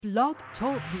Blog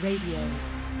Talk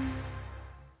Radio.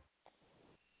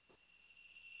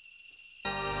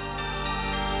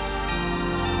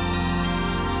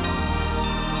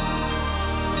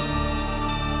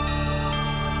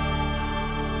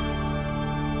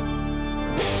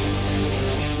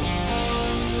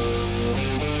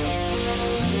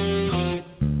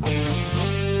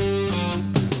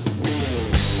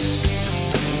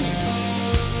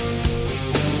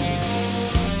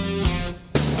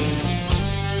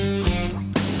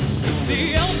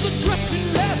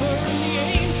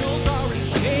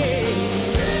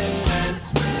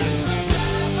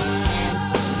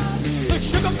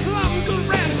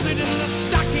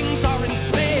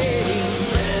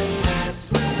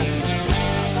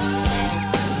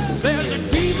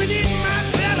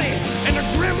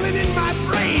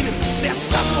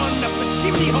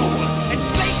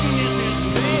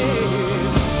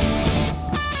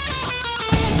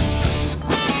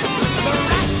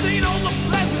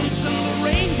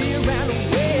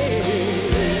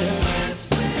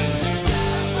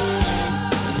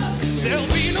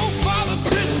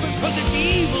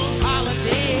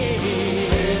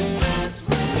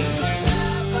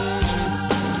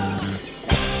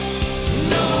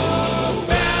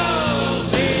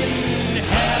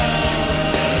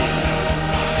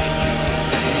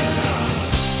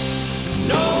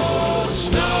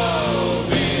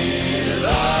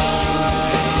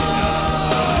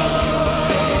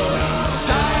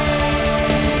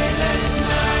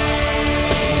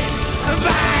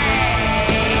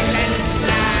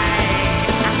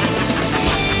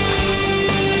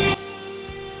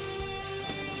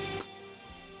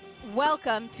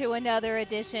 Welcome to another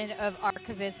edition of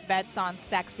Archivist Bets on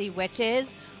Sexy Witches,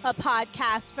 a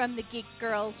podcast from the Geek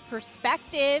Girl's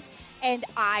perspective, and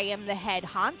I am the head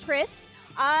hauntress.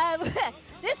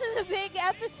 This is a big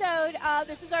episode.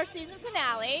 This is our season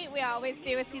finale. We always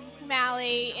do a season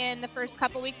finale in the first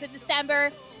couple weeks of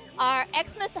December. Our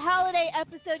Xmas holiday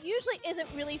episode usually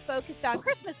isn't really focused on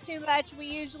Christmas too much. We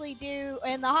usually do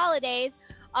in the holidays.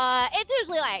 It's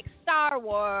usually like Star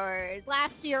Wars.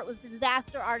 Last year it was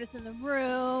Disaster Artist in the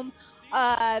Room.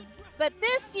 But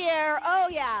this year, oh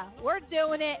yeah, we're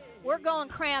doing it. We're going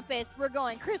Krampus. We're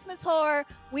going Christmas horror.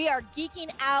 We are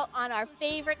geeking out on our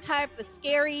favorite type of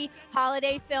scary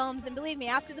holiday films. And believe me,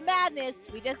 after the madness,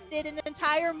 we just did an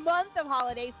entire month of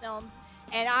holiday films.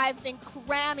 And I've been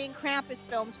cramming Krampus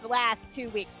films for the last 2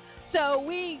 weeks. So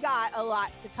we got a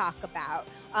lot to talk about.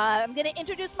 I'm going to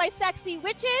introduce my sexy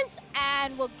witches,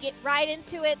 and we'll get right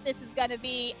into it. This is going to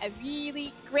be a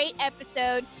really great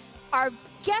episode. Our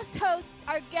guest host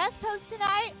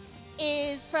tonight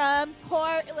is from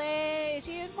Portland. Is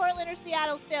she in Portland or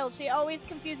Seattle still? She always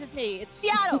confuses me. It's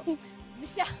Seattle.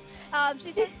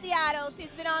 She's in Seattle.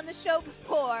 She's been on the show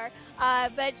before,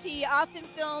 but she often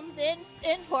films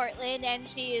in Portland, and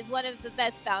she is one of the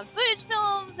best found footage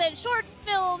films and short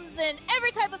films and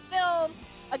every type of film.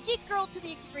 A geek girl to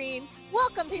the extreme.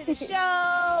 Welcome to the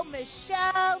show,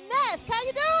 Michelle Nessk. How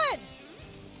you doing?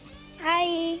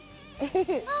 Hi. Hi.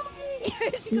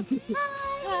 She goes,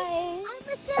 hi. I'm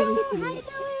Michelle. How you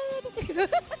doing?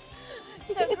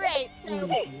 So great.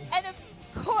 And of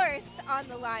course, on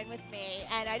the line with me,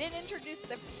 and I didn't introduce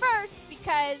them first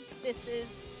because this is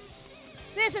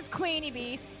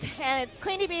QWEENYBEAST, and it's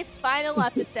QWEENYBEAST's final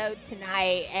episode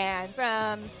tonight, and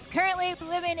from currently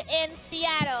living in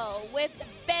Seattle with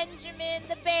Benjamin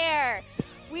the Bear.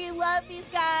 We love these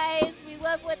guys. We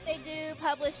love what they do,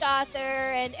 published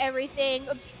author and everything.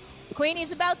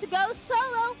 Queenie's about to go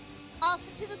solo off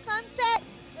into the sunset,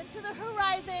 into the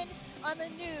horizon on the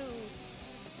new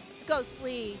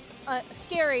ghostly,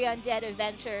 scary undead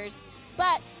adventures.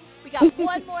 But we got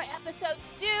one more episode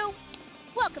to do.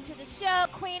 Welcome to the show,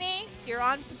 Queenie. You're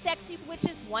on for Sexy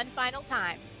Witches one final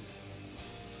time.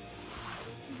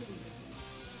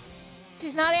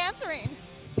 She's not answering.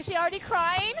 Is she already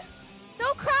crying?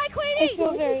 Don't cry, Queenie.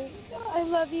 I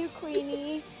love you,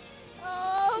 Queenie.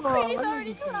 Oh, Queenie's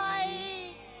already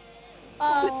crying.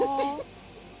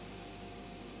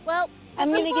 Well, I'm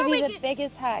going to give you the get...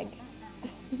 biggest hug.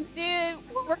 Dude,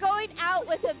 we're going out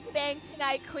with a bang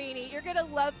tonight, Queenie. You're going to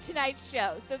love tonight's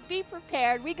show, so be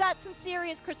prepared. We got some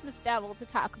serious Christmas devil to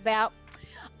talk about.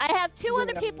 I have two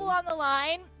other people on the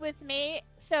line with me,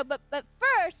 but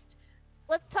first,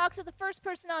 let's talk to the first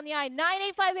person on the line.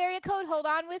 985 area code, hold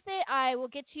on with it. I will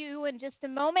get you in just a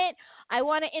moment. I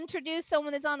want to introduce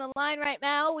someone that's on the line right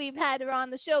now. We've had her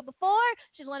on the show before.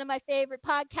 She's one of my favorite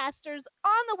podcasters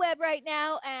on the web right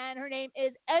now, and her name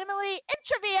is EMILY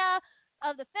INTRAVIA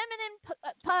of the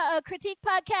Feminine Critique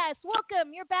Podcast.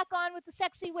 Welcome. You're back on with the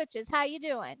Sexy Witches. How you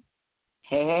doing?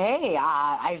 Hey,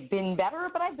 I've been better,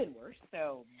 but I've been worse,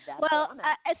 so that's Well, where I'm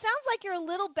at. it sounds like you're a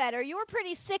little better. You were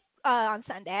pretty sick on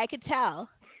Sunday. I could tell.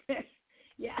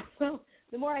 Yeah, well,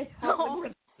 the more I talk, the more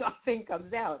the stuffing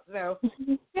comes out. So,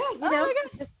 yeah,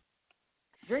 just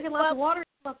drinking lots of water,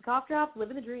 lots of cough drops,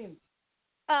 living the dream.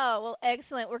 Oh, well,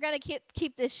 excellent. We're going to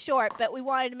keep this short, but we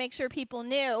wanted to make sure people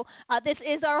knew this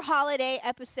is our holiday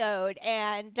episode.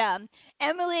 And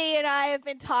Emily and I have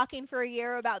been talking for a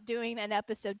year about doing an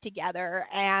episode together.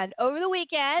 And over the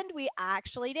weekend, we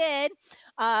actually did.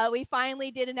 We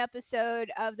finally did an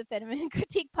episode of the Feminine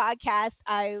Critique podcast.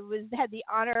 I had the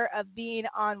honor of being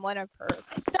on one of her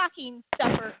stocking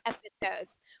stuffer episodes.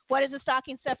 What is a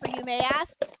stocking stuffer, you may ask?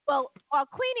 Well, while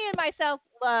Queenie and myself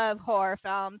love horror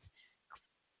films,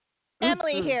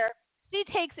 Emily here, she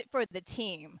takes it for the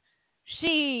team.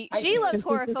 She loves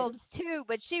horror films too,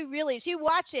 but she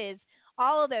watches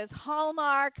all of those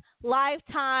Hallmark,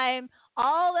 Lifetime,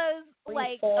 all those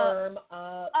Freeform,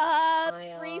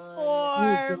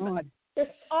 Freeform,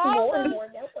 all those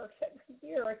more networks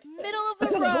here. middle of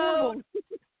the road,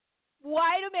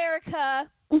 white America,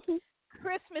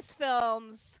 Christmas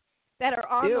films that are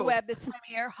on the web this time of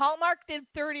year. Hallmark did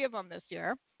 30 of them this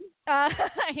year.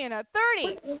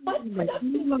 30. What?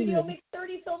 Studio makes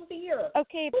 30 films a year.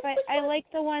 Okay, but I like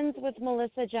the ones with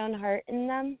Melissa Joan Hart in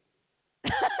them.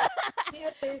 Well,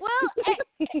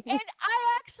 and I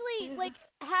actually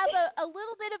have a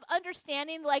little bit of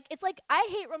understanding. It's like I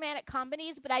hate romantic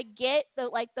comedies, but I get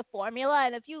the formula,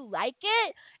 and if you like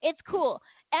it, it's cool.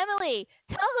 Emily,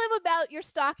 tell them about your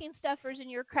stocking stuffers and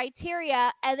your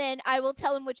criteria, and then I will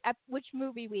tell them which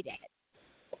movie we did.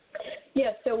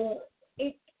 Yeah, so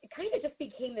it kind of just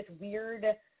became this weird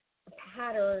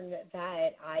pattern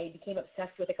that I became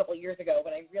obsessed with a couple of years ago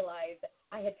when I realized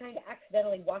I had kind of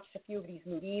accidentally watched a few of these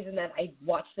movies and that I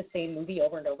watched the same movie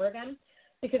over and over again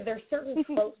because there's certain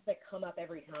tropes that come up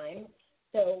every time.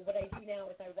 So what I do now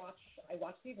is I watch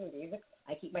these movies.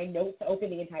 I keep my notes open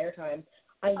the entire time.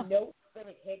 I note when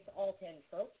it hits all 10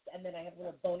 tropes, and then I have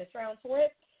little bonus rounds for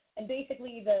it. And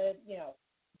basically to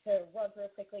run through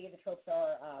it quickly, the tropes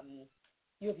are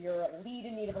you have your lead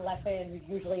in need of a lesson, who's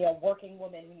usually a working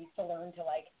woman who needs to learn to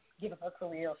give up her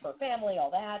career for family,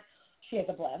 all that. She has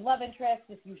a bland love interest.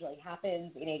 This usually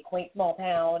happens in a quaint small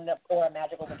town or a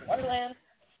magical winter wonderland.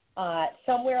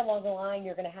 Somewhere along the line,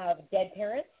 you're going to have dead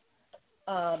parents.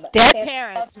 Dead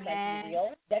parents, man.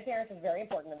 Dead parents is very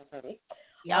important in this movie.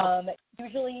 Yep.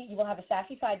 Usually, you will have a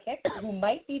sassy sidekick who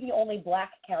might be the only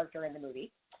black character in the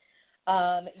movie.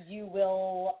 You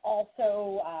will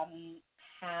also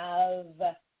have,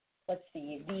 the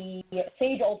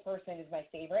sage old person is my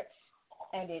favorite,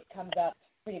 and it comes up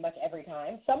pretty much every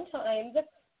time. Sometimes,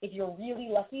 if you're really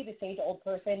lucky, the sage old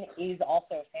person is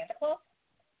also Santa Claus.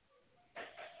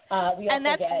 And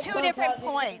that's two different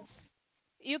points.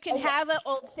 You can have an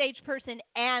old sage person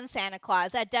and Santa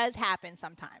Claus. That does happen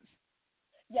sometimes.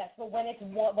 Yes, but when it's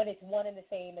one and the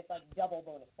same, it's like double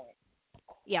bonus points.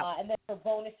 Yeah. And then for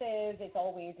bonuses, it's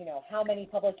always, how many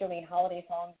public domain holiday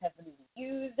songs has the movie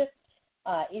used?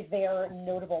 Is there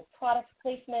notable product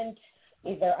placement?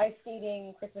 Is there ice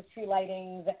skating, Christmas tree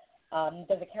lightings?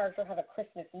 Does a character have a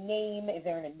Christmas name? Is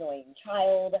there an annoying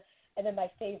child? And then my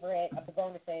favorite of the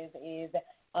bonuses is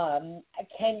when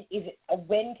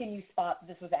can you spot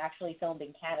this was actually filmed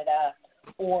in Canada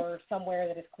or somewhere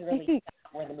that is clearly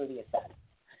where the movie is set?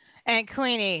 And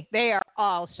Kweeny, they are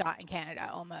all shot in Canada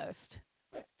almost.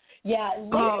 Yeah,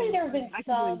 lately there have been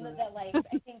some that, I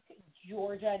think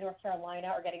Georgia and North Carolina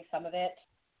are getting some of it.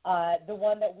 The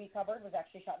one that we covered was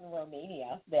actually shot in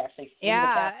Romania. They actually filmed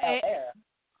out there.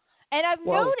 And I've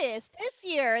noticed this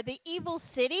year the Evil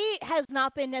City has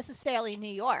not been necessarily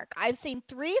New York. I've seen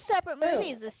 3 separate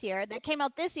movies this year that came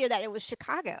out this year that it was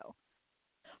Chicago.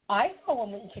 I saw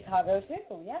one in Chicago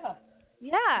too, yeah.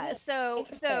 Yeah, so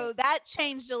that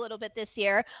changed a little bit this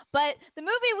year. But the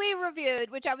movie we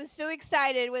reviewed, which I was so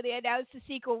excited when they announced the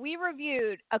sequel, we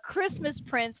reviewed A Christmas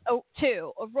Prince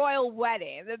 2, A Royal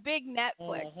Wedding, the big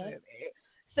Netflix movie.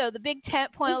 So the big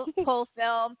tentpole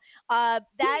film.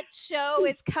 That show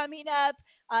is coming up.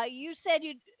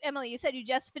 Emily, you said you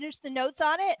just finished the notes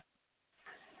on it?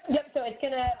 Yep, so it's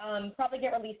going to probably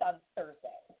get released on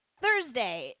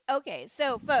Thursday. Okay,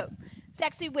 so folks,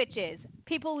 sexy witches,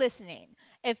 people listening,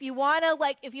 if you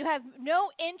have no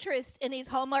interest in these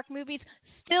Hallmark movies,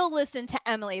 still listen to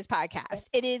Emily's podcast.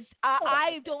 It is,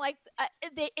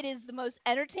 it is the most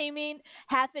entertaining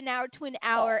half an hour to an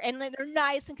hour, and they're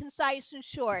nice and concise and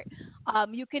short,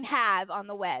 you can have on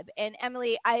the web. And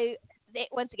Emily,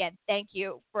 once again, thank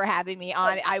you for having me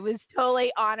on. I was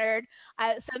totally honored.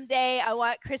 Someday I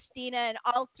want Christina and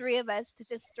all 3 of us to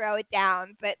just throw it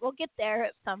down, but we'll get there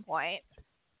at some point.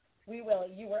 We will.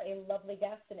 You were a lovely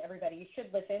guest, and everybody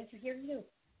should listen to hear you.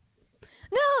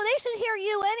 No, they should hear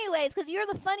you anyways, because you're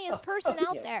the funniest person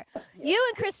out there. You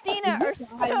and Christina are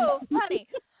so funny.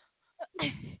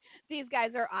 These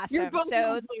guys are awesome. You're both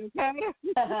lovely, okay?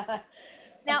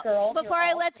 Now, before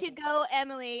I let you go,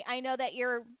 Emily, I know that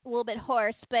you're a little bit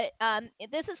hoarse, but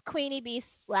this is QWEENYBEAST's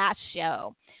last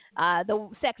show. The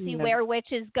sexy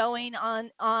were-witch is going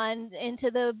on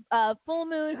into the full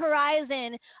moon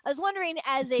horizon. I was wondering,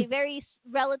 as a very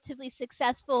relatively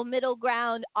successful middle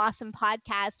ground, awesome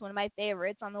podcast, one of my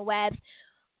favorites on the web,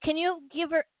 can you give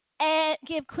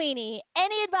Kweeny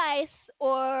any advice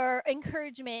or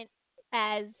encouragement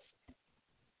as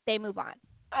they move on?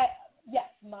 Yes,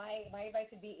 my advice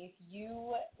would be, if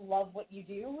you love what you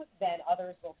do, then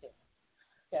others will too.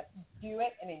 Just do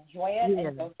it and enjoy it,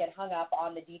 and don't get hung up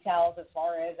on the details as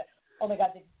far as, oh my God,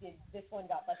 did this one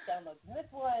got less downloads than this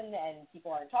one, and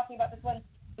people aren't talking about this one.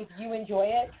 If you enjoy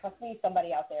it, trust me,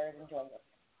 somebody out there is enjoying it.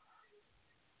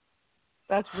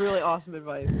 That's really awesome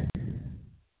advice.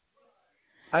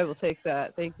 I will take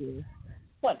that. Thank you.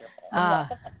 Wonderful.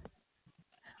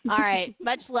 All right.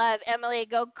 Much love. Emily,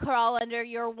 go crawl under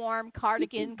your warm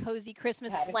cardigan, cozy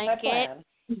Christmas blanket.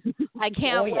 I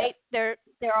can't wait. There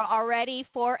are already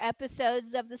 4 episodes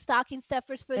of the Stocking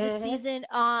Stuffers for the season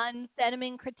on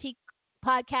Fenomen Critique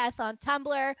Podcast on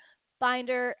Tumblr. Find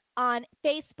her on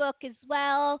Facebook as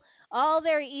well. All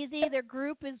very easy. Their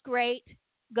group is great.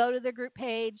 Go to their group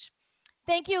page.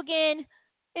 Thank you again.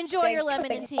 Enjoy your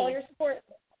lemon and tea. Thanks for all your support.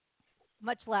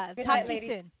 Much love. Good Talk night, to you ladies.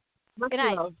 soon. Much Good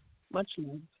night. love. Much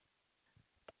love.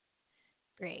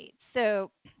 Great. So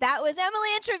that was Emily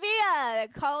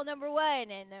Intravia, call number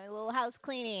 1, and a little house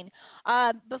cleaning.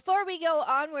 Before we go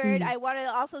onward, I want to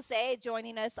also say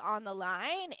joining us on the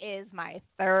line is my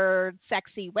 3rd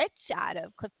sexy witch out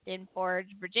of Clifton Forge,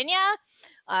 Virginia.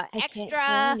 I can't hear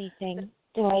anything.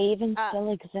 Do I even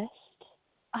still exist?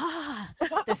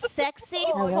 The sexy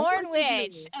porn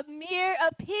witch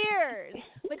appears,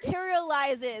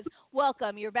 materializes.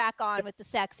 Welcome. You're back on with the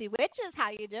sexy witches.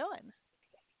 How you doing?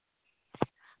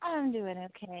 I'm doing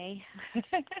okay.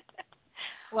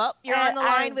 Well, you're on the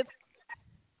line with.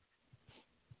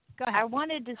 Go ahead. I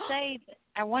wanted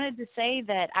to say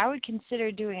that I would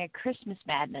consider doing a Christmas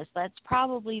Madness. That's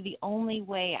probably the only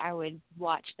way I would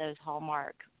watch those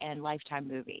Hallmark and Lifetime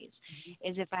movies,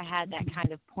 is if I had that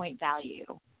kind of point value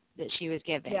that she was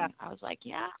giving. Yeah. I was like,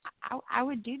 I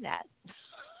would do that.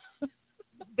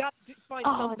 Got to find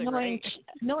something,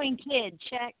 annoying kid,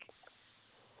 check.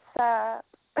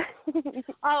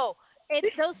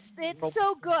 It's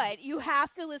so good. You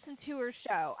have to listen to her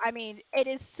show. I mean, it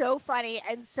is so funny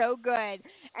and so good.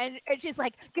 And she's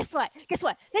like, guess what?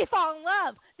 They fall in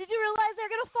love. Did you realize they're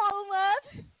going to fall in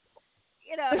love?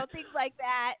 You know, things like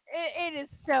that. It is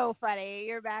so funny.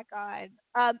 You're back on.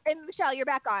 And Michelle, you're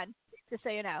back on, just so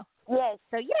you know. Yes.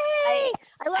 So, yay!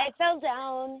 I fell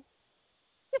down.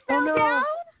 You fell down?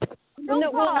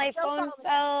 My phone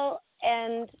fell,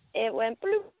 and it went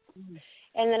bloop.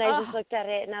 And then I just looked at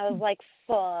it, and I was like,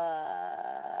 fuck.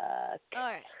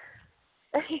 All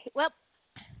right. Well,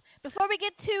 before we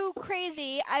get too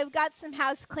crazy, I've got some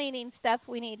house cleaning stuff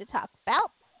we need to talk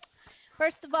about.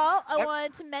 First of all, I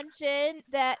wanted to mention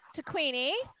that to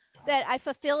Kweeny that I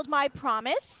fulfilled my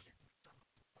promise,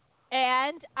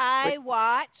 and I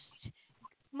watched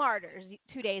Martyrs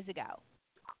 2 days ago.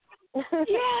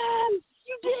 Yes,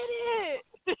 you did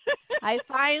it. I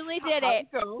finally did it.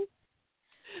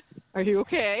 Are you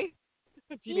okay?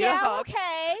 Yeah, I'm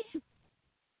okay.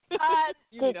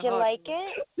 Did you like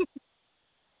it?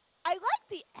 I liked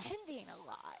the ending a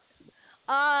lot.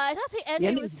 I thought the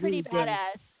ending was pretty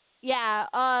badass. Yeah.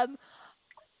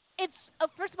 It's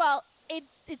first of all,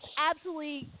 it's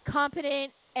absolutely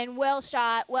competent and well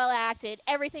shot, well acted.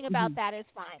 Everything about that is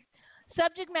fine.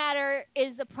 Subject matter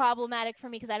is problematic for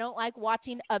me because I don't like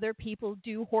watching other people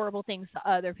do horrible things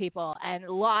to other people, and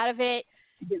a lot of it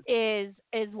is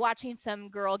watching some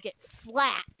girl get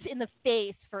slapped in the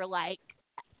face for like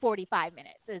 45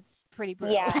 minutes. It's pretty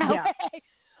brutal. Yeah.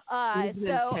 It's an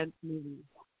intense movie.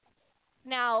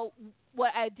 Now,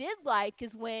 what I did like is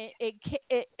when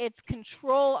it's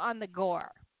control on the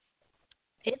gore.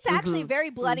 It's actually a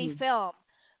very bloody film,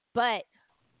 but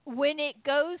when it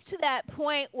goes to that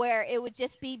point where it would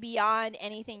just be beyond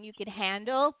anything you could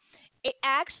handle, it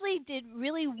actually did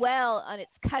really well on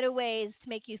its cutaways to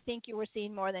make you think you were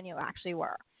seeing more than you actually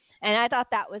were. And I thought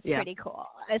that was pretty cool,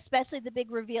 especially the big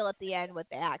reveal at the end, what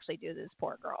they actually do to this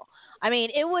poor girl. I mean,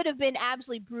 it would have been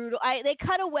absolutely brutal. They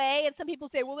cut away, and some people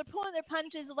say, well, they're pulling their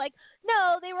punches. Like,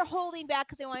 no, they were holding back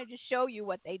because they wanted to show you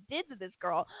what they did to this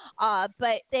girl.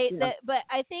 But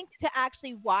I think to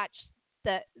actually watch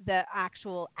the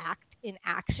actual act in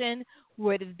action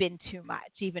would have been too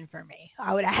much, even for me.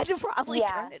 I would have had to probably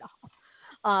turn it off.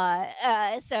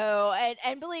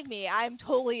 And believe me, I'm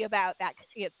totally about that.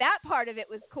 That part of it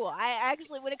was cool. I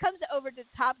actually, when it comes to over the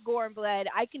top gore and blood,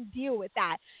 I can deal with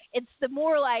that. It's the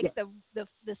more like the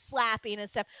slapping and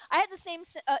stuff. I had the same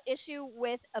issue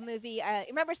with a movie.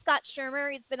 Remember Scott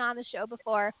Shermer? He's been on the show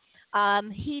before.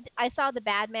 I saw The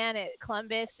Bad Man at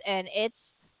Columbus, and it's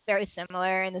very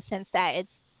similar in the sense that it's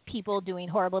people doing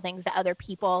horrible things to other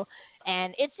people,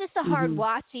 and it's just a hard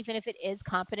watch, even if it is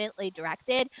competently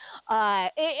directed.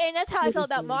 And that's how I felt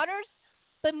about Martyrs.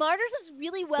 But Martyrs is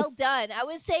really well done. I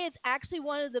would say it's actually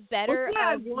one of the better.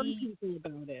 I've warned people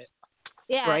about it.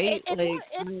 Yeah, right?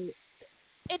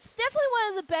 It's definitely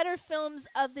one of the better films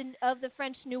of the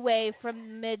French New Wave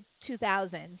from mid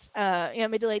 2000s,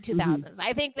 mid to late 2000s.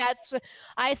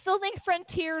 I still think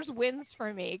Frontiers wins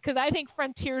for me because I think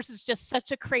Frontiers is just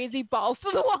such a crazy balls to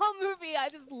the wall movie. I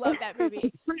just love that movie.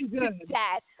 It's pretty good.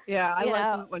 Yeah, I like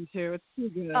that one too. It's too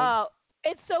good. Oh,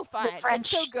 it's so fun.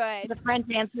 It's so good. The French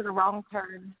answer the wrong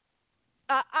turn.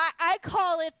 I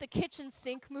call it the kitchen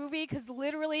sink movie because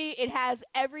literally it has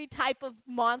every type of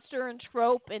monster and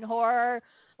trope and horror,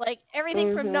 like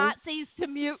everything from Nazis to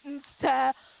mutants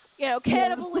to,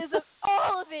 cannibalism.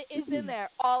 All of it is in there.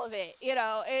 All of it,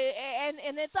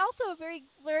 and it's also a very,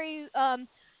 very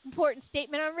important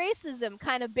statement on racism,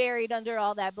 kind of buried under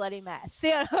all that bloody mess.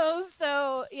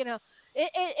 So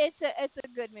it's a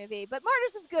good movie. But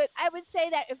Martyrs is good. I would say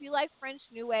that if you like French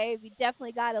New Wave, you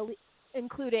definitely got to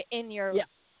include it in your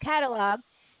catalog.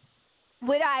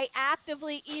 Would I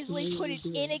actively, easily put it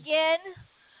in again?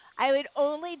 I would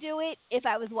only do it if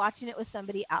I was watching it with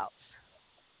somebody else,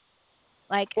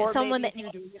 like or someone maybe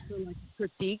if you're doing it for like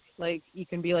critique. Like you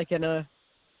can be like in a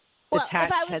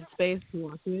detached headspace to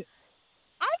watch it.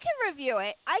 I can review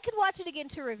it. I could watch it again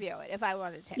to review it if I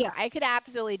wanted to. Yeah. I could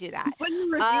absolutely do that. When you're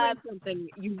reviewing something,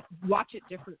 you watch it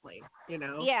differently,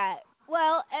 Yeah.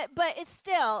 Well, but it's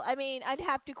still, I'd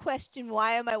have to question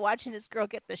why am I watching this girl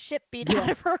get the shit beat out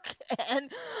of her again.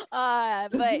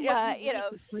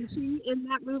 The punching in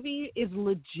that movie is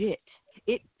legit.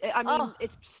 It's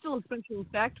still a special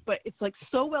effect, but it's like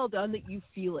so well done that you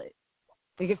feel it.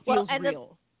 Like it feels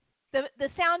real. The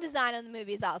sound design of the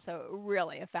movie is also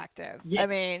really effective. Yes.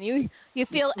 You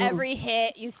feel every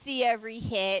hit, you see every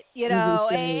hit,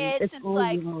 it's just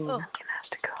like,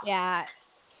 yeah.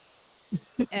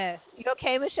 You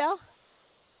okay, Michelle?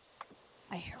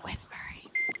 I hear whispering.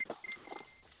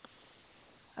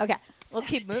 Okay, we'll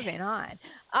keep moving on.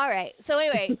 All right. So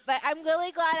anyway, but I'm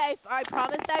really glad I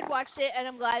promised I'd watched it, and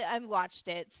I'm glad I watched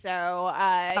it. So,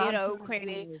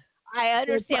 Kweeny, I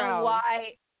understand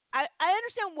why. I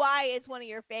understand why it's one of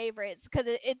your favorites because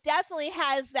it definitely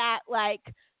has that like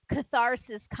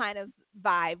catharsis kind of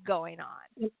vibe going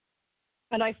on.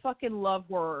 And I fucking love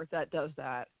horror that does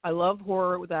that. I love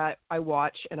horror that I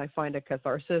watch and I find a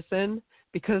catharsis in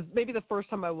because maybe the first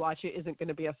time I watch it isn't going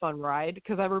to be a fun ride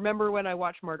because I remember when I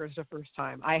watched Martyrs the first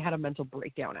time, I had a mental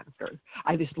breakdown after.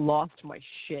 I just lost my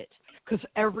shit because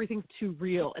everything's too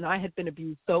real and I had been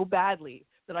abused so badly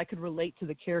that I could relate to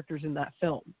the characters in that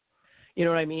film. You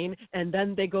know what I mean? And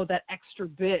then they go that extra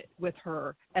bit with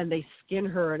her and they skin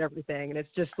her and everything. And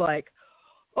it's just like,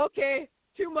 okay,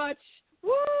 too much.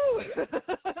 Woo!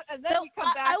 And then you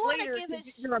come back later because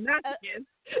you're a masochist.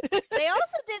 They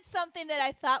also did something that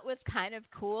I thought was kind of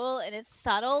cool, and it's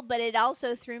subtle, but it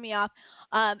also threw me off.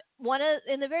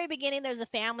 In the very beginning, there's a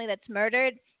family that's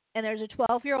murdered, and there's a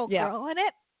 12-year-old girl in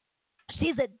it.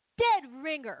 She's a dead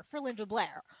ringer for Linda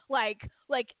Blair. Like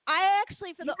I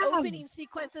actually, for the opening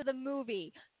sequence of the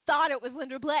movie, thought it was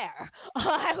Linda Blair.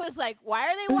 I was like, why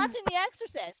are they watching The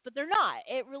Exorcist? But they're not.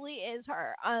 It really is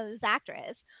her, this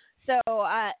actress. So,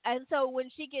 and so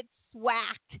when she gets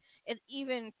whacked, it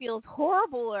even feels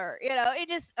horrible, or it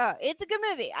just, it's a good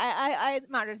movie.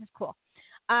 Martyrs is cool.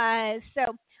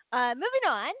 So, moving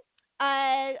on,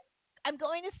 I'm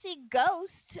going to see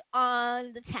Ghost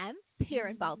on the 10th here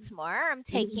in Baltimore. I'm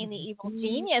taking the Evil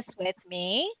Genius with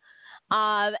me.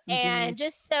 And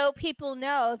just so people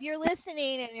know, if you're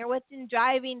listening and you're within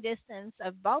driving distance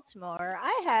of Baltimore,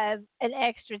 I have an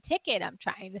extra ticket I'm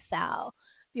trying to sell.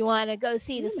 If you want to go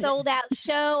see the sold-out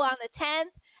show on the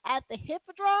 10th at the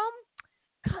Hippodrome,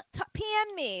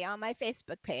 PM me on my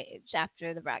Facebook page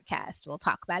after the broadcast. We'll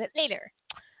talk about it later.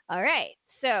 All right,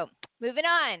 so moving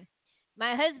on.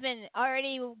 My husband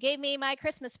already gave me my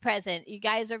Christmas present. You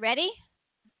guys are ready?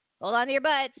 Hold on to your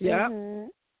butts. Yeah.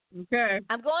 Okay.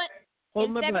 I'm going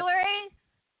in February.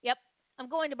 Yep. I'm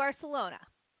going to Barcelona.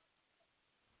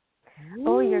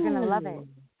 Oh, you're going to love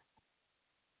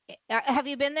it. Have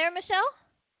you been there, Michelle?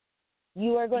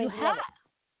 You are going to love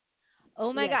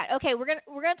Oh my God. Okay, we're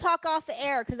gonna talk off the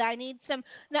air because I need some.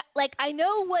 I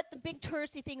know what the big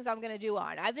touristy things I'm gonna do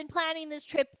on. I've been planning this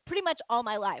trip pretty much all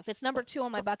my life. It's number 2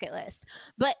 on my bucket list.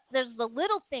 But there's the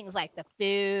little things like the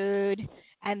food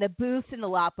and the booths in the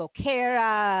La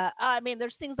Boquera. I mean,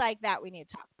 there's things like that we need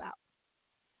to talk about.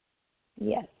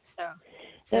 Yes. So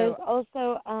there's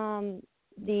also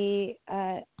the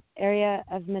area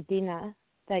of Medina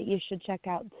that you should check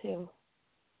out too.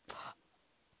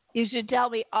 You should tell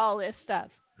me all this stuff.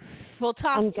 We'll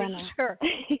talk for sure.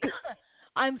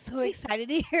 I'm so excited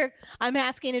to hear. I'm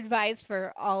asking advice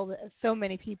for so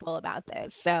many people about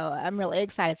this, so I'm really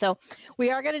excited. So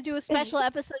we are going to do a special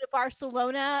episode of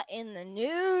Barcelona in the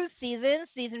new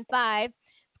season 5.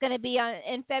 It's going to be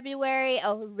in February,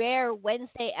 a rare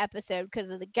Wednesday episode because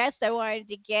of the guest I wanted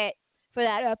to get for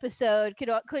that episode.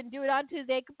 Couldn't do it on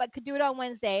Tuesday, but could do it on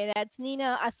Wednesday. And that's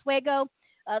Nina Oswego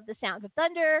of The Sounds of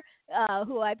Thunder,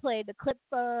 who I played the clip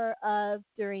for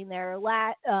during our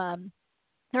last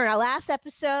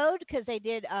episode because they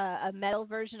did a metal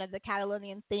version of the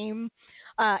Catalonian theme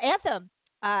anthem.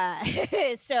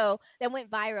 So that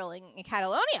went viral in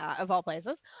Catalonia, of all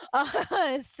places.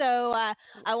 So I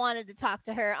wanted to talk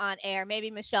to her on air.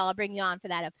 Maybe, Michelle, I'll bring you on for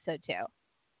that episode, too.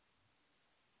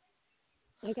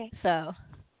 Okay. So,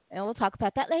 and we'll talk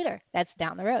about that later. That's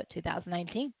down the road,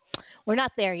 2019. We're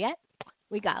not there yet.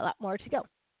 We got a lot more to go.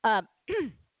 Does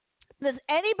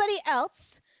anybody else?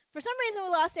 For some reason, we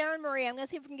lost Erin Marie. I'm going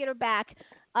to see if we can get her back.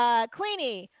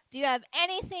 Kweeny, do you have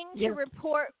anything to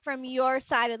report from your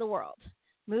side of the world?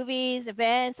 Movies,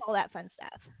 events, all that fun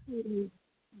stuff.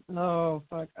 Oh,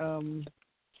 fuck.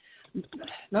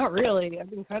 Not really. I've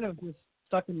been kind of just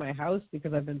stuck in my house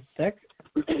because I've been sick.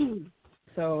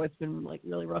 So it's been,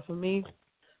 really rough on me.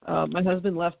 My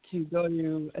husband left to go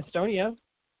to Estonia.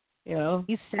 You know,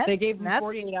 they gave him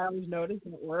 48 hours notice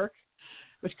at work,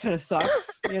 which kind of sucks,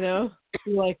 you know.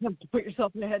 You, have to put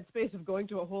yourself in the headspace of going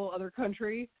to a whole other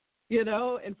country, you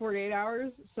know, in 48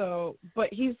 hours. So, but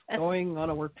he's going on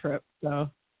a work trip, so,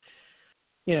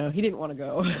 you know, he didn't want to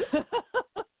go.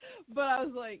 But I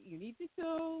was like, you need to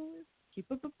go,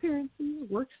 keep up appearances,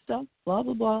 work stuff, blah,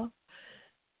 blah, blah,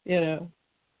 you know.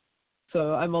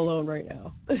 So I'm alone right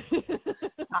now.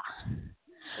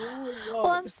 Well,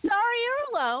 I'm sorry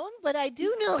you're alone, but I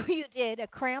do know you did a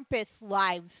Krampus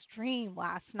live stream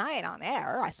last night on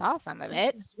air. I saw some of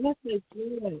it. Yes, I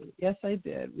did. Yes, I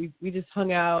did. We just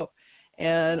hung out,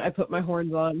 and I put my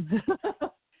horns on.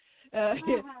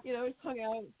 You know, just hung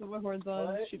out, put my horns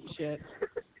on, shoot shit.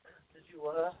 Did you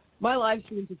what? My live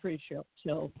streams are pretty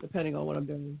chill, depending on what I'm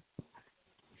doing.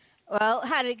 Well,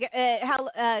 how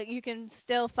you can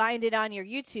still find it on your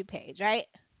YouTube page, right?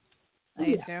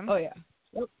 I assume. Oh yeah.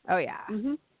 Yep. Oh yeah.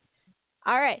 Mhm.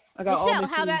 All right. I got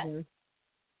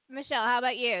Michelle, how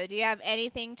about you? Do you have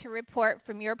anything to report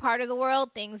from your part of the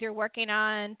world? Things you're working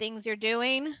on, things you're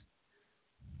doing?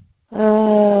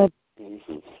 So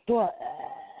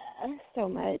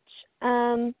much.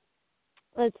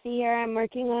 Let's see here. I'm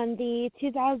working on the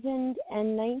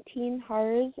 2019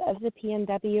 Horrors of the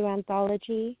PNW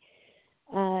anthology.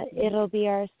 It'll be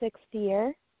our 6th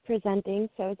year presenting,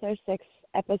 so it's our 6th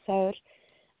episode.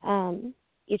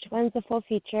 Each one's a full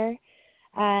feature.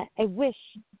 I wish,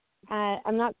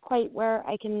 I'm not quite where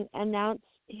I can announce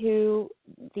who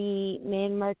the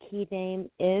main marquee name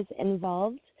is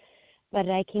involved, but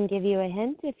I can give you a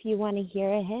hint if you want to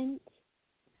hear a hint.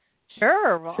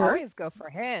 Sure, we'll always go for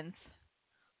hints.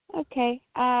 Okay,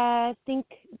 think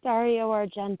Dario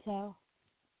Argento,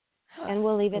 and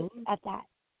we'll leave it at that.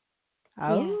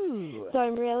 Oh. Yeah. So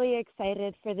I'm really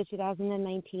excited for the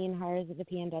 2019 Horrors of the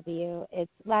PNW.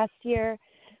 It's last year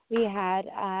we had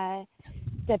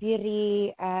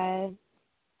deputy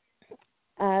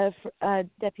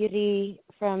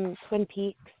from Twin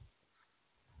Peaks,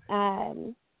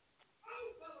 and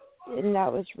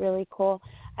that was really cool.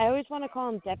 I always want to call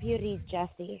him Deputy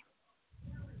Jesse.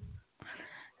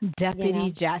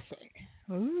 Deputy Jesse.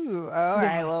 Ooh, all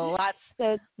right. Well,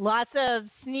 lots of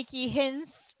sneaky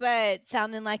hints, but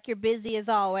sounding like you're busy as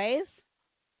always.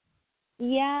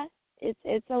 Yeah,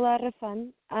 it's a lot of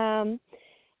fun.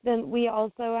 Then we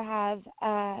also have,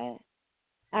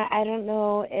 I don't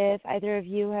know if either of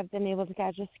you have been able to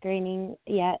catch a screening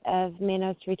yet of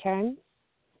Manos Returns.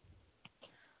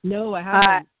 No, I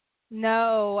haven't.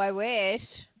 No, I wish.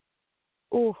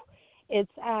 Ooh,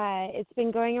 it's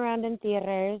been going around in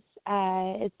theaters.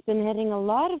 It's been hitting a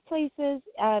lot of places.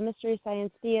 Mystery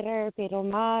Science Theater, paid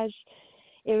homage.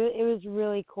 It was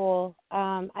really cool.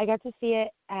 I got to see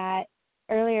it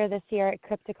earlier this year at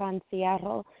Crypticon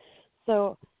Seattle.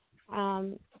 So,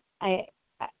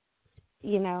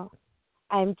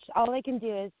 all I can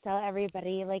do is tell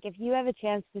everybody, like, if you have a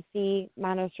chance to see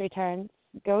Manos Returns,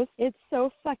 go. It's so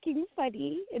fucking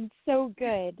funny and so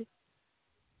good.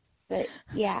 But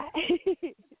yeah.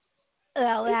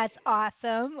 Well, that's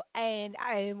awesome, and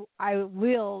I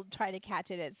will try to catch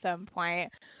it at some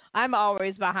point. I'm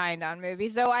always behind on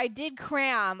movies, though I did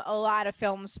cram a lot of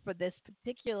films for this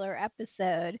particular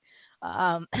episode.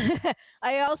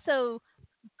 I also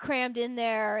crammed in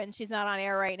there, and she's not on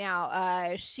air right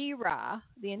now, She-Ra,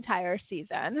 the entire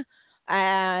season.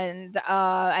 And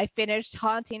I finished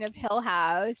Haunting of Hill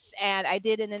House, and I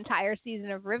did an entire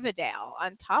season of Riverdale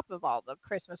on top of all the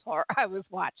Christmas horror I was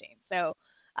watching. So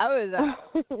I was a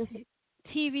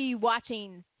TV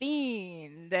watching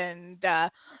fiend, and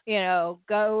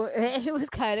it was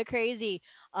kind of crazy.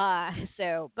 Of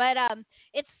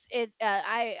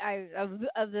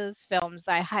those films,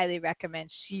 I highly recommend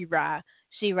She-Ra.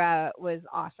 She-Ra was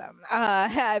awesome.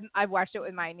 I've watched it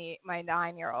with my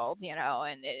 9-year-old,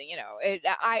 and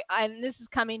this is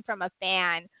coming from a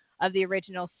fan of the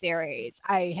original series.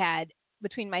 I had,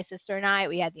 between my sister and I,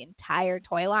 we had the entire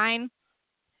toy line,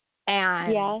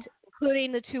 and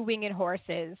including the 2 winged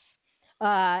horses,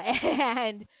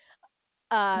 I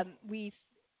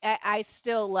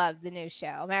still love the new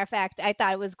show. Matter of fact, I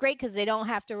thought it was great because they don't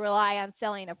have to rely on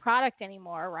selling a product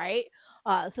anymore, right?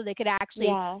 So they could actually,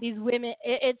 these women,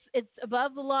 it's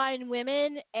above the line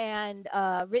women and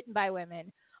written by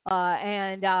women.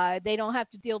 And they don't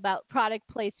have to deal about product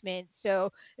placement.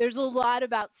 So there's a lot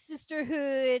about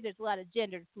sisterhood. There's a lot of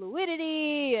gender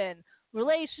fluidity and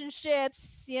relationships,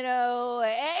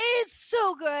 It's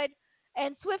so good.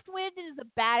 And Swiftwind is a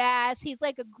badass. He's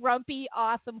like a grumpy,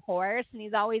 awesome horse, and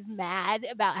he's always mad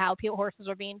about how horses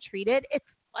are being treated. It's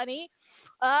funny.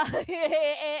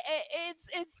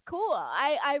 It's cool.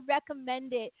 I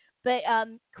recommend it. But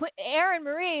Erin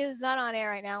Marie, who's not on air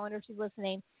right now, I wonder if she's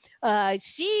listening,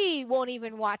 she won't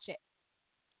even watch it.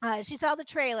 She saw the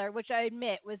trailer, which I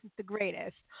admit wasn't the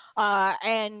greatest,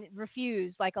 and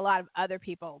refused, like a lot of other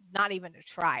people, not even to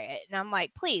try it. And I'm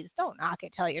like, please don't knock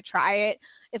it till you try it.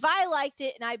 If I liked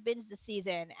it and I binged the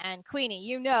season, and Kweeny,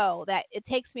 you know that it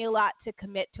takes me a lot to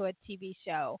commit to a TV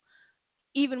show,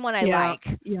 even when I like.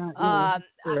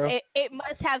 It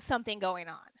must have something going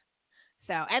on.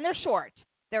 So, and they're short.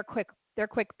 They're quick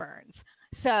burns.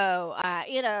 So,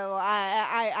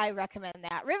 I recommend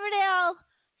that. Riverdale,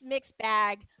 mixed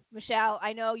bag. Michelle,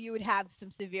 I know you would have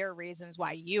some severe reasons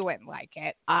why you wouldn't like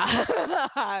it. A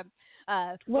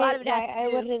lot of it I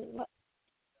wouldn't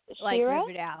like She-Ra?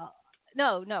 Riverdale.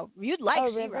 No, you'd like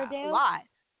She-Ra a lot.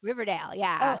 Riverdale,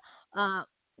 yeah. I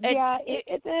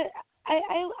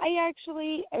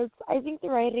think the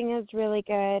writing is really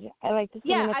good. I like the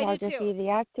cinematography. I do too. The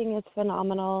acting is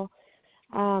phenomenal.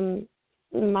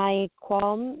 My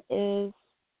qualm is,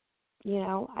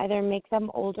 either make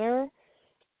them older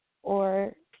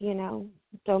or,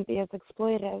 don't be as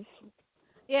exploitive.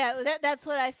 Yeah, that's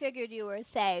what I figured you were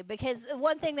saying, because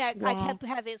one thing that I kept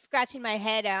having scratching my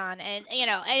head on, and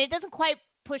it doesn't quite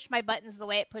push my buttons the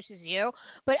way it pushes you,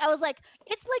 but I was like,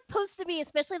 it's like supposed to be,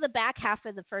 especially the back half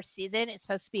of the first season, it's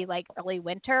supposed to be like early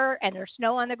winter and there's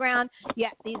snow on the ground.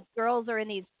 Yet these girls are in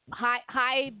these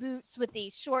high boots with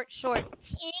these short,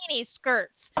 teeny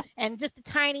skirts and just a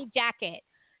tiny jacket.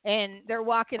 And they're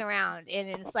walking around, and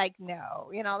it's like,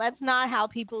 no, that's not how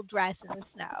people dress in the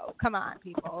snow. Come on,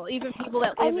 people. Even people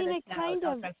that live in the snow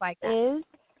don't dress like that.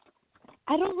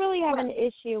 I don't really have an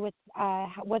issue with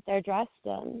what they're dressed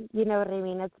in. You know what I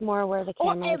mean? It's more where the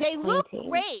camera is they pointing. look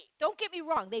great. Don't get me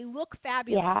wrong. They look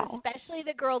fabulous, especially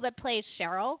the girl that plays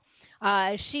Cheryl.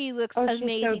 She looks amazing.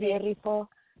 She's so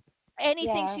beautiful.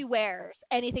 Anything she wears,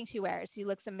 she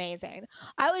looks amazing.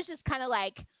 I was just kind of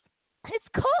like, it's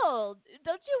cold.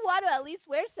 Don't you want to at least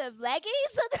wear some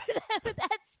leggings?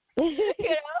 That's,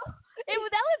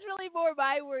 that was really more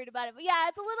my word about it. But yeah,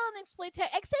 it's a little unexploitative.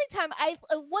 At the same time,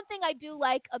 one thing I do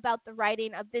like about the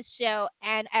writing of this show,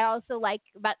 and I also like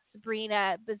about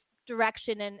Sabrina, the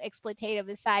direction and exploitative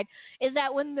aside, is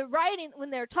that when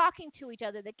they're talking to each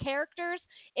other, the characters,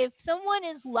 if someone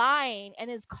is lying and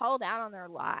is called out on their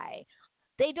lie,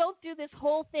 they don't do this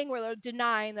whole thing where they're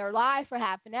denying their lie for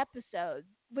half an episode.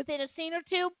 Within a scene or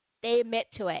two, they admit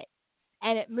to it,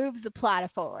 and it moves the plot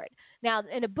forward. Now,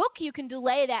 in a book, you can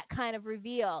delay that kind of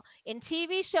reveal. In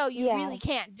TV show, you really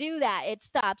can't do that. It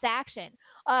stops action.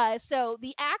 So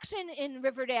the action in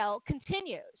Riverdale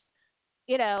continues.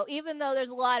 Even though there's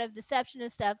a lot of deception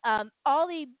and stuff, all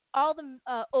the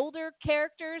older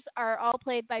characters are all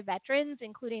played by veterans,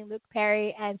 including Luke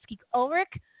Perry and Skeet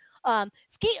Ulrich.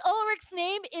 Skeet Ulrich's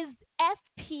name is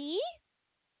FP.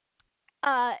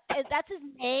 That's his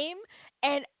name,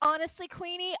 And honestly,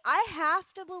 Queenie, I have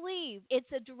to believe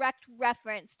it's a direct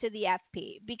reference to the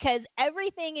FP because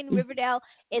everything in Riverdale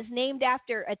is named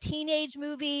after a teenage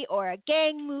movie or a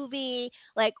gang movie,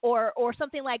 like or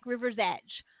something like River's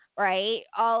Edge, right?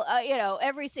 All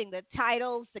everything, the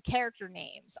titles, the character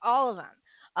names, all of them.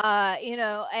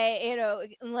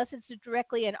 Unless it's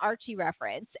directly an Archie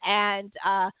reference, and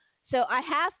so I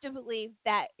have to believe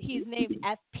that he's named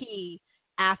FP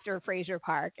after Fraser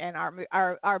Park and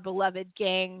our beloved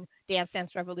gang Dance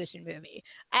Dance Revolution movie.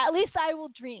 At least I will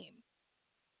dream.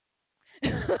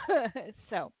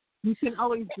 So you can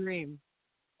always dream.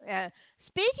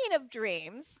 Speaking of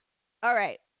dreams, all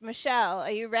right, Michelle,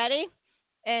 are you ready?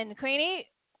 And Queenie,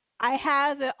 I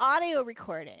have an audio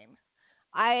recording.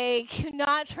 I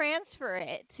cannot transfer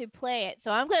it to play it,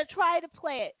 so I'm going to try to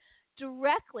play it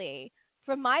directly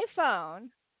from my phone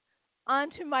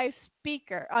onto my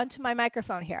speaker, onto my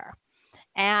microphone here.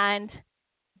 And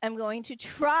I'm going to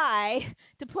try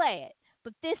to play it.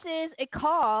 But this is a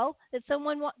call that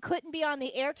someone couldn't be on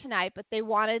the air tonight, but they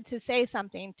wanted to say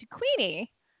something to Queenie.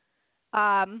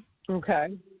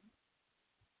 Okay.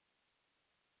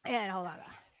 And hold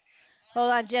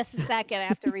on just a second. I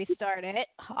have to restart it.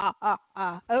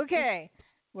 Okay.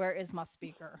 Where is my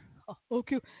speaker? Oh,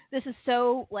 okay. This is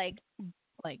so like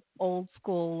old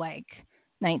school, like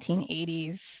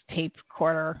 1980s tape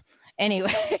recorder.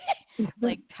 Anyway,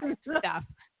 like type stuff.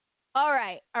 All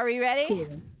right. Are we ready?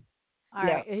 Cool. All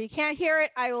right. If you can't hear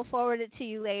it, I will forward it to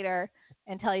you later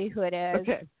and tell you who it is.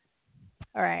 Okay.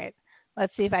 All right.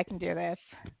 Let's see if I can do this.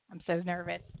 I'm so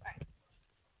nervous.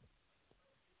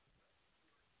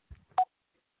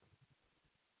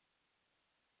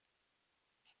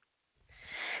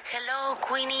 Hello,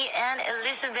 Queenie and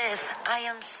Elizabeth. I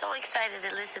am so excited,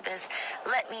 Elizabeth.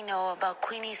 Let me know about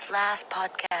Queenie's last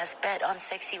podcast, Bet on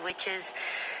Sexy Witches.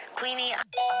 Queenie,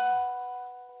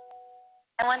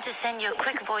 I want to send you a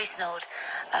quick voice note,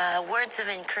 words of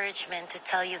encouragement to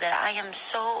tell you that I am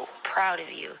so proud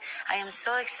of you. I am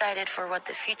so excited for what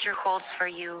the future holds for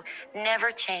you.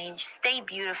 Never change. Stay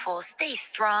beautiful. Stay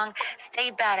strong.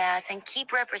 Stay badass. And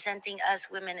keep representing us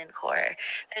women in horror.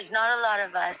 There's not a lot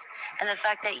of us, and the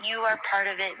fact that you are part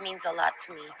of it means a lot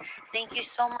to me. Thank you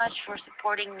so much for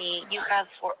supporting me. You have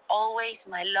for always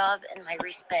my love and my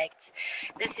respect.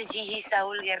 This is GIGI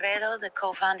SAUL Guerrero, the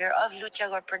co-founder of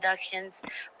LUCHAGORE Productions.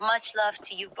 Much love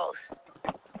to you both.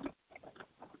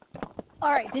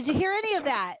 All right. Did you hear any of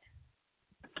that?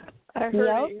 I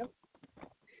heard it.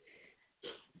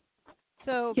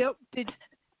 So, Yep.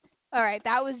 All right.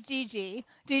 That was Gigi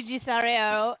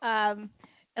Sareo,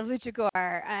 of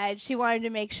LUCHAGORE. She wanted to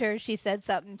make sure she said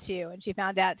something too, and she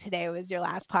found out today was your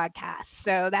last podcast.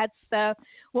 So that's the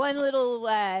one little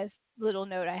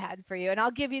note I had for you, and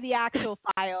I'll give you the actual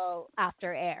file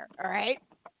after air. All right.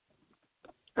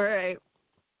 All right.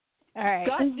 All right.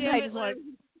 God damn it, Liz.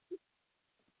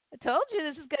 I told you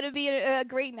this is going to be a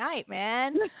great night,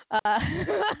 man.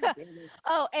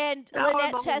 Oh, and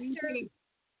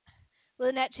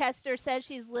Lynette Chester says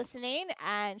she's listening,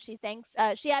 and she thinks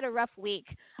she had a rough week.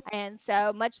 And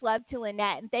so much love to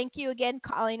Lynette. And thank you again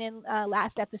calling in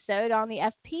last episode on the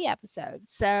FP episode.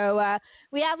 So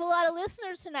we have a lot of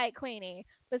listeners tonight, Queenie,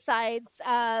 besides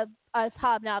us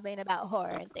hobnobbing about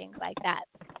horror and things like that.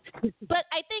 But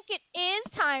I think it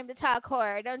is time to talk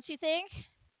horror, don't you think?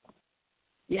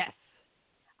 Yes.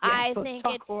 I think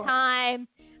it's time.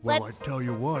 Well, I tell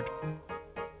you what,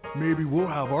 maybe we'll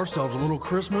have ourselves a little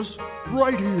Christmas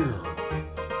right here.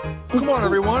 Come on,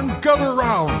 everyone, gather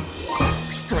round.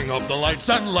 String up the lights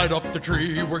and light up the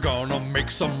tree. We're gonna make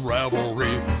some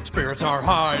revelry. Spirits are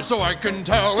high, so I can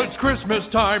tell it's Christmas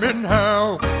time in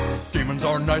hell. Demons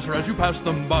are nicer as you pass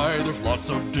them by. There's lots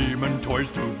of demon toys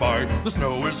to buy. The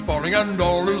snow is falling and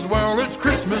all is well. It's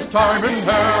Christmas time in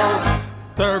hell.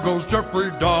 There goes Jeffrey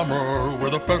Dahmer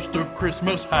with a festive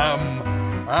Christmas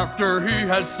ham. After he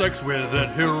has sex with it,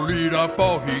 he'll eat up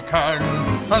all he can.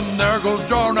 And there goes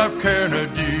John F.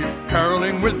 Kennedy,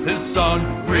 caroling with his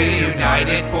son.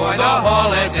 Reunited for the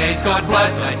holidays, God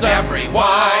bless us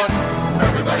everyone.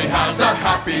 Everybody has a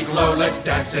happy glow, let's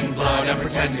dance in blood and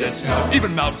pretend it's snow.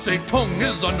 Even Mao Zedong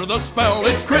is under the spell,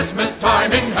 it's Christmas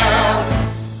time in hell.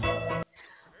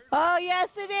 Oh, yes,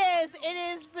 it is.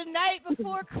 It is the night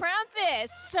before Krampus.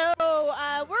 So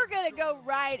we're going to go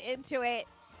right into it.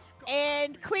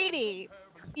 And, Queenie,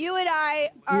 you and I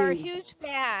are a huge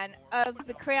fan of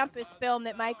the Krampus film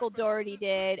that Michael Dougherty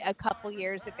did a couple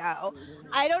years ago.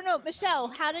 I don't know.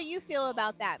 Michelle, how do you feel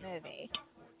about that movie?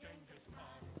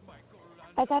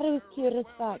 I thought it was cute as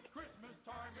fuck.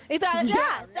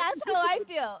 Yeah, that's how I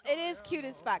feel. It is cute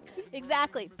as fuck.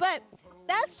 Exactly. But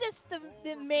that's just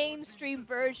the mainstream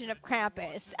version of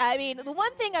Krampus. I mean, the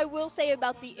one thing I will say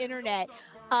about the internet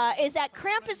is that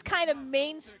Krampus kind of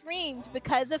mainstreamed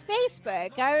because of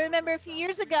Facebook. I remember a few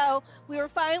years ago, we were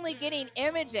finally getting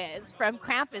images from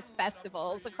Krampus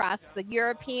festivals across the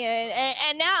European,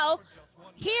 and now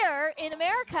here in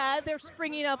America, they're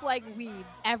springing up like weeds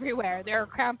everywhere. There are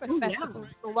Krampus festivals.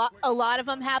 A lot of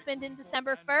them happened in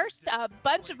December 1st. A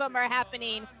bunch of them are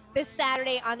happening this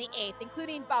Saturday on the 8th,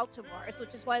 including Baltimore's, which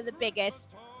is one of the biggest.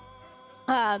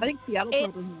 I think Seattle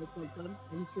probably has something,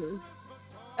 I'm sure.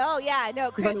 Oh, yeah,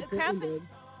 no, Krampus. The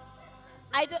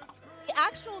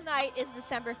actual night is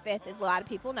December 5th, as a lot of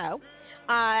people know,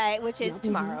 which is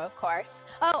tomorrow, of course.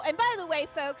 Oh, and by the way,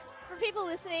 folks, for people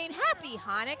listening, happy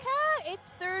Hanukkah. It's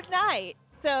third night.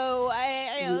 So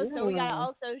so we got to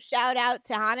also shout out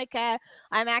to Hanukkah.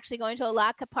 I'm actually going to a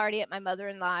latke party at my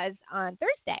mother-in-law's on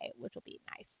Thursday, which will be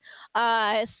nice.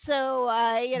 So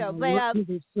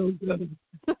so good.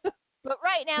 But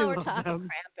right now we're talking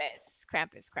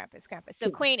Krampus. So,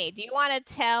 Queenie, do you want to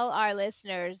tell our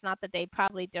listeners, not that they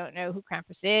probably don't know who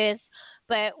Krampus is,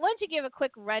 but why don't you give a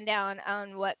quick rundown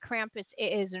on what Krampus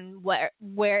is and where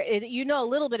you know a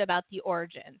little bit about the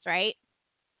origins, right?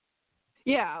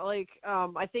 Yeah, I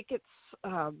think it's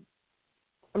I'm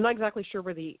not exactly sure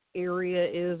where the area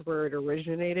is where it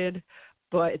originated,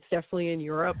 but it's definitely in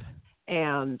Europe,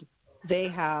 and they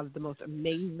have the most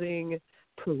amazing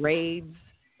parades.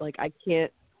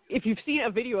 If you've seen a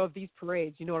video of these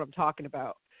parades, you know what I'm talking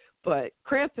about. But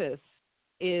Krampus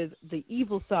is the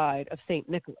evil side of St.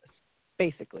 Nicholas,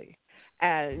 basically.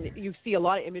 And you see a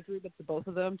lot of imagery with the both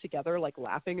of them together,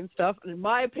 laughing and stuff. And in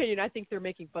my opinion, I think they're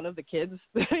making fun of the kids,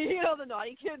 the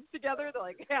naughty kids together. They're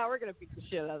like, yeah, we're going to beat the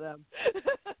shit out of them.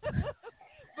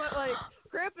 But,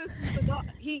 Krampus,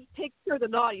 he takes care of the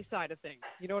naughty side of things.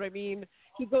 You know what I mean?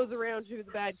 He goes around to the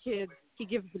bad kids. He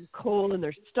gives them coal in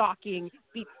their stocking,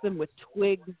 beats them with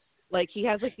twigs. He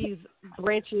has, these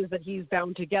branches that he's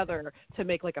bound together to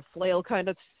make, a flail kind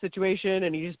of situation,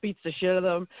 and he just beats the shit out of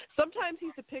them. Sometimes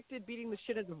he's depicted beating the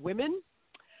shit out of women.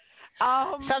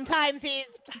 Sometimes he's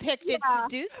depicted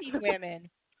seducing women.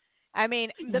 I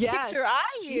mean, the picture I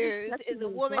use is a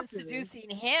woman seducing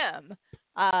him.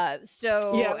 I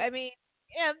mean,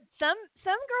 some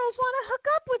girls want to hook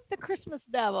up with the Christmas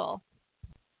devil.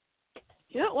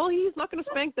 Yeah, well, he's not going to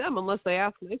spank them unless they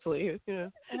ask nicely.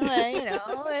 There's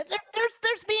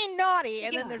being naughty,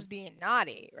 and then there's being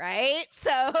naughty, right?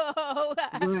 So,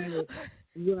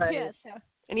 right. Yeah,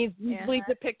 and he's usually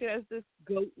depicted as this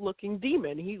goat-looking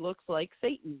demon. He looks like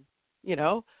Satan.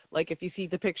 If you see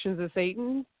depictions of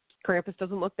Satan, Krampus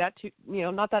doesn't look not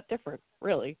that different,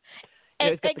 really.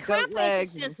 He's got the goat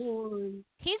legs and horns.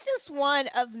 He's just one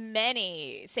of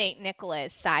many St.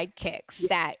 Nicholas sidekicks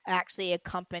that actually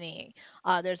accompany.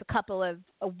 There's a couple of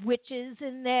witches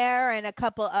in there and a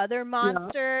couple other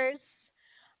monsters.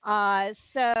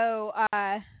 So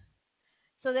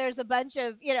there's a bunch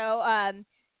of,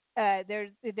 Erin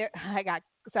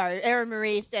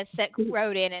Marie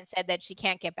wrote in and said that she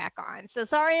can't get back on. So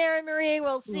sorry, Erin Marie.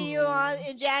 We'll see you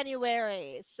in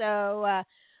January. So,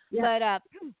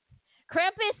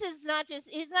 Krampus he's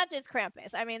not just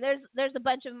Krampus. I mean, there's a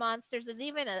bunch of monsters. There's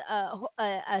even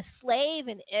a slave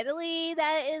in Italy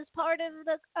that is part of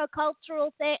a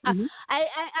cultural thing. I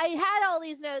had all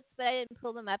these notes, but I didn't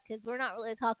pull them up because we're not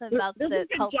really talking about the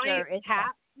culture. There's a giant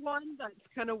cat one that's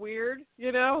kind of weird,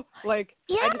 that's right,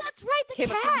 the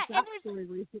cat. And story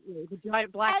recently, the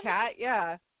giant black cat,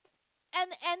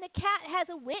 And the cat has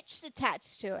a witch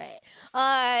attached to it.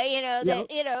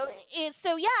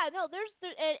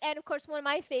 And of course one of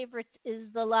my favorites is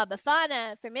the La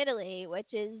Befana from Italy,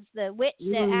 which is the witch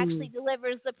that actually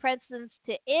delivers the presents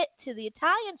to the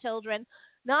Italian children,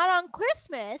 not on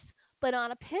Christmas, but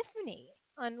on Epiphany,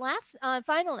 on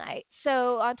final night.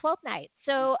 So on 12th night.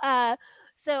 So I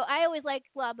always like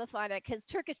La Befana because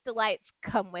Turkish delights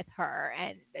come with her,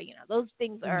 and those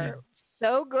things are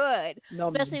so good,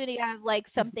 especially when you have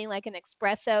something like an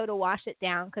espresso to wash it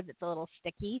down because it's a little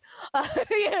sticky.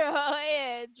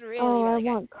 It's really. I good.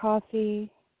 want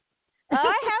coffee.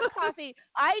 I have coffee.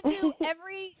 I do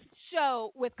every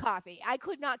show with coffee. I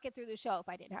could not get through the show if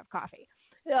I didn't have coffee.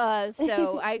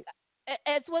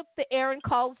 It's what Aaron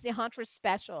calls the HAUNTRESS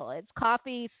special. It's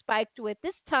coffee spiked with,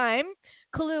 this time,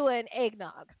 Kahlua and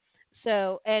eggnog.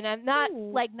 So, and I'm not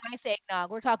nice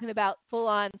eggnog. We're talking about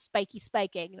full-on spiky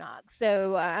spike eggnog.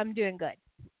 So I'm doing good.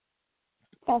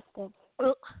 Festive.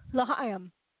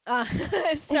 L'chaim. So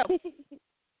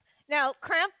now,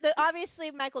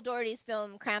 obviously Michael Dougherty's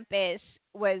film Krampus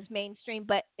was mainstream,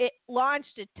 but it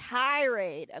launched a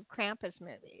tirade of Krampus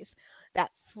movies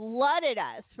that flooded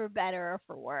us for better or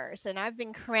for worse, and I've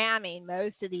been cramming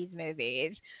most of these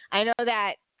movies. I know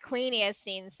that Kweeny has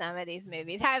seen some of these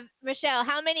movies. Michelle,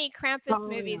 how many Krampus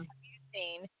movies have you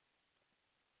seen?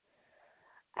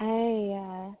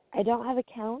 I don't have a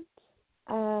count.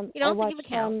 You don't have to give a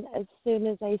count. Them as soon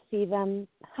as I see them.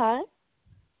 Huh?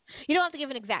 You don't have to give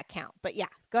an exact count, but yeah,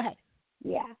 go ahead.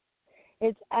 Yeah.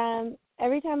 It's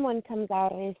every time one comes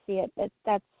out, I see it, but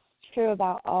that's true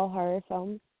about all horror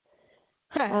films.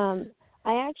 I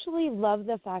actually love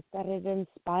the fact that it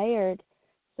inspired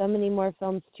so many more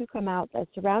films to come out that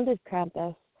surrounded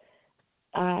Krampus.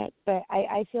 But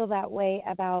I feel that way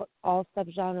about all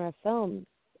subgenre films.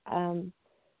 I'm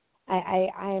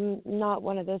not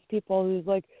one of those people who's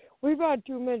like, we've had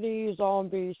too many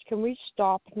zombies. Can we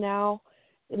stop now?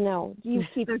 No, you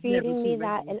keep feeding me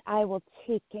that, and I will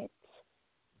take it.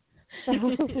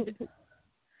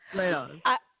 Right on.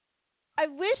 I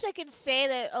wish I could say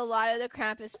that a lot of the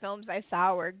Krampus films I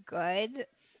saw were good.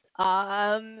 They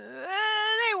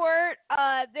weren't.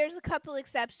 There's a couple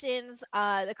exceptions.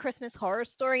 The Christmas Horror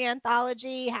Story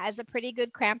anthology has a pretty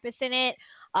good Krampus in it.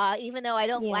 Even though I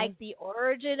don't like the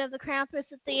origin of the Krampus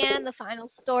at the end, the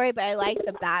final story, but I like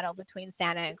the battle between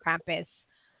Santa and Krampus.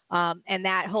 And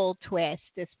that whole twist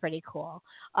is pretty cool.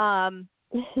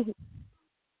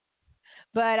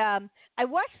 But I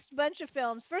watched a bunch of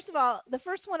films. First of all, the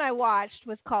first one I watched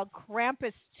was called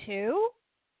Krampus 2.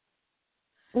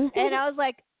 And I was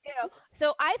like,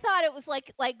 so I thought it was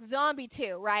like Zombie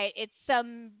 2, right? It's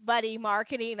somebody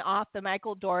marketing off the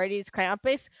Michael Dougherty's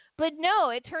Krampus. But no,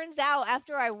 it turns out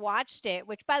after I watched it,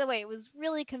 which, by the way, it was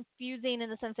really confusing in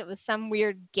the sense it was some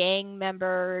weird gang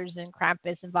members and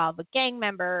Krampus involved with gang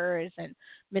members and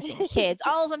missing kids.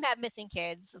 All of them have missing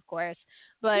kids, of course.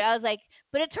 But I was like,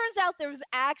 but it turns out there was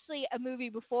actually a movie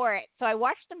before it. So I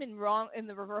watched them in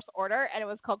the reverse order, and it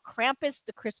was called Krampus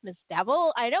the Christmas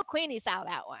Devil. I know Kweeny saw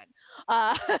that one.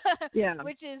 Yeah.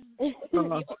 Which is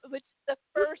the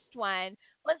first one.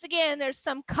 Once again, there's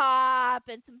some cop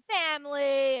and some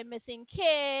family and missing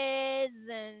kids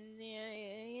and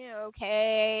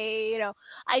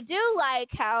I do like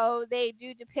how they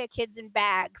do depict kids in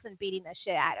bags and beating the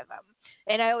shit out of them,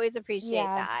 and I always appreciate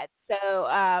that. So,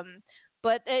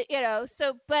 because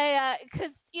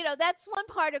that's one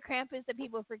part of Krampus that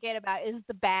people forget about is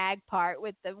the bag part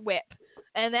with the whip,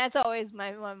 and that's always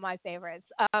one of my favorites.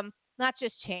 Not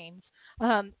just chains.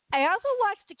 I also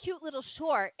watched a cute little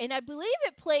short, and I believe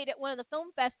it played at one of the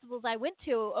film festivals I went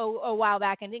to a while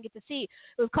back and didn't get to see.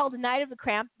 It was called The Night of the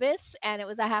Krampus, and it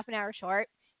was a half-an-hour short.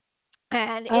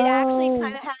 And it actually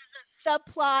kind of has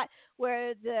a subplot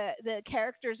where the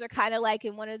characters are kind of like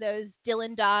in one of those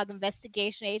Dylan Dog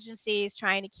investigation agencies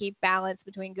trying to keep balance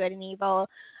between good and evil.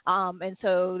 And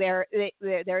so they're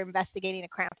investigating a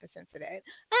Krampus incident. And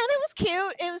it was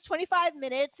cute. It was 25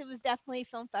 minutes. It was definitely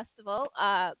film festival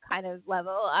kind of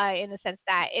level in the sense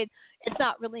that it's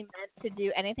not really meant to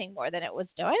do anything more than it was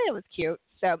doing. It was cute.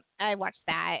 So I watched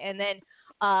that. And then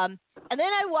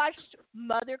I watched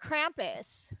Mother Krampus.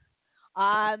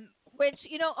 Which,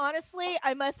 honestly,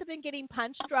 I must have been getting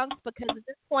punch drunk because at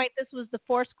this point, this was the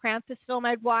fourth Krampus film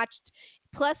I'd watched.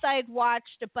 Plus, I'd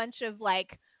watched a bunch of,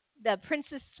 the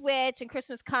Princess Switch and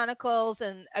Christmas Chronicles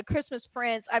and A Christmas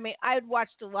Prince. I mean, I'd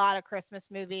watched a lot of Christmas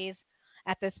movies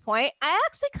at this point. I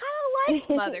actually kind of liked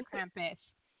Mother Krampus.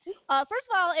 First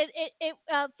of all,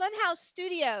 Funhouse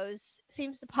Studios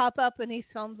seems to pop up in these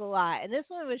films a lot. And this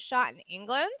one was shot in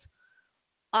England.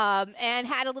 And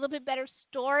had a little bit better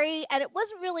story, and it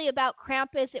wasn't really about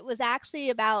Krampus. It was actually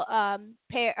about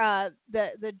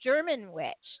the German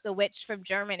witch, the witch from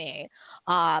Germany,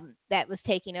 that was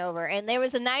taking over. And there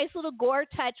was a nice little gore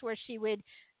touch where she would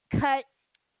cut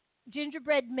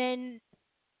gingerbread men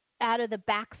out of the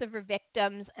backs of her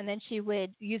victims, and then she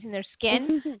would, using their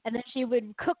skin, and then she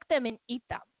would cook them and eat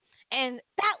them. And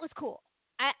that was cool.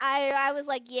 I was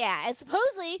like, yeah. And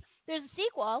supposedly there's a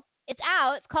sequel. It's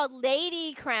out. It's called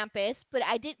Lady Krampus, but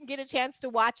I didn't get a chance to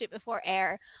watch it before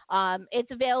air.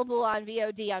 It's available on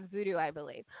VOD on Vudu, I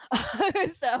believe.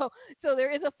 So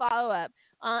there is a follow-up.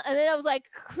 And then I was like,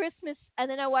 Christmas, and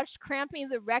then I watched Krampus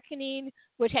the Reckoning,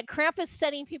 which had Krampus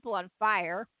setting people on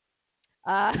fire.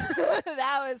 That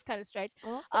was kind of strange.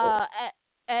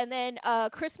 And then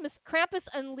Krampus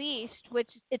Unleashed, which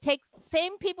it takes the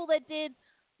same people that did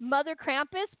Mother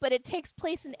Krampus, but it takes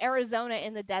place in Arizona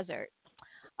in the desert.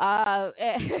 So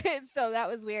that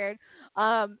was weird.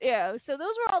 So those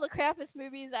were all the Krampus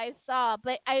movies I saw,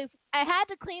 but I had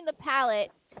to clean the palate,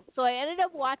 so I ended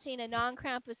up watching a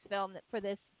non-Krampus film for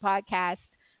this podcast,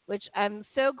 which I'm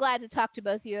so glad to talk to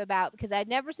both of you about because I'd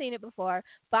never seen it before.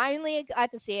 Finally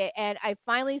got to see it, and I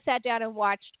finally sat down and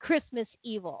watched Christmas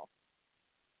Evil.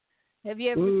 Have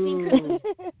you ever seen Christmas?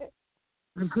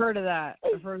 I've heard of that.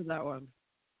 I've heard of that one.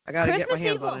 I got to get my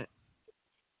hands on it.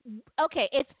 Okay,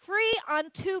 it's free on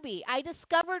Tubi. I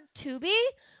discovered Tubi,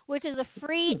 which is a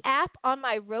free app on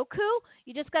my Roku.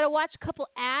 You just got to watch a couple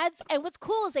ads. And what's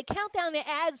cool is they count down the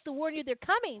ads to warn you they're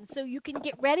coming so you can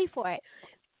get ready for it.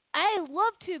 I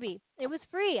love Tubi. It was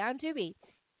free on Tubi.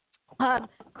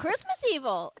 Christmas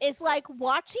Evil is like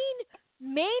watching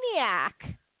Maniac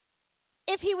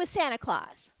if he was Santa Claus.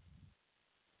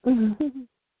 Surprisingly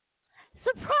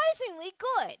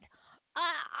good.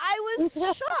 I was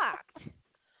shocked.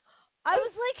 I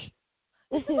was like,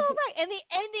 this is all right. And the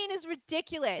ending is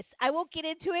ridiculous. I won't get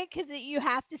into it because you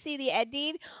have to see the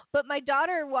ending. But my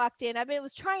daughter walked in. I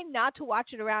was trying not to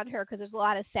watch it around her because there's a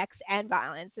lot of sex and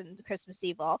violence in Christmas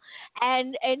Evil.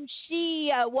 And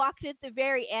she walked at the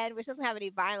very end, which doesn't have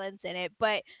any violence in it,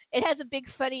 but it has a big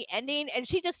funny ending. And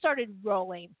she just started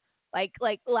rolling. Like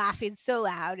laughing so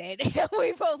loud, and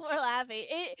we both were laughing.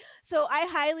 So I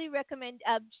highly recommend.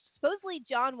 Supposedly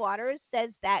John Waters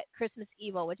says that Christmas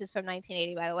Evil, which is from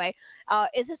 1980, by the way,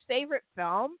 is his favorite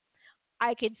film.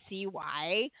 I could see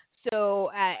why. So,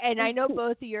 and I know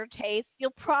both of your tastes.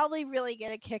 You'll probably really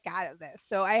get a kick out of this.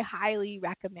 So I highly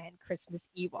recommend Christmas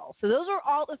Evil. So those are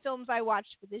all the films I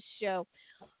watched for this show.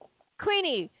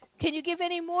 Kweeny, can you give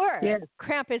any more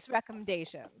Krampus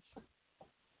recommendations?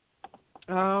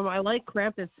 I like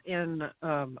Krampus in,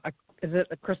 is it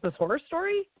A Christmas Horror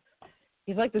Story?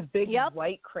 He's like this big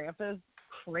white Krampus.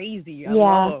 Crazy. I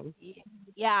love him.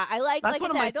 Yeah, I like That's I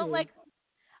said, I don't like,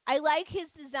 I like his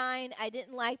design. I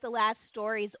didn't like the last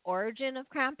story's origin of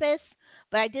Krampus,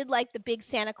 but I did like the big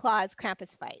Santa Claus Krampus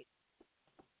fight.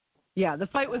 Yeah, the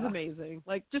fight was amazing.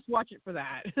 Like, just watch it for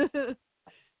that.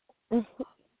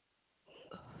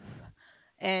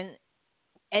 and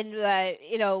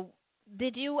you know,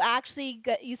 did you actually?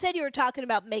 You said you were talking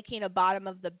about making a bottom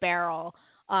of the barrel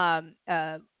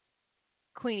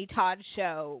Queenie Todd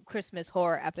show Christmas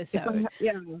horror episode.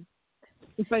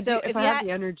 If I had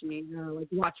the energy, like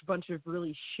watch a bunch of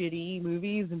really shitty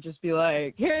movies and just be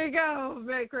like, here you go,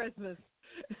 Merry Christmas.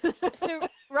 So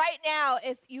right now,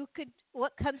 if you could,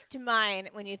 what comes to mind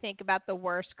when you think about the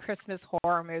worst Christmas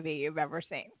horror movie you've ever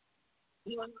seen?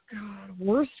 Oh God,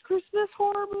 worst Christmas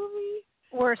horror movie?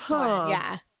 Worst one,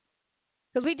 yeah.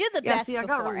 Because we did the best I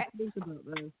before. really think about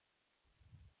this.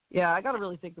 Yeah, I got to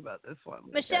really think about this one.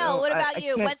 Michelle, what about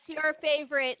you? What's your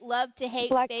favorite, love to hate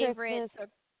Black favorites? Christmas.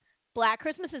 Black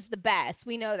Christmas is the best.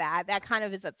 We know that. That kind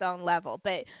of is its own level.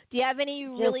 But do you have any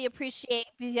you really appreciate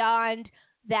beyond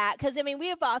that? Because, I mean, we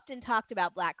have often talked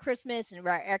about Black Christmas and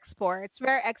Rare Exports.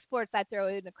 Rare Exports, I throw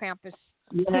in the Krampus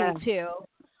too.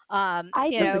 I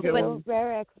think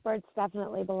Rare Exports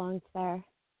definitely belongs there.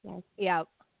 Yes. Yeah.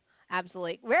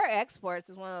 Absolutely. Rare Exports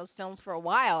is one of those films for a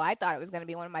while. I thought it was going to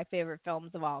be one of my favorite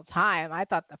films of all time. I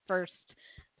thought the first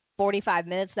 45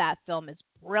 minutes of that film is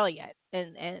brilliant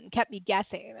and kept me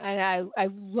guessing. And I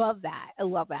love that. I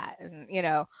love that. And, you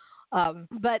know,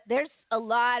 but there's a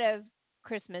lot of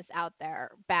Christmas out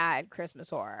there, bad Christmas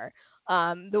horror.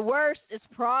 The worst is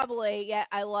probably,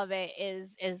 I love it,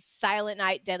 is Silent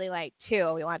Night, Deadly Night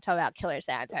 2. We want to talk about Killer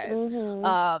Santas.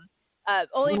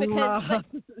 Only because...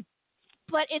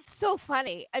 But it's so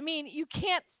funny. I mean, you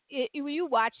can't, when you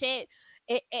watch it,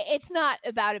 it's not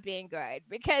about it being good.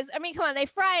 Because, I mean, come on, they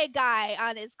fry a guy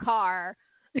on his car,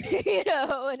 you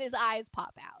know, and his eyes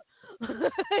pop out.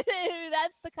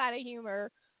 That's the kind of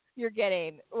humor you're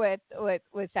getting with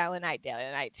Silent Night, Deadly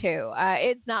Night 2.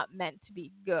 It's not meant to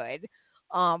be good.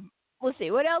 Let's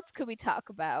see, what else could we talk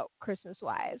about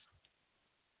Christmas-wise?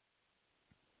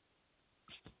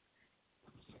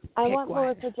 I want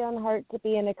Melissa Joan Hart to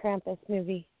be in a Krampus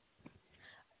movie.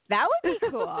 That would be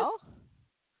cool.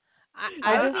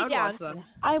 I would be down.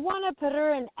 I want to put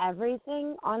her in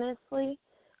everything, honestly,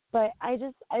 but I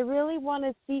really want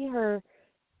to see her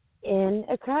in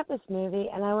a Krampus movie,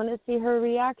 and I want to see her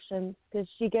reactions because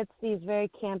she gets these very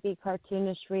campy,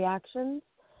 cartoonish reactions.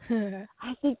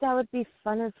 I think that would be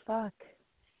fun as fuck.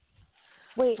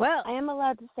 Wait, I am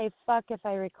allowed to say fuck if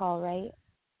I recall, right?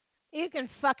 You can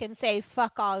fucking say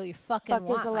fuck all you fucking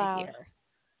want, my dear.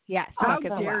 Yes, how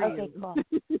dare you. Okay, cool.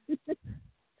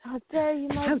 How dare you,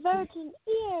 my virgin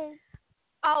ears.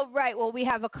 Oh, right. Well, we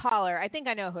have a caller. I think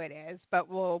I know who it is, but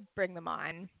we'll bring them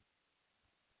on.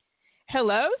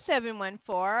 Hello,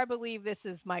 714. I believe this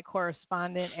is my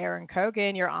correspondent, Aaron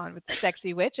COGAN. You're on with the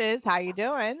Sexy Witches. How you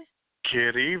doing?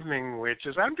 Good evening,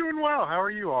 witches. I'm doing well. How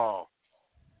are you all?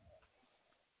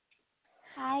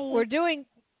 Hi. We're doing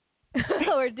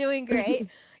great.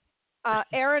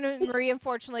 Aaron and Marie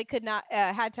unfortunately could not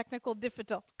had technical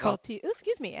difficulty.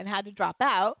 Excuse me, and had to drop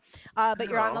out. But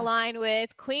you're on the line with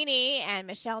Kweeny and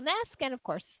Michelle Nessk, and of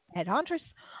course, head Hauntress.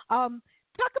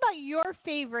 Talk about your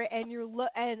favorite and your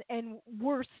and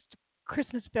worst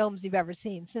Christmas films you've ever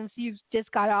seen since you've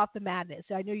just got off the madness.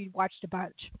 I know you've watched a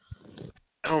bunch.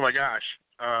 Oh my gosh.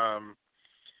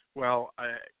 Well,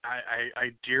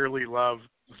 I dearly love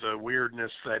the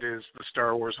weirdness that is the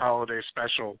Star Wars Holiday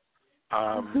Special.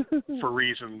 For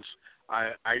reasons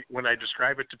when I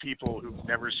describe it to people who've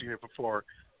never seen it before,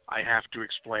 I have to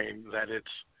explain that it's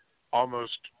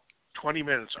almost 20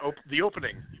 minutes. The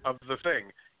opening of the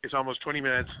thing is almost 20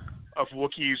 minutes of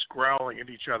Wookiees growling at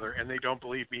each other, and they don't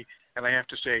believe me. And I have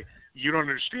to say, you don't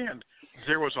understand.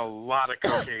 There was a lot of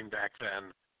cocaine back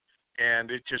then,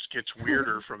 and it just gets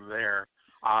weirder from there.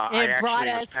 It brought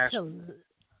us to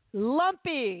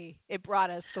Lumpy. It brought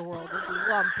us the world of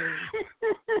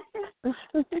Lumpy.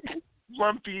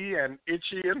 Lumpy and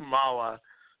Itchy and Mala.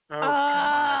 Oh,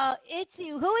 God. Itchy.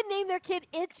 Who would name their kid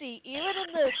Itchy? Even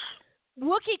in the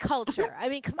Wookiee culture. I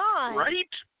mean, come on. Right?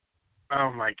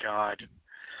 Oh, my God.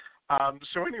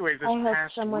 So anyway, this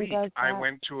past week, I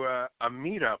went to a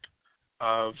meetup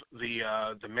of the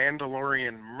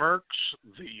Mandalorian Mercs,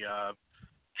 the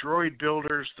Droid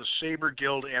Builders, the Saber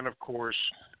Guild, and, of course,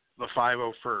 the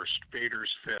 501st, Vader's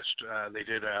Fist. They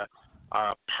did a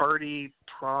party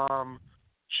prom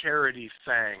charity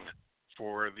thing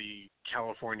for the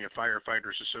California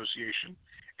Firefighters Association,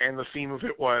 and the theme of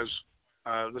it was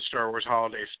the Star Wars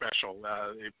Holiday Special.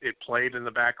 It played in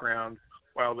the background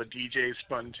while the DJ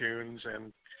spun tunes,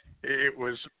 and it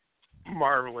was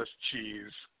marvelous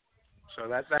cheese. So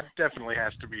that definitely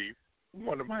has to be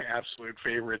one of my absolute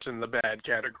favorites in the bad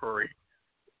category.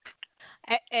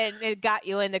 And it got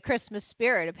you in the Christmas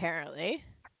spirit, apparently.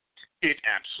 It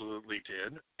absolutely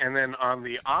did. And then on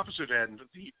the opposite end,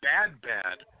 the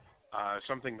bad,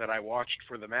 something that I watched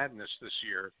for the madness this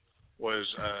year was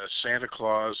Santa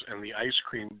Claus and the Ice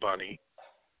Cream Bunny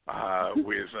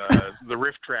with the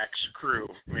Riff Tracks crew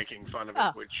making fun of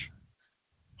it, which,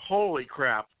 holy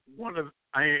crap,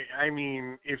 I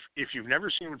mean, if you've never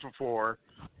seen it before,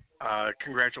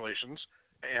 congratulations.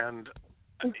 And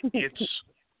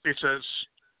it's a,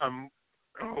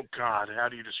 oh God, how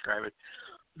do you describe it?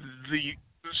 The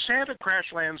Santa crash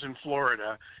lands in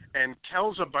Florida and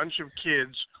tells a bunch of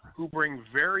kids who bring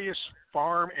various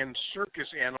farm and circus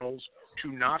animals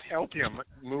to not help him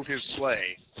move his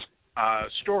sleigh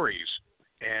stories.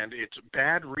 And it's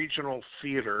bad regional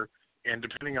theater, and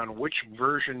depending on which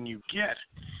version you get,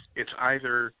 it's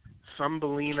either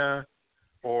Thumbelina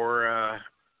or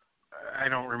I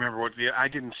don't remember I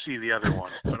didn't see the other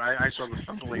one, but I saw the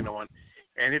Thumbelina one,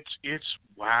 and it's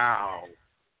wow,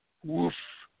 woof.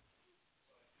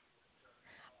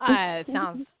 It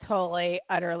sounds totally,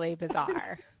 utterly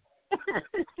bizarre.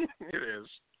 It is.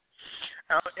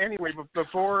 Anyway,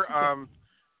 before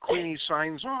Kweeny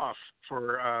signs off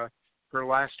for her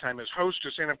last time as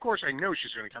hostess, and of course I know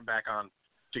she's going to come back on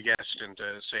to guest and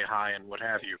to say hi and what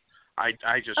have you.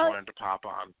 I just wanted to pop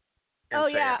on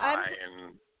and say hi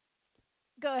and.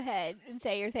 Go ahead and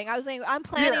say your thing. I was saying I'm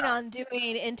planning on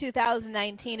doing in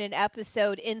 2019 an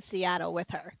episode in Seattle with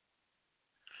her.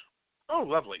 Oh,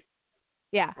 lovely.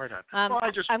 Yeah. Right on. Well,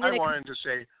 I wanted to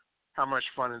say how much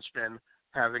fun it's been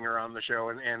having her on the show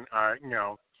and you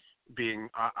know, being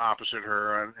opposite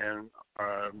her and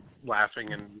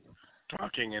laughing and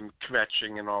talking and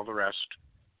kvetching and all the rest.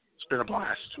 It's been a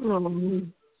blast.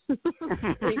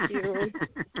 Thank you.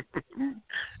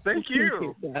 Thank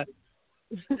you.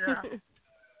 Yeah.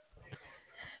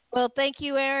 Well, thank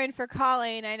you, Aaron, for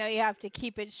calling. I know you have to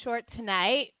keep it short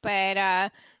tonight, but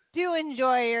do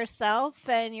enjoy yourself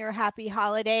and your happy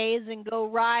holidays, and go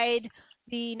ride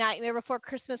the Nightmare Before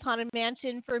Christmas Haunted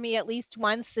Mansion for me at least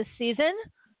once this season.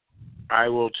 I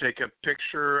will take a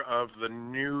picture of the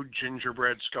new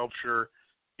gingerbread sculpture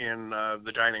in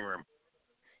the dining room.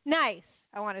 Nice.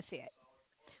 I want to see it.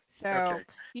 So,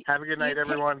 okay. Have a good night,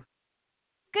 everyone.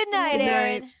 Good night,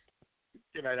 Aaron.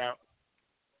 Good night out.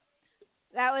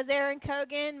 That was Aaron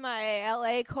Cogan, my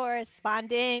LA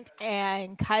correspondent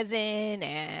and cousin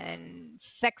and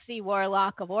sexy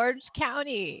warlock of Orange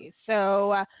County.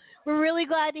 So we're really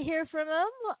glad to hear from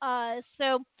him.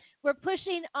 So we're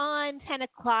pushing on 10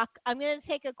 o'clock. I'm going to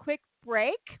take a quick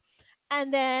break,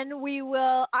 and then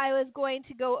I was going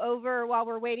to go over, while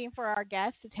we're waiting for our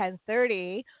guest at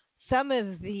 10:30, some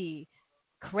of the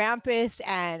KRAMPUS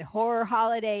and horror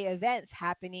holiday events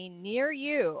happening near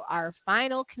you, our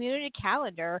final community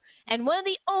calendar, and one of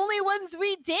the only ones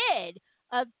we did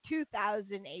of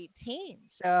 2018.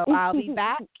 So I'll be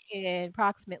back in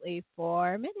approximately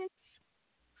 4 minutes.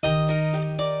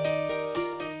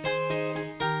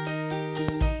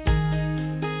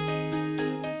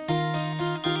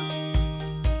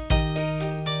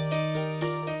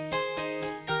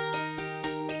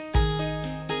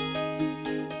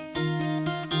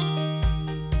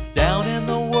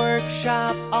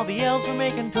 shop, all the elves were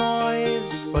making toys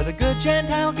for the good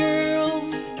Gentile girls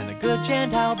and the good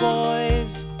Gentile boys.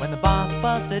 When the boss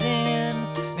busted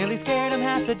in, nearly scared him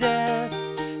half to death,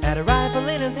 had a rifle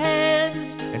in his hands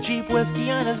and cheap whiskey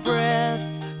on his breath.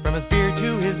 From his beard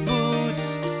to his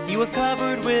boots, he was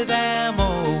covered with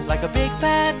ammo, like a big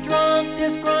fat drunk,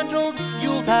 disgruntled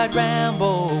Yuletide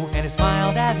Rambo. And he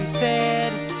smiled as he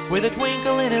said, with a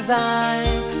twinkle in his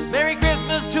eye, Merry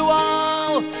Christmas to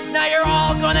all, now you're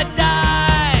all gonna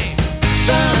die.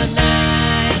 The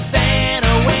night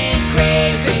Santa went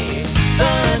crazy,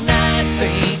 the night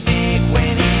Saint Nick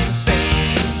went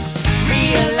insane,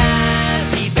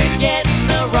 realized he'd been getting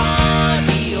the raw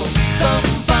deal,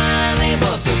 something finally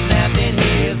must have snapped in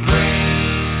his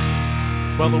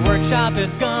brain. Well, the workshop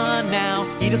is gone now,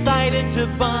 he decided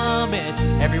to bomb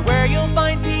it. Everywhere you'll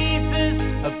find pieces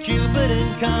of Cupid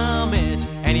and Comet,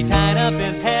 and he tied up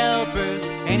his helpers,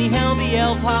 and he held the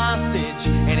elf hostage,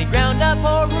 and he ground up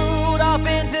poor Rudolph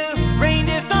into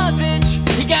reindeer sausage.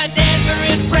 He got Dancer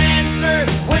and Prancer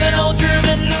with an old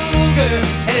German Luger,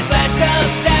 and his flat top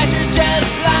Dasher just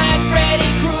like Freddy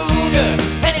Krueger,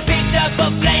 and he picked up a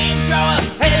flamethrower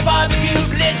and he barbecued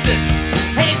blitzes,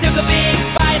 and he took a big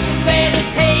bite and made it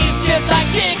taste just like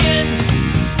chicken.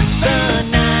 The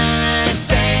night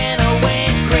Santa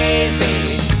went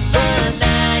crazy, the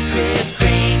night Kris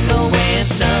Kringle went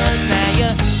nuts. Now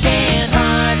you can't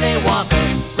hardly walk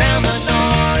around the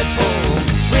North Pole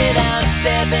without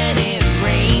stepping in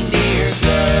reindeer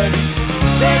blood.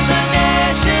 There's the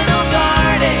National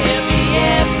Guard and the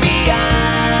FBI.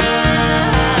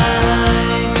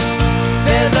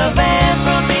 There's a van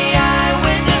from the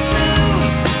Eyewitness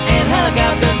News, and hug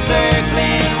out the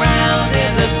circling round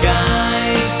in the sky.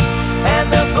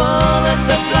 And the bullets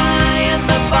are flying,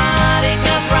 the body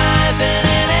counts rising,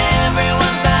 and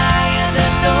everyone's dying to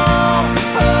know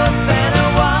who Santa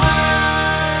was.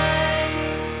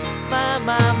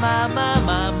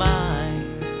 My,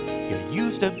 you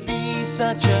used to be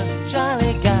such a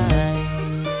jolly guy.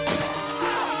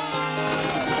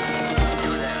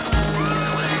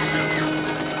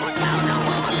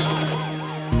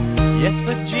 Yes,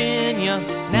 Virginia,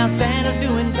 now Santa's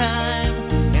doing time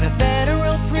in a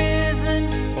federal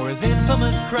prison for his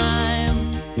infamous crime.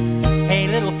 Hey,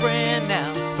 little friend,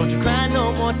 now don't you cry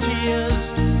no more tears.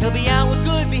 He'll be out with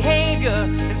good behavior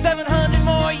in 700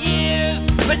 more years.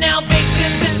 But now Big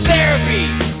Sim's in therapy,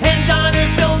 and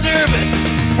Donner's so nervous,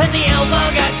 and the elves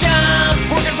all got jobs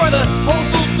working for the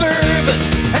postal service,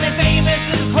 and the famous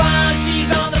Mrs. Claus, she's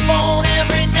on the phone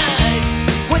every night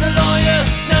with a lawyer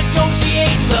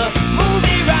negotiating the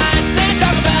movie rights. They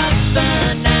talk about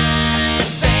the night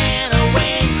Santa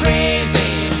went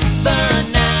crazy,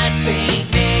 the night Saint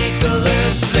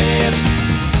Nicholas slipped,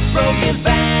 broke his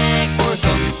back for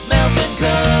some melting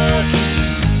cookies.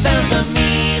 Sounds to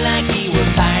me like he was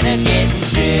tired of getting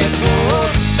chipped. Oh,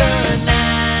 the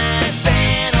night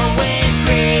Santa went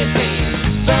crazy,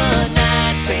 the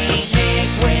night Saint Nick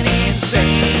went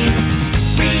insane,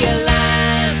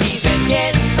 realized he's been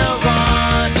getting the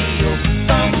raw deal.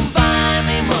 Something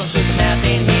finally must have snapped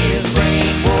in his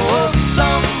brain. Whoa,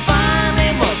 something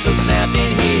finally must have snapped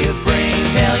in his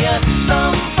brain. Tell ya,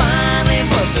 something finally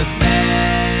must have snapped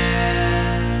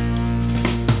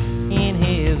in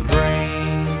his brain.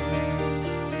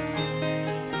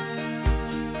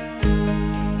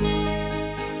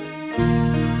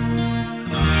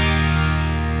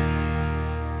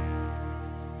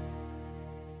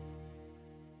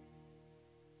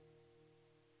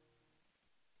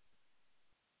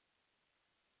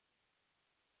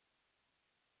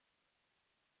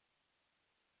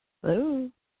 Hello.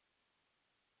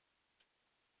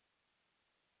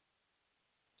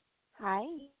 Hi.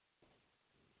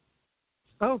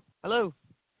 Oh, hello.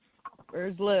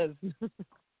 Where's Liz?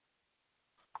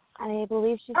 I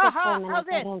believe she's just 4 minutes. How's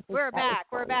I it? don't think We're that was back.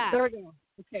 We're full. back. There we go.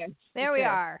 Okay. There we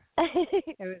are.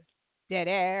 It was dead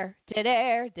air, dead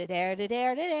air, dead air, dead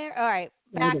air, dead air. All right,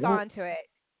 back onto it.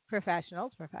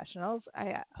 Professionals.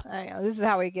 I know this is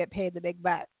how we get paid the big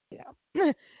bucks. You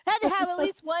know, had to have at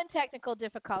least one technical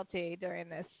difficulty during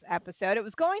this episode. It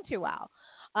was going too well.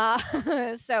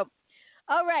 So,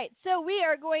 all right. So we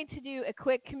are going to do a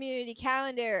quick community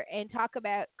calendar and talk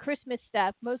about Christmas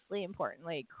stuff, mostly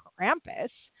importantly, Krampus.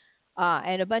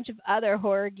 And a bunch of other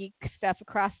horror geek stuff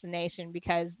across the nation,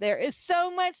 because there is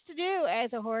so much to do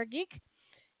as a horror geek.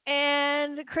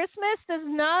 And Christmas does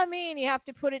not mean you have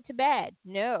to put it to bed.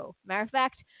 No. Matter of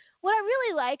fact, what I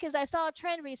really like is I saw a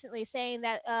trend recently saying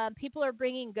that people are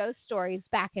bringing ghost stories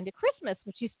back into Christmas,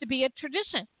 which used to be a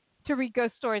tradition. to read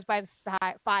ghost stories by the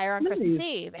fire on Christmas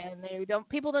Eve, and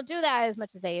people don't do that as much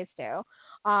as they used to.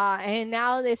 And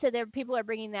now they said that people are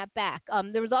bringing that back.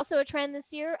 There was also a trend this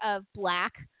year of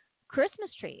black Christmas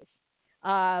trees.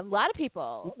 A lot of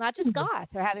people, not just goths,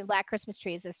 are having black Christmas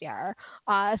trees this year.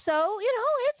 So,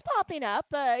 it's popping up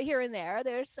here and there.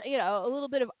 There's, a little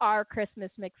bit of our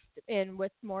Christmas mixed in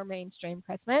with more mainstream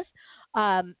Christmas.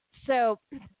 So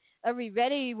are we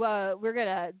ready? We're going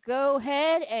to go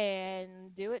ahead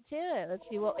and do it too. Let's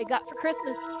see what we got for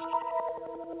Christmas.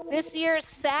 This year's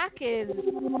sack is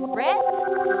red.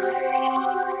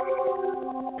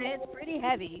 It's pretty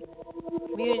heavy.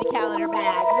 Community calendar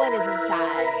bag. What is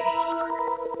inside?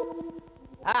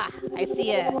 I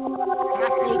see a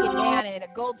half-naked man in a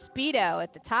gold Speedo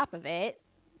at the top of it.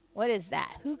 What is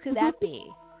that? Who could that be?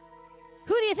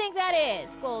 Who do you think that is?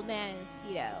 Gold man in a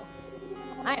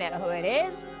Speedo. I know who it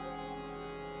is.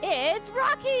 It's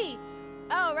Rocky.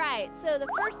 All right. So the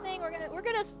first thing we're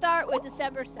gonna start with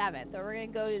December 7th, or we're gonna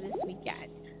go to this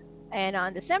weekend. And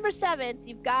on December 7th,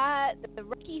 you've got the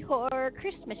Rocky Horror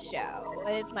Christmas Show.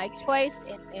 It's my choice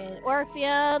in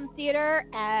Orpheum Theater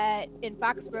in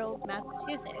Foxborough,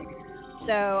 Massachusetts.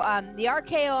 So the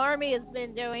RKO Army has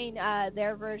been doing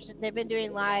their version. They've been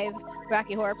doing live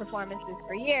Rocky Horror performances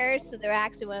for years, so they're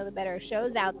actually one of the better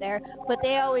shows out there. But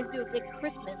they always do a big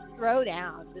Christmas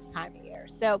throwdown this time of year.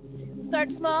 So start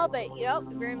small, but if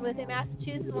you're in within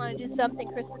Massachusetts and want to do something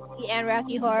Christmassy and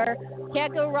Rocky Horror,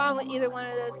 can't go wrong with either one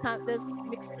of those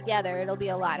mixed together. It'll be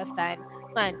a lot of fun.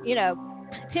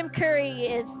 Tim Curry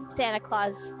is Santa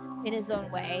Claus in his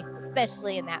own way,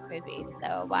 especially in that movie.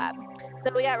 So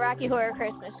we got Rocky Horror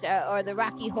Christmas Show, or the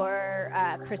Rocky Horror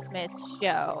Christmas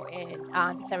Show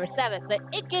on December 7th. But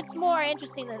it gets more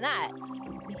interesting than that,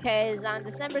 because on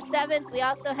December 7th, we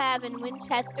also have in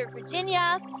Winchester,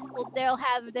 Virginia, they'll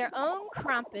have their own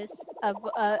Krampus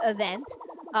event.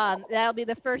 That'll be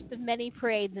the first of many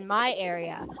parades in my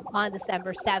area on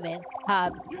December 7th.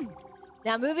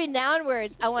 Now, moving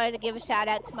downwards, I wanted to give a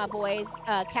shout-out to my boys,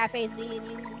 Cafe Z in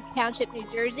Union Township, New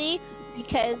Jersey,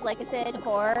 because, like I said,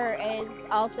 horror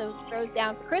also throws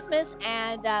down for Christmas,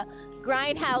 and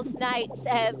Grindhouse Nights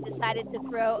have decided to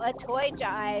throw a toy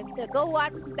drive to go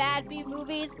watch some bad B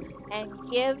movies and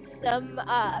give some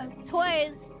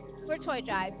toys for toy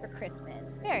drive for Christmas.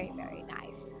 Very, very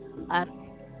nice.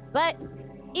 But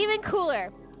even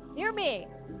cooler, near me,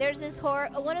 there's this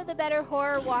one of the better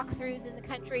horror walkthroughs in the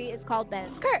country is called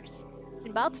Bennett's Curse. It's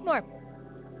in Baltimore.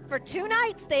 For 2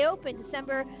 nights, they open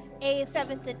December 8th,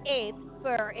 7th, and 8th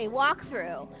for a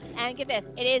walkthrough. And get this,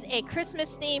 it is a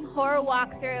Christmas-themed horror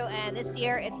walkthrough, and this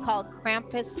year it's called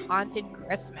Krampus Haunted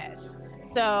Christmas.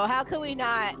 So how could we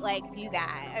not, do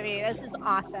that? I mean, this is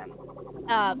awesome.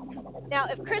 Now,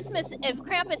 if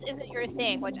Krampus isn't your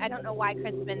thing, which I don't know why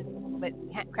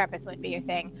Krampus wouldn't be your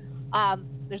thing,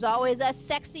 there's always us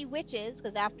sexy witches,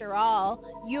 because after all,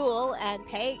 Yule and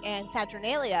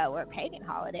Saturnalia were pagan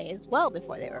holidays well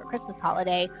before they were a Christmas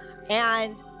holiday.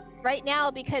 And right now,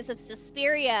 because of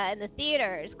Suspiria in the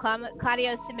theaters,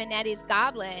 Claudio Simonetti's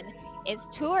Goblin is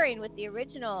touring with the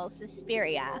original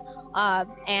Suspiria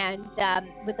and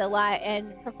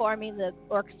performing the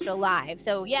orchestra live.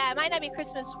 So yeah, it might not be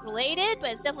Christmas related,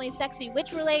 but it's definitely sexy witch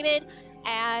related.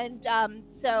 And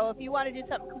so if you want to do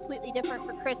something completely different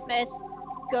for Christmas,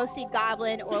 go see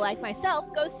Goblin, or like myself,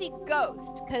 go see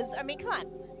Ghost. Because I mean, come on,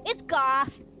 it's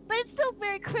goth, but it's still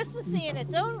very Christmassy in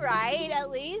its own right. At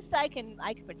least I can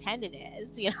pretend it is,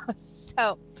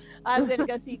 So I'm going to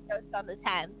go see Ghost on the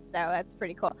 10th, so that's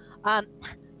pretty cool.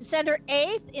 December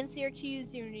 8th in Syracuse,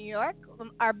 New York,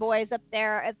 our boys up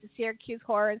there at the Syracuse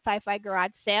Horror and Sci-Fi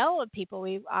Garage Sale, people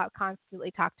we've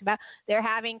constantly talked about, they're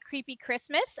having Creepy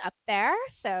Christmas up there,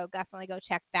 so definitely go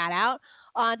check that out.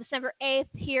 On December 8th,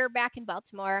 here back in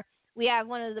Baltimore, we have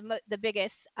one of the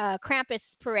biggest Krampus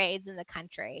parades in the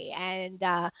country, and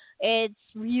it's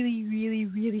really, really,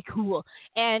 really cool.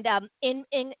 And in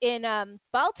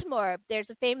Baltimore, there's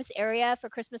a famous area for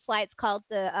Christmas lights called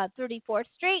the 34th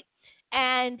Street,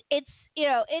 and it's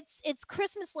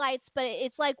Christmas lights, but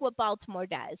it's like what Baltimore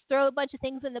does. Throw a bunch of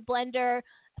things in the blender,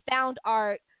 found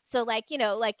art. So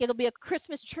it'll be a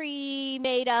Christmas tree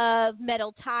made of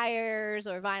metal tires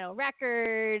or vinyl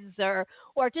records, or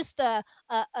just a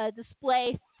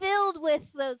display filled with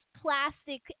those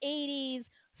plastic 80s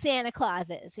Santa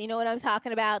Clauses. You know what I'm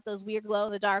talking about? Those weird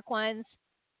glow-in-the-dark ones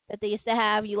that they used to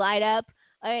have. You light up.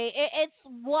 It's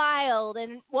wild.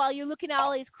 And while you're looking at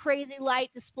all these crazy light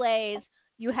displays,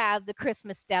 you have the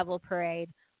Christmas Devil Parade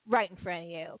right in front of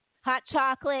you. Hot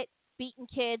chocolate, beaten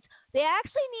kids. They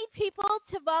actually need people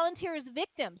to volunteer as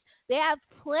victims. They have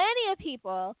plenty of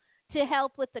people to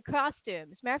help with the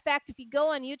costumes. Matter of fact, if you go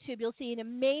on YouTube, you'll see an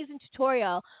amazing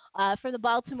tutorial from the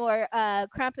Baltimore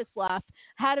Krampus Loft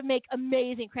how to make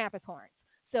amazing Krampus horns.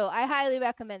 So I highly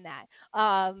recommend that.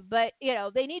 But,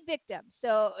 they need victims.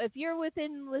 So if you're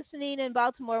listening in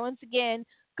Baltimore, once again,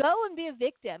 go and be a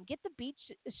victim. Get the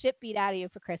shit beat out of you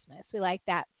for Christmas. We like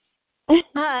that.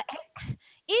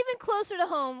 Even closer to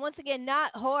home, once again,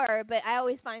 not horror, but I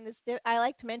always find this, I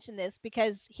like to mention this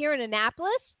because here in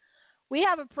Annapolis, we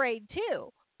have a parade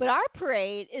too. But our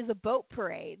parade is a boat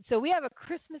parade. So we have a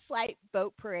Christmas light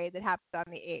boat parade that happens on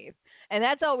the 8th. And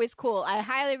that's always cool. I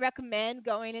highly recommend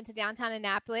going into downtown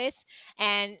Annapolis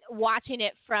and watching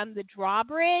it from the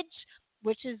drawbridge,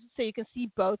 which is so you can see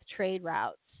both trade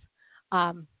routes.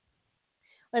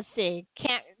 Let's see.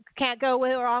 Can't go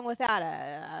wrong without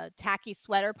a tacky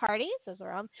sweater party. Those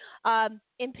are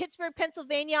in Pittsburgh,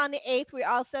 Pennsylvania on the 8th, we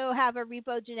also have a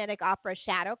Repo Genetic Opera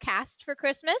Shadow Cast for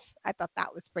Christmas. I thought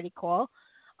that was pretty cool.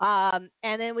 And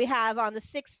then we have on the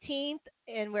 16th,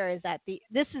 and where is that?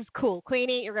 This is cool.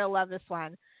 Kweeny, you're going to love this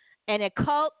one. An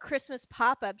occult Christmas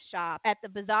pop-up shop at the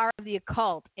Bazaar of the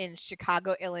Occult in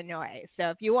Chicago, Illinois. So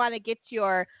if you want to get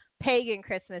your pagan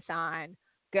Christmas on,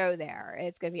 go there.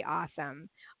 It's going to be awesome.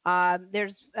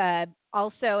 There's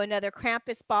also another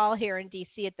Krampus ball here in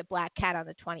D.C. at the Black Cat on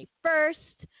the 21st.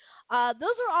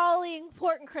 Those are all the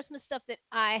important Christmas stuff that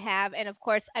I have. And, of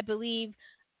course, I believe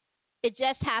it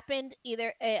just happened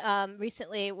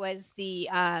recently. It was the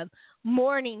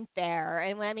morning fair.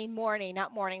 And when I mean morning,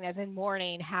 not morning as in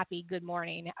morning, happy, good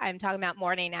morning. I'm talking about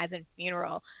morning as in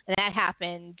funeral. And that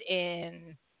happened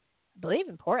in, I believe,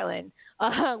 in Portland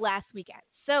last weekend.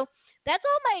 So that's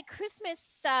all my Christmas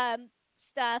stuff.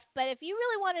 But if you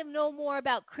really want to know more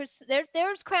about Christmas,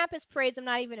 there's Krampus parades I'm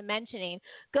not even mentioning.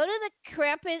 Go to the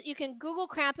Krampus. You can Google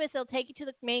Krampus. It'll take you to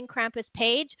the main Krampus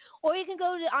page. Or you can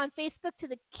go on Facebook to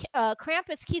the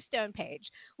Krampus Keystone page,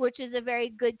 which is a very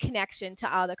good connection to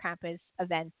all the Krampus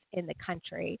events in the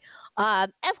country.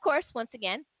 Of course, once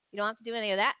again, you don't have to do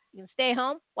any of that. You can stay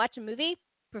home, watch a movie,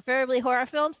 preferably horror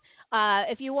films.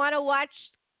 If you want to watch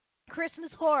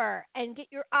Christmas horror and get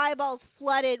your eyeballs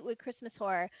flooded with Christmas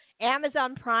horror,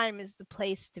 Amazon Prime is the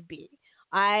place to be.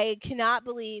 I cannot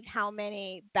believe how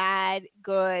many bad,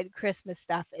 good Christmas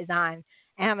stuff is on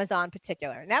Amazon in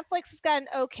particular. Netflix has got an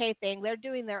okay thing. They're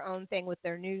doing their own thing with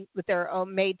their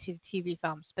own made-to-TV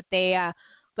films,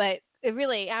 but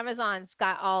really Amazon's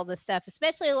got all the stuff,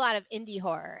 especially a lot of indie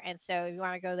horror. And so if you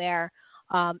want to go there,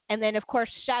 and then of course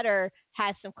Shudder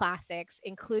has some classics,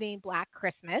 including Black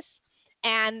Christmas.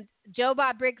 And Joe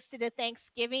Bob Briggs did a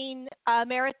Thanksgiving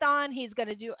marathon. He's going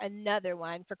to do another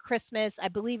one for Christmas. I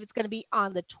believe it's going to be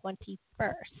on the 21st.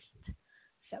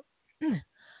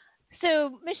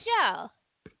 So Michelle,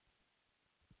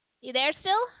 you there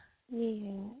still?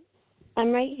 Yeah,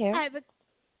 I'm right here.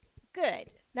 Good.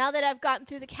 Now that I've gotten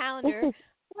through the calendar, let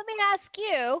me ask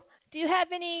you, do you have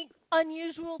any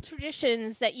unusual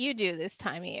traditions that you do this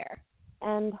time of year?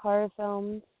 And horror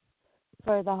films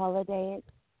for the holidays.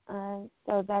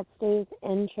 So that stays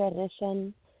in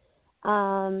tradition.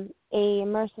 A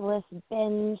merciless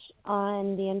binge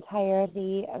on the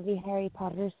entirety of the Harry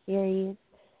Potter series.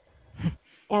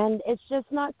 And it's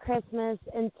just not Christmas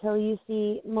until you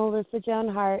see Melissa Joan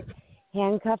Hart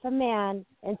handcuff a man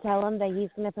and tell him that he's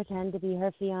going to pretend to be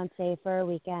her fiancé for a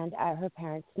weekend at her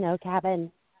parents' snow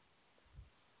cabin.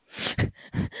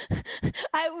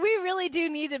 We really do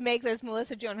need to make this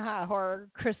Melissa Joan Hart horror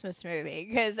Christmas movie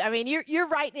because, I mean, you're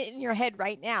writing it in your head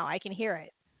right now. I can hear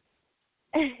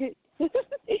it.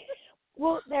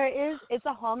 Well, it's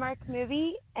a Hallmark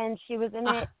movie, and she was in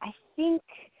it, I think,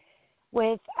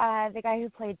 with the guy who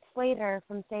played Slater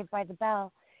from Saved by the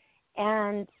Bell,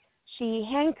 and she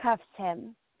handcuffs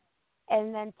him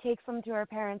and then takes him to her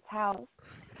parents' house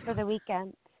for the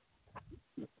weekend.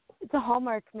 It's a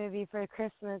Hallmark movie for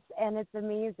Christmas, and it's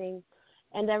amazing.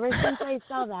 And ever since I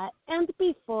saw that, and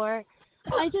before,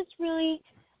 I just really,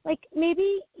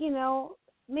 maybe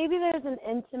there's an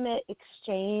intimate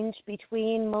exchange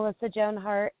between Melissa Joan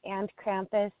Hart and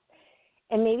Krampus,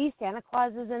 and maybe Santa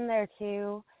Claus is in there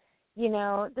too.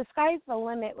 The sky's the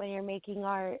limit when you're making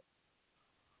art.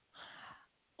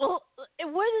 Well,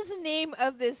 what is the name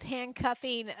of this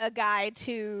handcuffing a guy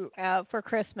to for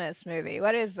Christmas movie?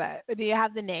 What is that? Do you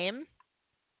have the name?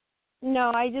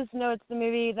 No, I just know it's the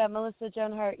movie that Melissa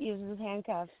Joan Hart uses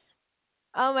handcuffs.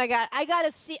 Oh my God, I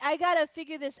gotta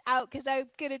figure this out because I'm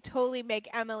gonna totally make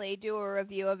Emily do a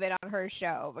review of it on her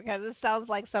show because it sounds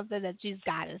like something that she's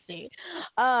gotta see.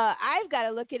 I've got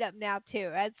to look it up now too.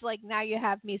 It's like now you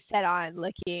have me set on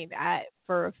looking at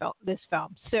this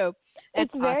film. So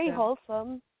it's very awesome.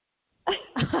 wholesome.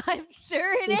 I'm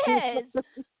sure it is.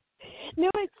 No,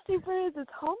 it super is.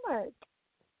 It's Hallmark.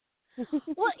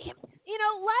 Well,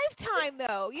 Lifetime,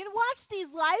 though. You watch these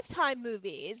Lifetime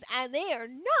movies, and they are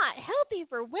not healthy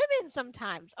for women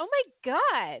sometimes. Oh, my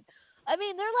God. I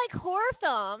mean, they're like horror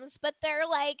films, but they're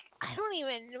like, I don't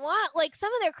even want, like,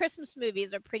 some of their Christmas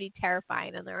movies are pretty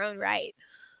terrifying in their own right,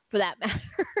 for that matter.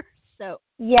 So.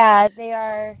 Yeah, they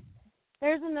are.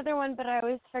 There's another one, but I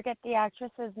always forget the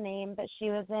actress's name, but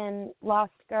she was in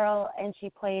Lost Girl, and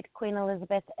she played Queen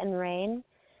Elizabeth in Reign.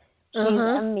 She's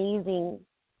amazing.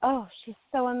 Oh, she's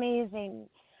so amazing.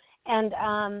 And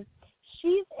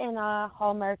she's in a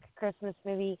Hallmark Christmas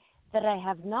movie that I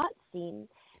have not seen.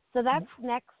 So that's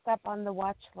next up on the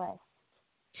watch list.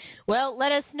 Well,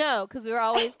 let us know, because we're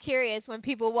always curious when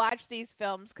people watch these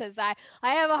films, because I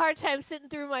have a hard time sitting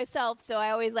through myself, so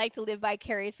I always like to live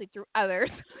vicariously through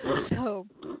others. So,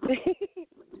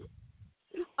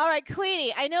 all right,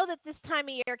 Kweeny, I know that this time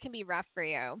of year can be rough for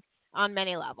you on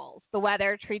many levels. The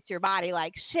weather treats your body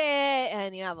like shit,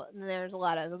 and there's a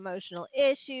lot of emotional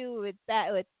issue with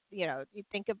that. With you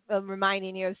think of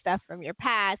reminding you of stuff from your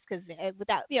past, because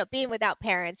without being without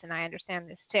parents, and I understand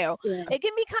this too. Yeah. It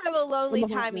can be kind of a lonely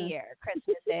time of year.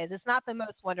 Christmas is. It's not the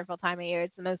most wonderful time of year.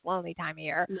 It's the most lonely time of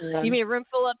year. Yeah. You meet a room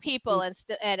full of people and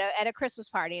at a Christmas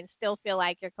party and still feel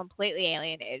like you're completely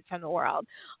alienated from the world.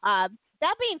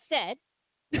 That being said,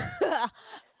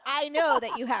 I know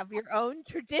that you have your own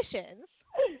traditions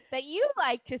that you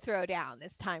like to throw down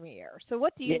this time of year. So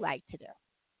what do you like to do?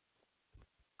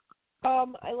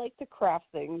 I like to craft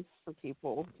things for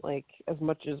people, like, as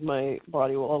much as my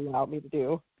body will allow me to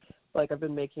do. Like, I've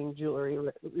been making jewelry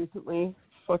recently,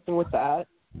 fucking with that,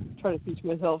 trying to teach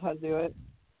myself how to do it.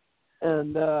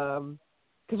 And,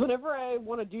 because whenever I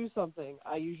want to do something,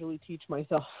 I usually teach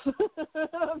myself.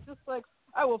 I'm just like,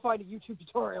 I will find a YouTube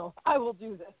tutorial. I will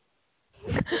do this.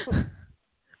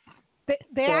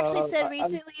 They actually said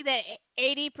recently that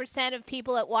 80% of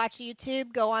people that watch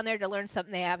YouTube go on there to learn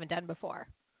something they haven't done before.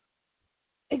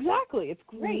 Exactly, it's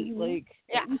great. Like,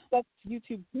 at least that's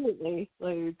YouTube currently.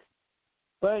 Like,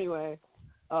 but anyway,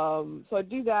 so I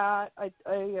do that. I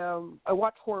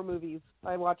watch horror movies.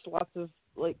 I watch lots of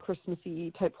like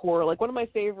Christmassy type horror. Like, one of my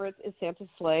favorites is Santa's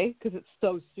Sleigh, because it's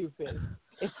so stupid.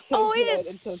 It's so good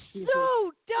and so stupid.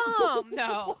 So dumb.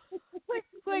 No,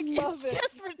 like love it's it.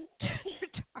 just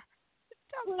retarded.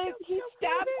 Like, he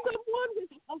stabbed someone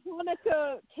with a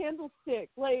Hanukkah candlestick.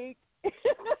 Like.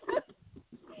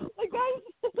 Like, that is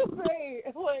so great.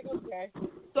 Like, okay.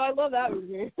 So I love that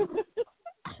movie.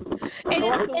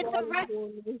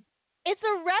 It's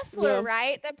a wrestler,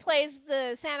 right, that plays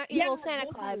the evil Santa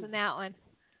Claus in that one.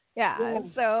 Yeah.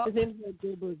 So. His name's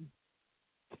Goldberg.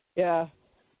 Yeah.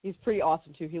 He's pretty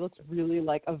awesome, too. He looks really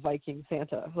like a Viking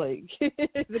Santa. Like, he's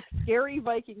a scary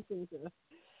Viking Santa.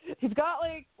 He's got,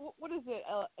 like, what is it,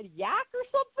 a yak or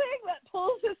something that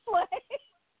pulls his sleigh?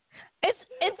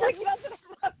 It's like, he doesn't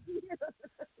have beard.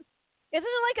 Isn't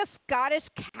it like a Scottish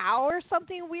cow or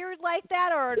something weird like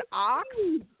that, or an ox?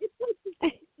 It's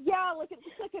like, yeah, like, it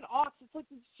looks like an ox. It's like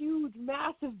this huge,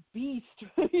 massive beast.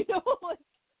 Like, it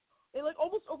like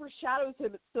almost overshadows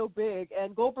him. It's so big,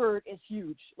 and Goldberg is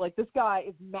huge. Like, this guy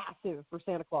is massive for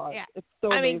Santa Claus. Yeah. It's so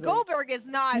amazing. I mean, Goldberg is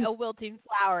not a wilting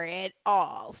flower at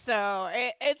all, so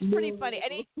it's pretty funny.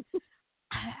 And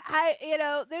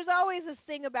there's always this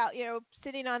thing about,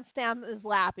 sitting on Santa's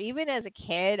lap. Even as a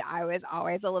kid, I was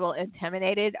always a little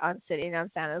intimidated on sitting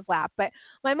on Santa's lap. But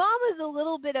my mom was a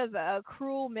little bit of a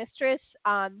cruel mistress.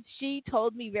 She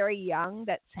told me very young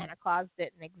that Santa Claus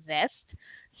didn't exist.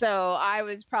 So I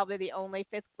was probably the only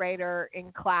fifth grader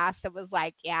in class that was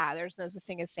like, yeah, there's no such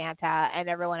thing as Santa. And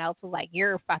everyone else was like,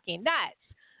 you're fucking nuts.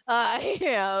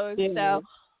 So...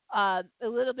 a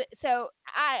little bit. So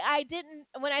I didn't,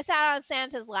 when I sat on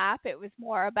Santa's lap, it was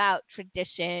more about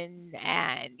tradition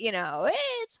and,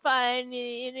 it's fun.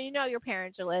 Your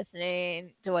parents are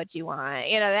listening to what you want,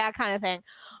 that kind of thing.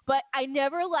 But I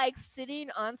never liked sitting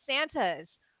on Santa's.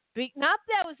 Not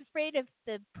that I was afraid of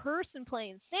the person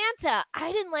playing Santa.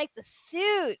 I didn't like the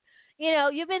suit.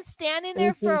 You've been standing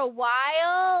there for a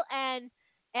while and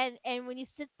when you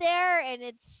sit there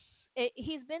and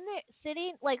he's been there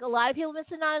sitting, like, a lot of people have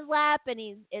been sitting on his lap, and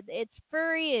it's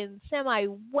furry and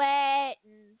semi-wet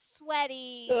and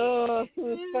sweaty. And that's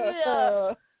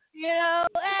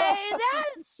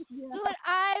what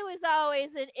I was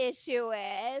always an issue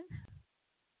with.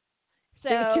 So,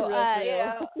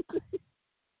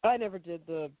 I never did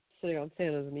the sitting on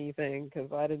Santa's knee thing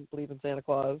because I didn't believe in Santa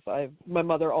Claus. My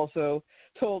mother also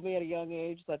told me at a young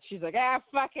age that she's like,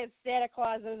 fucking Santa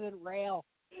Claus isn't real.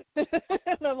 And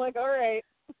I'm like, all right.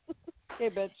 Hey,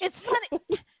 bitch. It's funny.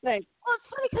 Thanks. Well, it's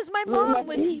funny because my mom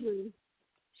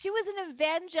she was an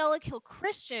evangelical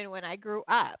Christian when I grew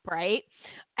up, right?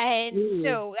 And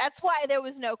so that's why there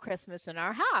was no Christmas in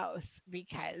our house,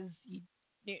 because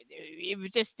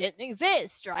it just didn't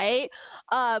exist, right?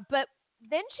 But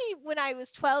then when I was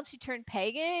 12, she turned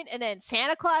pagan, and then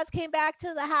Santa Claus came back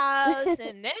to the house,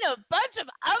 and then a bunch of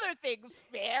other things,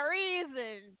 fairies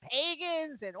and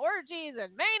pagans and orgies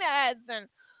and maenads, and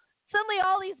suddenly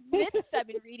all these myths I've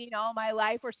been reading all my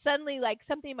life were suddenly like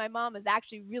something my mom is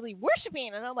actually really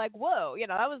worshiping, and I'm like, whoa,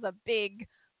 that was a big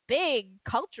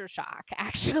culture shock,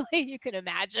 actually, you can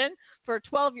imagine, for a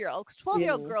 12-year-old, because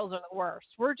 12-year-old girls are the worst.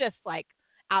 We're just like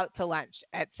out to lunch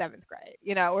at 7th grade.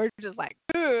 We're just like,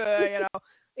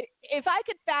 If I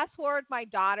could fast forward my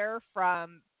daughter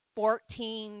from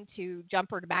 14 to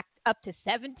jump her back up to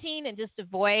 17 and just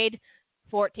avoid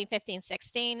 14, 15,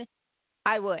 16,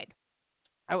 I would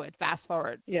fast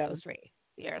forward those 3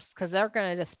 years, because they're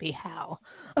going to just be hell.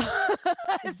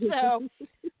 So,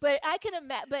 but I can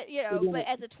imagine, but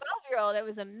as a 12-year-old, it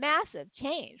was a massive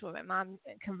change when my mom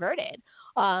converted.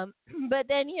 But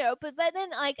then,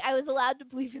 like, I was allowed to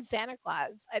believe in Santa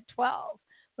Claus at 12,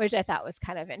 which I thought was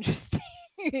kind of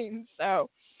interesting. So,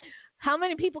 how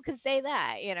many people can say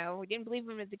that? We didn't believe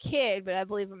him as a kid, but I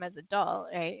believe him as an adult.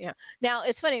 Right? Now,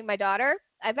 it's funny. My daughter,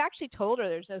 I've actually told her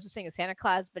there's no such thing as Santa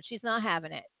Claus, but she's not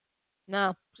having it.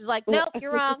 No. She's like, nope,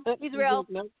 you're wrong. He's real.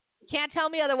 Nope. Can't tell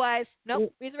me otherwise.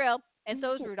 Nope, he's real. And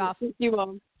so is Rudolph. You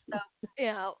won't. So,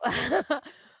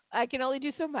 I can only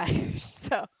do so much.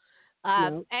 So,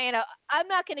 and, I'm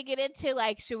not going to get into,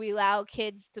 like, should we allow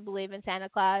kids to believe in Santa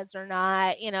Claus or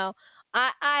not?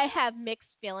 I have mixed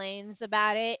feelings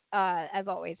about it. I've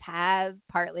always have,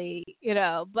 partly,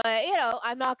 but,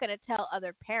 I'm not going to tell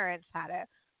other parents how to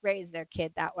raise their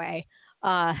kid that way.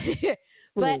 But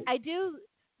I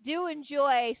do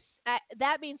enjoy,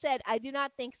 that being said, I do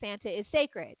not think Santa is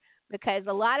sacred, because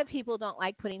a lot of people don't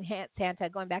like putting Santa,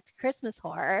 going back to Christmas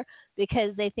horror,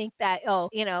 because they think that,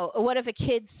 what if a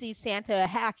kid sees Santa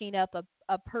hacking up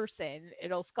a person?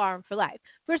 It'll scar him for life.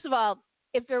 First of all,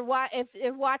 if they're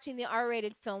watching the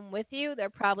R-rated film with you, they're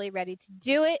probably ready to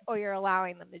do it, or you're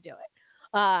allowing them to do it.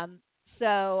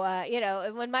 So,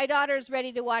 when my daughter's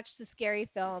ready to watch the scary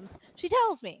films, she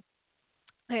tells me.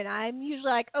 And I'm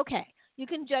usually like, okay, you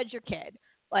can judge your kid,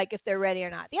 like, if they're ready or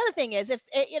not. The other thing is, these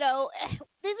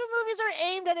movies are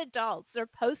aimed at adults. They're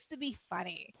supposed to be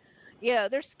funny.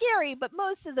 They're scary, but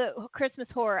most of the Christmas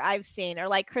horror I've seen are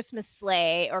like Christmas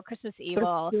Sleigh or Christmas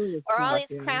Evil or all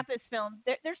these Krampus films.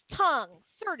 There's tongue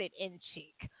inserted in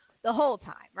cheek the whole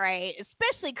time, right?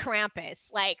 Especially Krampus.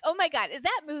 Like, oh my God, is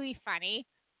that movie funny?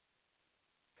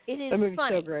 It is funny. That movie's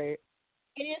so great.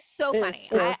 It is so funny.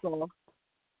 So cool.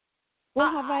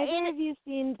 Well, have either of you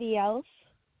seen The Elf?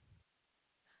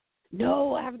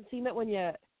 No, I haven't seen that one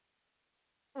yet.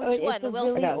 It's a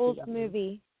really old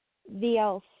movie. The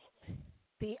Elf.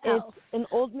 The Elf. It's an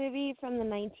old movie from the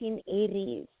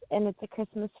 1980s, and it's a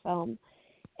Christmas film.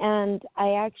 And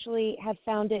I actually have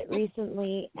found it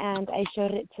recently, and I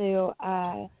showed it to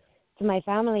my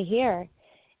family here.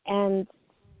 And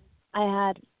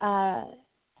I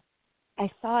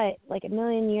saw it like a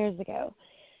million years ago.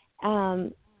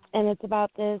 And it's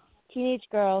about this teenage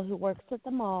girl who works at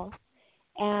the mall,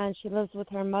 and she lives with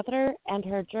her mother and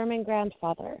her German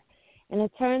grandfather. And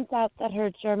it turns out that her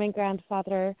German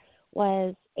grandfather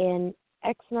was an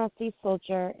ex-Nazi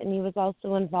soldier, and he was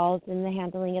also involved in the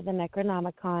handling of the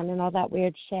Necronomicon and all that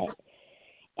weird shit.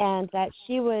 And that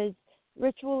she was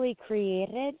ritually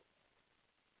created.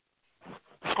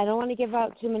 I don't want to give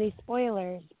out too many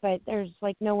spoilers, but there's,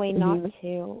 like, no way not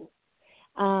to.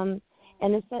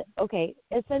 And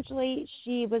essentially,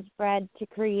 she was bred to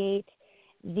create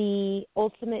the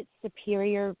ultimate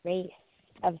superior race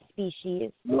of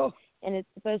species, and it's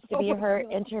supposed to be her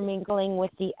intermingling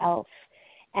with the elf.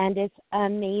 And it's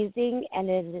amazing, and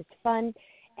it is fun.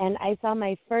 And I saw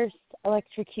my first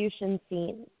electrocution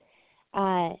scene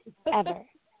ever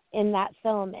in that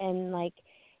film, and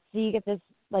so you get this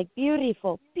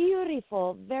beautiful,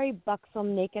 very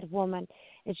buxom naked woman,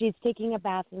 and she's taking a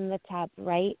bath in the tub,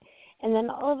 right? And then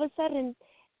all of a sudden,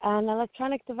 an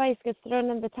electronic device gets thrown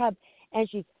in the tub, and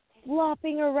she's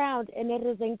flopping around, and it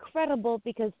is incredible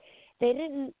because they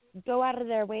didn't go out of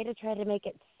their way to try to make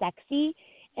it sexy,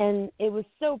 and it was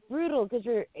so brutal because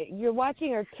you're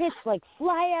watching her tits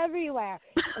fly everywhere,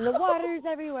 and the water's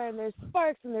everywhere, and there's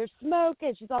sparks, and there's smoke,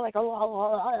 and she's all like,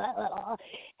 oh,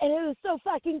 and it was so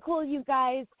fucking cool, you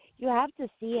guys. You have to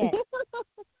see it.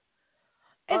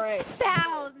 It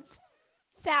sounds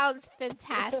sounds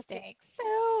fantastic. So,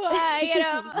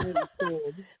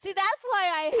 see, that's why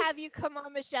I have you come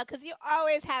on, Michelle, because you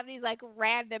always have these like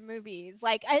random movies.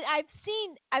 Like I've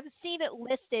seen it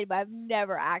listed, but I've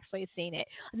never actually seen it.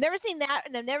 I've never seen that,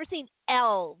 and I've never seen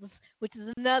Elves, which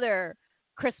is another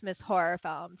Christmas horror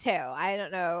film too. I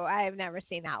don't know. I've never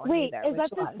seen that one either. Wait, is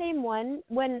that the same one?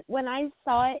 When I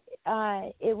saw it,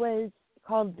 it was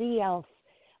called The Elf,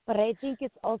 but I think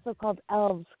it's also called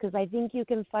Elves because I think you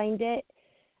can find it.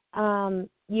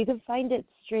 You can find it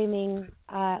streaming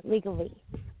legally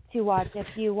to watch if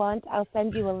you want. I'll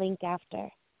send you a link after.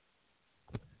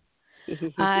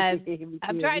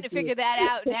 I'm trying to figure that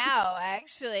out now.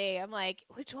 Actually, I'm like,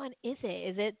 which one is it?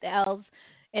 Is it the Elves?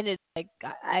 And it's like,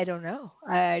 I don't know.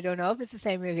 I don't know if it's the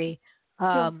same movie.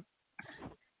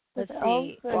 Let's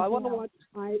see. Well, I want to watch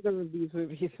either of these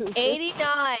movies.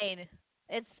 89.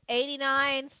 It's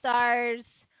 89 stars.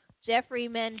 Jeffrey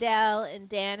Mandel and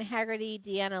Dan Haggerty,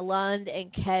 Deanna Lund,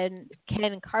 and Ken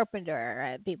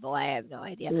Carpenter. People, I have no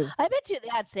idea. I bet you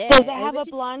that's it. Does it have a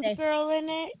blonde girl in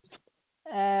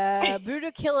it?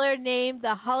 Brutal killer named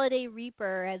the Holiday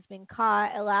Reaper has been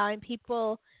caught, allowing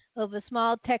people of a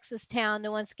small Texas town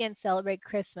to once again celebrate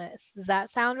Christmas. Does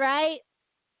that sound right?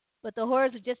 But the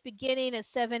horrors are just beginning as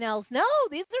 7 Elves. No,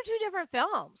 these are two different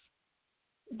films.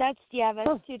 That's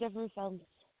two different films.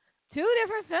 Two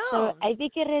different films. So I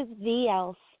think it is The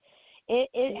Elf.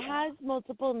 It has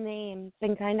multiple names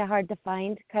and kind of hard to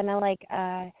find, kind of like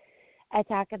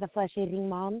Attack of the Flesh-Eating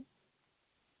Moms.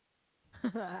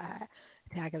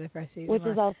 Attack of the Flesh-Eating Which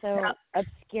Moms. is also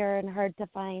obscure and hard to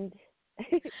find.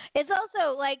 It's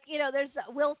also like, there's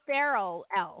Will Ferrell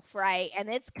Elf, right? And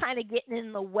it's kind of getting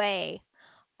in the way.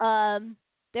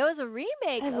 There was a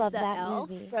remake of that Elf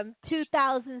movie from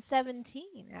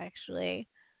 2017, actually.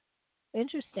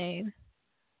 Interesting.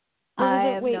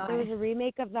 There was a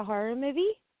remake of the horror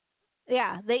movie?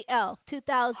 Yeah, The Elf,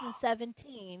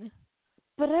 2017.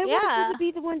 But I wanted you to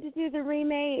be the one to do the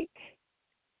remake.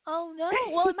 Oh, no.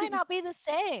 Well, it might not be the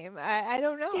same. I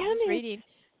don't know. Damn I'm just it. reading.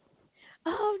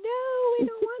 Oh, no, we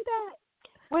don't want that.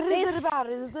 What is it about?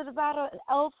 Is it about an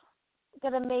elf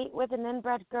going to mate with an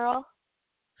inbred girl?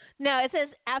 No, it says,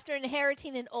 after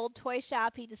inheriting an old toy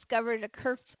shop, he discovered a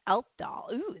cursed elf doll.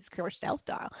 Ooh, it's a cursed elf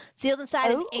doll. Sealed inside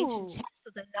an ancient chest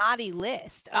with a naughty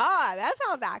list. Ah, that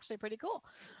sounds actually pretty cool.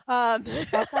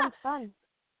 That sounds fun.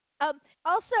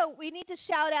 Also, we need to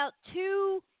shout out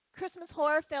 2 Christmas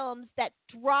horror films that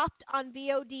dropped on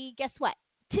VOD. Guess what?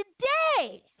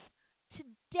 Today,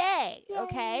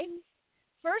 okay?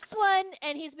 First one,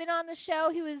 and he's been on the show.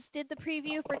 He did the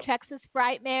preview for Texas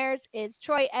Frightmares. Is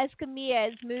Troy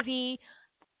Escamilla's movie.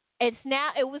 It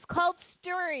was called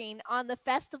Stirring on the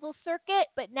festival circuit,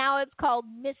 but now it's called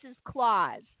Mrs.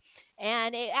 Claus.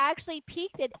 And it actually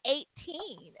peaked at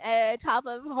 18, top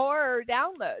of horror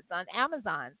downloads on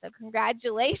Amazon. So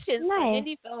congratulations, nice. For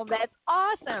indie film. That's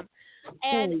awesome.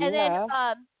 And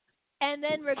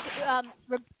then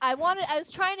I was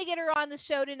trying to get her on the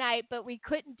show tonight, but we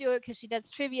couldn't do it because she does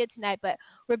trivia tonight. But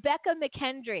Rebecca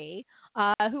McKendry,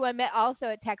 who I met also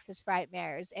at Texas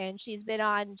Frightmares, and she's been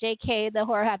on JK, the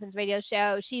Horror Happens radio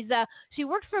show. She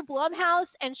worked for Blumhouse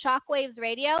and Shockwaves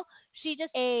Radio. She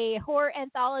just a horror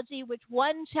anthology which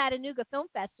won Chattanooga Film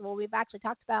Festival. We've actually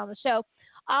talked about on the show.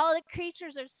 All the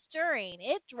Creatures Are Stirring.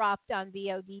 It dropped on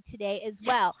VOD today as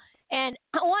well. And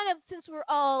since we're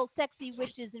all sexy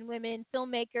witches and women,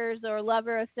 filmmakers or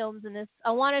lover of films in this,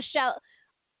 I want to shout,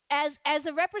 as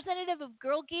a representative of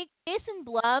Girl Geek, Jason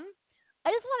Blum, I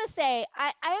just want to say,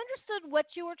 I understood what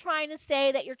you were trying to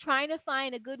say, that you're trying to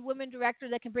find a good woman director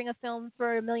that can bring a film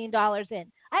for $1 million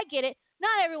in. I get it.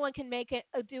 Not everyone can make it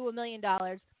do $1 million.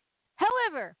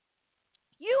 However,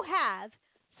 you have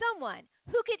someone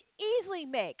who could easily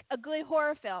make a good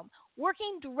horror film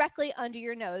working directly under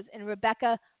your nose in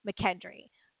Rebecca McKendry.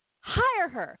 Hire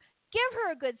her. Give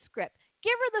her a good script.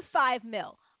 Give her the $5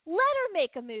 million. Let her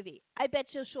make a movie. I bet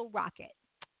she'll rock it.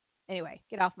 Anyway,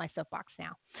 get off my soapbox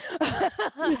now. So,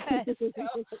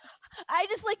 I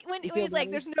just like when he's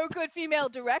like, there's no good female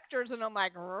directors, and I'm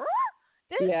like,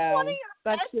 this is one of your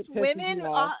best women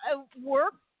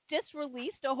work. Just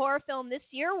released a horror film this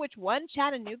year, which won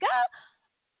Chattanooga.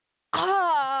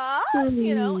 And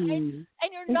you're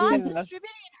not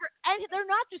distributing her, and they're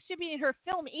not distributing her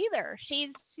film either. She's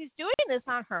doing this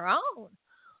on her own.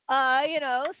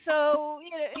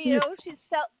 She's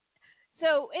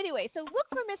so anyway. So look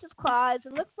for Mrs. Claus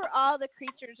and look for All the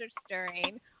Creatures Are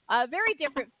Stirring. Very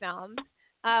different films.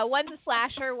 One's a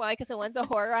slasher, like I said, one's a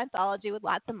horror anthology with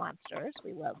lots of monsters.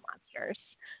 We love monsters.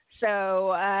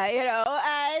 So,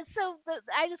 I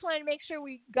just wanted to make sure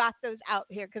we got those out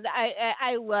here because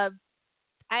I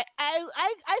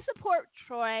I support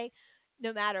Troy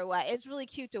no matter what. It's really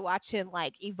cute to watch him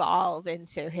like evolve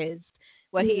into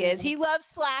what he is. He loves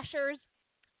slashers.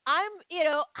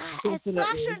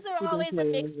 Slashers are always a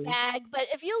mixed bag, but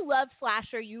if you love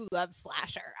slasher, you love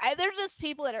slasher. There's just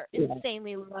people that are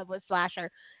insanely in love with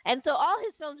slasher, and so all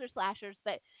his films are slashers.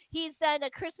 But he's done a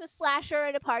Christmas slasher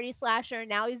and a party slasher, and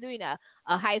now he's doing a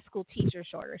high school teacher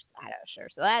shorter slasher.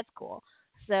 So that's cool.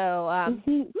 So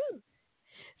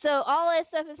so all that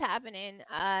stuff is happening.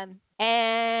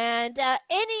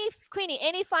 Queenie,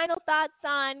 any final thoughts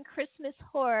on Christmas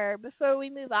horror before we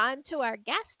move on to our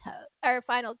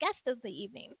final guest of the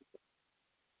evening?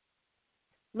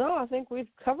 No, I think we've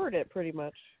covered it pretty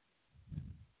much.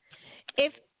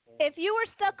 If you were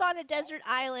stuck on a desert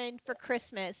island for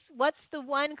Christmas, what's the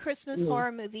one Christmas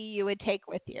horror movie you would take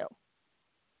with you?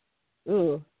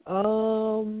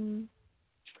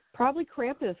 Probably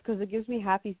Krampus, because it gives me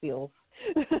happy feels.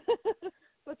 Such a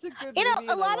good movie.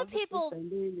 A lot of people.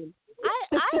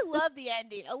 I love the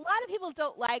ending. A lot of people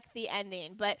don't like the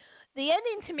ending, but the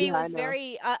ending to me was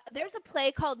very. There's a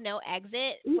play called No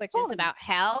Exit, which is about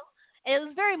hell. And it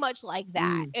was very much like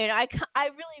that, and I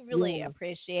really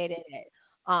appreciated it.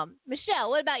 Michelle,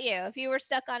 what about you? If you were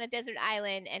stuck on a desert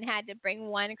island and had to bring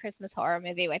one Christmas horror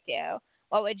movie with you,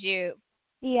 what would you?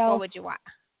 What would you want?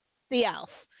 The Elf.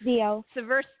 The Elf.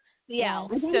 The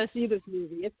Elf. I want to see this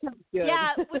movie. It sounds good.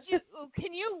 Yeah,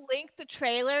 can you link the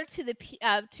trailer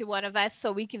to one of us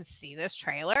so we can see this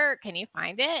trailer? Can you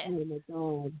find it? Oh my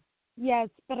God. Yes,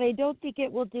 but I don't think it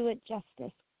will do it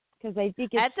justice because I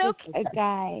think it's just a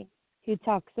guy who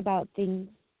talks about things.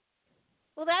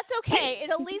 Well, that's okay.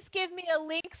 It'll at least give me a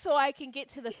link so I can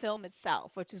get to the film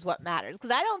itself, which is what matters.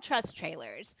 Because I don't trust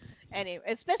trailers,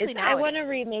 especially now. I want to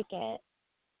remake it.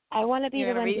 I want to be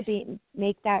the one to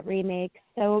make that remake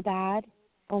so bad.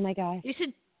 Oh my gosh. You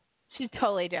should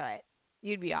totally do it.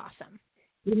 You'd be awesome.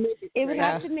 It would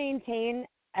have to maintain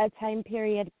a time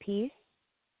period piece.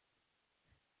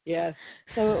 Yes.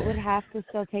 So it would have to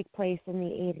still take place in the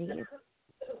 80s.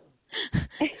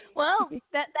 Well,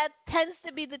 that tends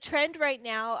to be the trend right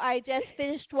now. I just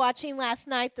finished watching last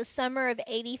night The Summer of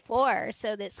 '84.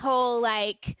 So this whole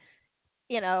 80s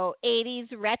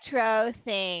retro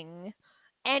thing.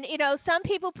 And, some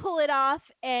people pull it off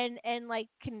and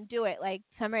can do it. Like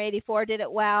Summer 84 did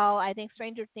it well. I think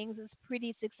Stranger Things is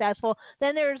pretty successful.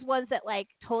 Then there's ones that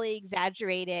totally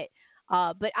exaggerate it.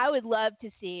 But I would love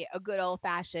to see a good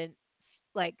old-fashioned,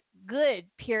 good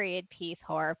period piece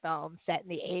horror film set in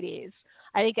the 80s.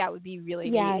 I think that would be really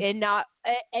neat. And not,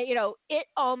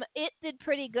 it did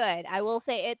pretty good. I will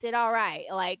say it did all right.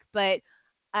 But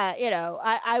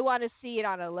I want to see it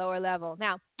on a lower level.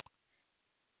 Now,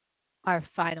 our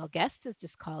final guest has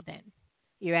just called in.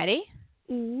 You ready?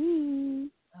 Mm-hmm.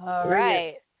 All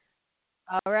right.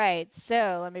 All right.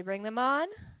 So let me bring them on.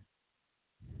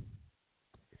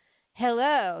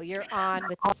 Hello. You're on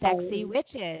with the Sexy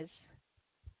Witches.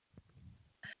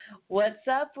 What's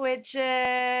up, witches?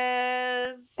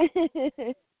 And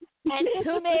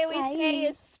who may we say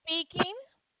is speaking?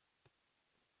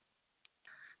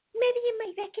 Maybe you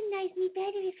might recognize me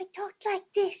better if I talked like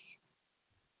this.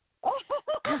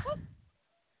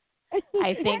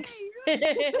 I think.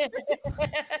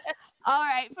 All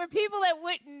right, for people that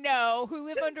wouldn't know, who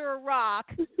live under a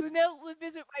rock, who would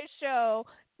visit my show,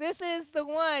 this is the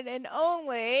one and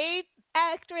only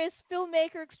actress,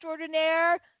 filmmaker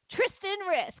extraordinaire, Tristan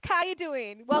Risk. How you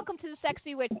doing? Welcome to the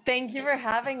Sexy Witch. Thank you for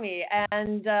having me.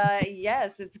 And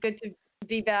yes, it's good to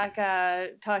be back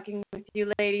talking with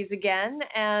you ladies again.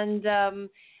 And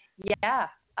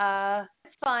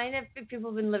it's fine if people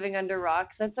have been living under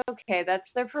rocks. That's okay. That's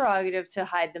their prerogative to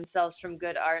hide themselves from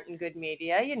good art and good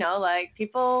media.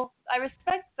 People, I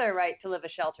respect their right to live a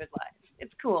sheltered life.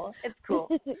 It's cool. It's cool.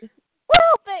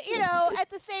 Well, but, at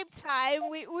the same time,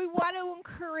 we want to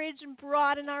encourage and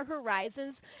broaden our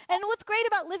horizons. And what's great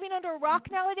about living under a rock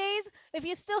nowadays, if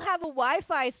you still have a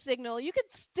Wi-Fi signal, you could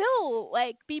still,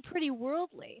 be pretty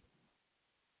worldly.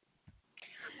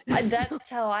 That's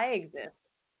how I exist.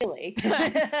 Really.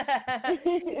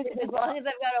 As long as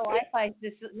I've got a Wi-Fi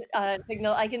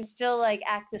signal, I can still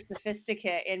act a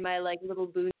sophisticate in my little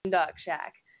boondock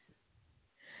shack.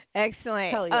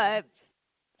 Excellent. Hell yeah.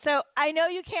 So I know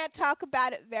you can't talk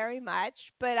about it very much,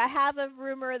 but I have a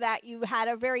rumor that you had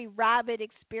a very rabid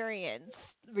experience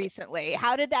recently.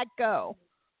 How did that go?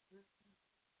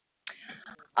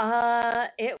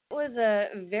 It was a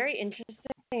very interesting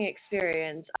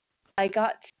experience. I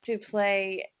got to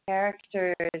play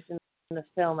characters in the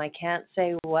film. I can't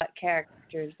say what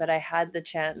characters, but I had the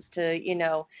chance to,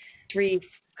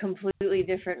 completely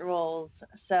different roles.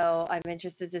 So I'm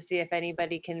interested to see if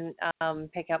anybody can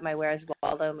pick up my Where's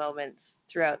Waldo moments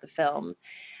throughout the film.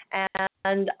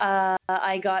 And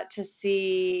I got to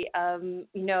see, a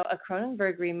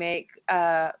Cronenberg remake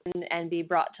and be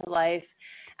brought to life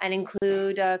and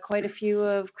include quite a few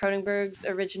of Cronenberg's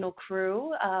original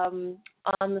crew on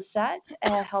the set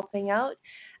helping out,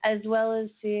 as well as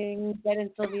seeing Ben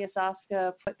and Sylvia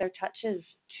Soska put their touches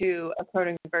to a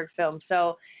Cronenberg film.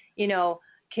 So,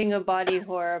 King of Body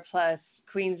Horror plus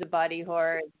Queens of Body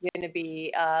Horror is going to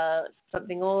be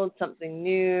something old, something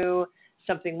new,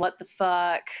 something what the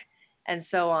fuck, and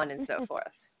so on and so forth.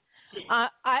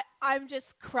 I'm just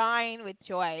crying with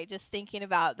joy just thinking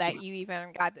about that you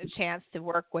even got the chance to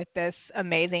work with this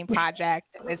amazing project.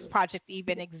 This project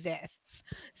even exists.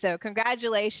 So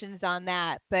congratulations on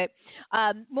that. But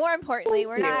more importantly,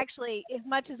 we're not actually, as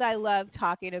much as I love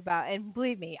talking about, and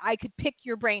believe me, I could pick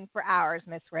your brain for hours,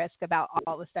 Miss Risk, about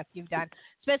all the stuff you've done,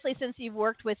 especially since you've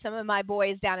worked with some of my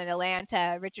boys down in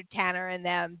Atlanta, Richard Tanner and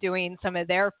them, doing some of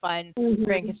their fun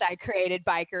Frankenstein-created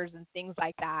bikers and things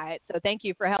like that. So thank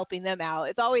you for helping them out.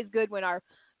 It's always good when our,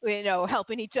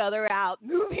 helping each other out,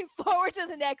 moving forward to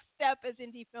the next step as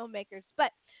indie filmmakers.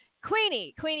 But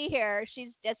Kweeny here,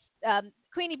 she's just,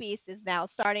 KWEENYBEAST is now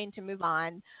starting to move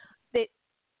on.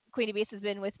 KWEENYBEAST has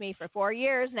been with me for 4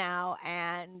 years now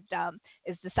and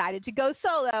has decided to go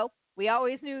solo. We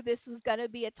always knew this was going to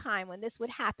be a time when this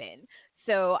would happen.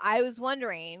 So I was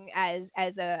wondering, as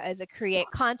a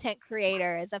content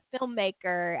creator, as a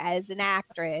filmmaker, as an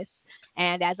actress,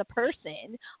 and as a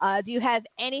person, do you have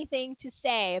anything to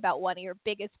say about one of your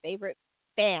biggest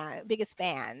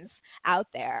fans out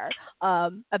there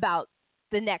about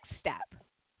the next step?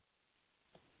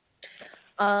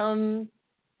 I'm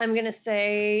going to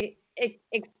say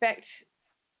expect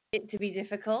it to be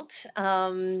difficult.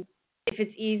 If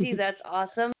it's easy, that's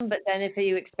awesome. But then if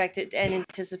you expect it and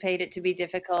anticipate it to be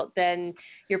difficult, then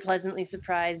you're pleasantly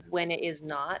surprised when it is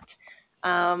not.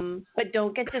 But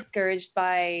don't get discouraged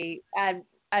by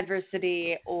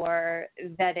adversity or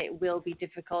that it will be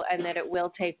difficult and that it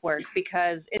will take work,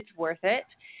 because it's worth it.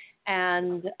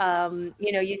 And,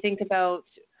 you think about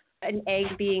an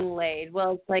egg being laid.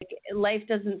 Well, it's like life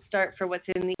doesn't start for what's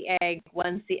in the egg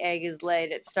once the egg is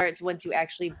laid. It starts once you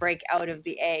actually break out of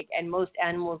the egg. And most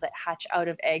animals that hatch out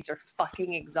of eggs are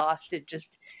fucking exhausted just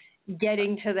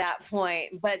getting to that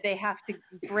point. But they have to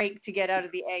break to get out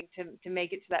of the egg to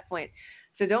make it to that point.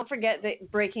 So don't forget that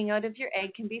breaking out of your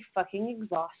egg can be fucking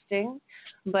exhausting,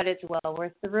 but it's well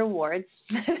worth the rewards.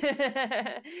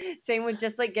 Same with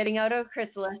just like getting out of a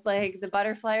chrysalis, like the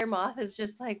butterfly or moth is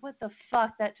just like, what the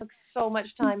fuck? That took so much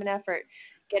time and effort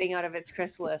getting out of its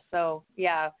chrysalis. So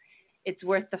yeah, it's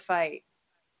worth the fight.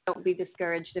 Don't be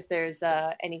discouraged if there's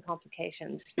any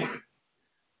complications.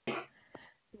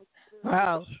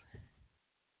 Wow.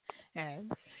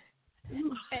 And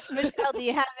Michelle, do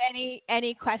you have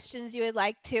any questions you would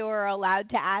like to or allowed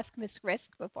to ask Miss Risk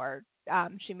before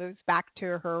she moves back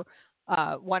to her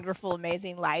wonderful,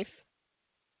 amazing life?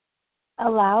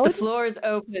 Allowed? The floor is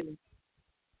open.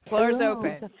 Floor is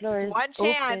open. The floor is one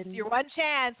chance. open. Your one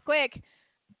chance. Quick.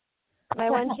 My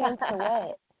one chance to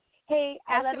what? Hey,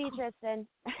 I love you, Tristan.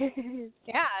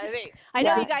 Yeah, I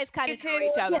know you guys kind of know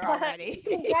each other already.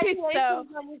 Congratulations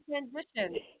on your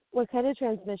transition. What kind of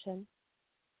transmission?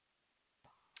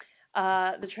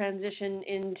 The transition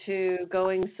into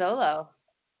going solo.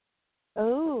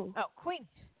 Oh, Queen.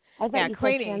 I thought you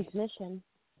Kweeny. said transmission.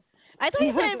 I thought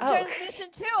you said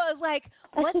transmission too. I was like,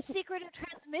 what secret of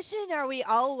transmission are we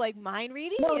all like mind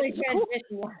reading? No,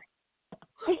 transmission.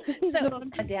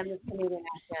 Damn this Canadian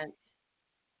accent.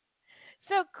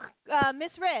 So,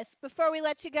 Miss Risk, before we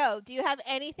let you go, do you have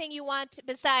anything you want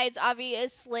besides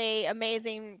obviously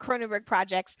amazing Cronenberg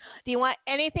projects? Do you want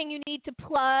anything you need to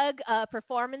plug?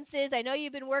 Performances? I know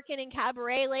you've been working in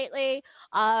cabaret lately.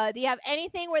 Do you have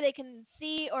anything where they can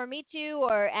see or meet you,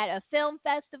 or at a film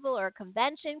festival or a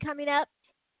convention coming up?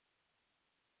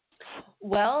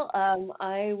 Well,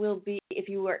 I will be, if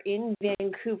you are in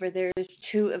Vancouver, there's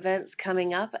 2 events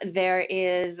coming up. There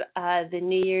is the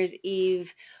New Year's Eve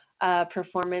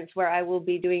performance where I will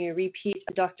be doing a repeat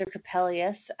of Dr.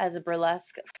 Coppelius as a burlesque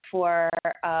for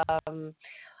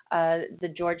the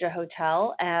Georgia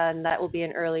Hotel, and that will be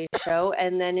an early show.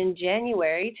 And then in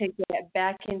January, to get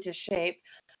back into shape,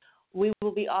 we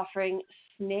will be offering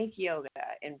snake yoga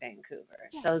in Vancouver.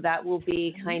 So that will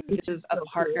be kind of a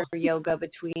partner yoga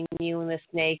between you and the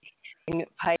snake,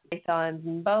 pythons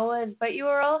and boas, but you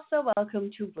are also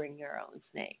welcome to bring your own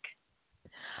snake.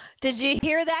 Did you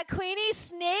hear that, Kweeny?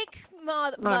 Snake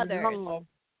mother.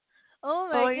 Oh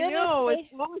my goodness! I know.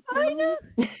 It's awesome. I know.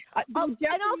 and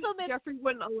also, Jeffrey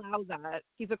wouldn't allow that.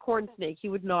 He's a corn snake. He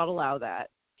would not allow that.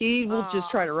 He will just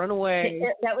try to run away.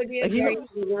 That would be a very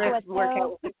rigorous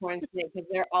workout with the corn snake because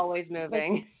they're always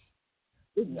moving.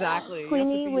 Exactly.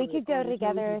 Queenie, we could go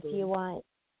together if you want.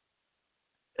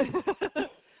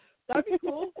 That'd be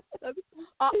cool.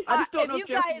 I just don't know if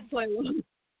Jeffrey would play one.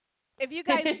 If you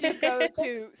guys do go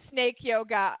to snake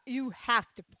yoga, you have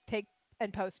to take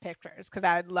and post pictures because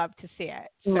I would love to see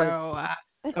it. So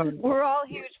we're all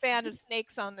huge fans of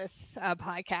snakes on this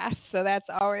podcast, so that's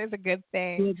always a good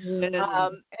thing.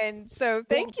 And so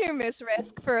thank you, Miss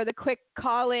Risk, for the quick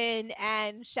call-in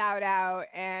and shout-out.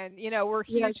 And, we're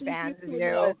huge fans of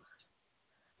you.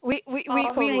 We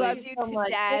love you to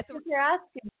death. You're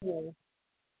asking me.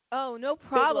 Oh, no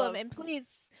problem. And please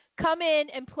come in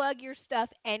and plug your stuff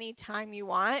anytime you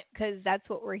want because that's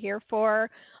what we're here for.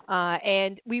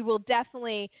 And we will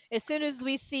definitely, as soon as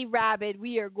we see Rabid,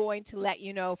 we are going to let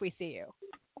you know if we see you.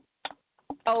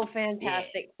 Oh,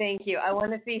 fantastic. Thank you. I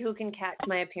want to see who can catch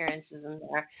my appearances in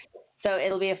there. So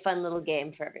it'll be a fun little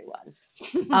game for everyone.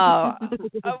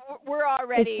 We're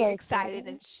already excited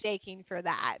and shaking for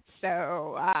that.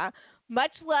 So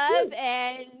much love,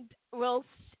 and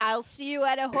I'll see you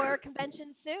at a horror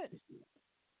convention soon.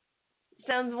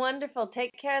 Sounds wonderful.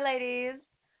 Take care, ladies.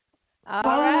 All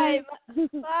right.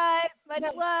 Bye. Much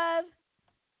love.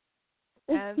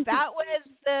 And that was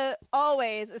the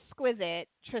always exquisite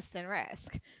Tristan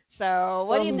Risk. So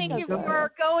what do you think of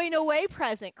your going away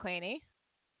present, Queeny?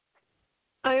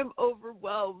 I am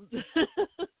overwhelmed.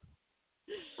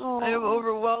 I am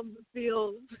overwhelmed with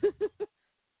feels.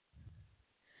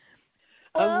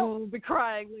 I will be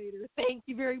crying later. Thank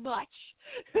you very much.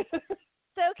 It's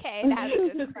okay to have a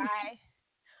good cry.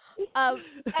 On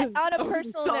a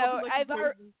personal note,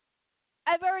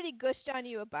 I've already gushed on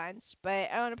you a bunch,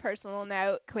 but on a personal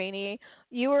note, Queeny,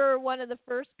 you were one of the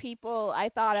first people I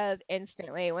thought of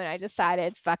instantly when I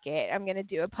decided, fuck it, I'm going to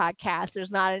do a podcast.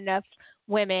 There's not enough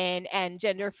women and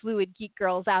gender fluid geek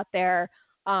girls out there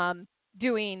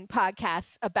doing podcasts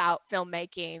about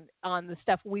filmmaking on the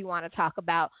stuff we want to talk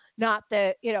about. Not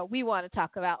the, we want to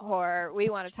talk about horror. We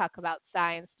want to talk about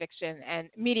science fiction. And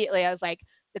immediately I was like,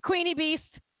 the QWEENYBEAST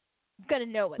is going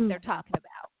to know what they're talking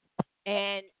about.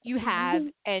 And you have,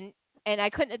 and I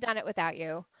couldn't have done it without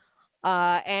you.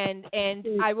 And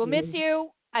I will miss you.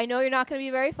 I know you're not going to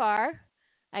be very far.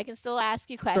 I can still ask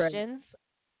you questions.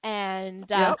 And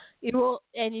you will,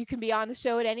 and you can be on the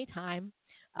show at any time.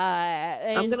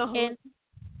 I'm gonna hold.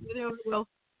 Will.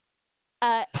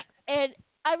 And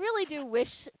I really do wish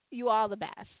you all the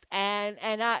best. And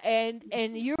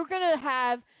you're gonna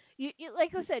have you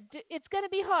like I said, it's gonna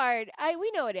be hard.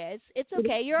 We know it is. It's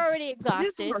okay. You're already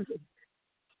exhausted.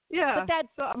 Yeah,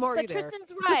 but I'm already there. Tristan's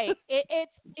right.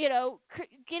 It's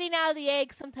getting out of the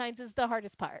egg sometimes is the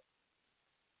hardest part.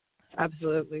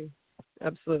 Absolutely.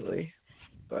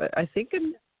 But I think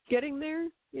I'm getting there.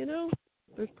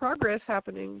 There's progress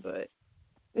happening, but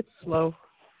it's slow.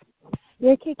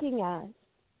 You're kicking ass.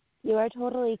 You are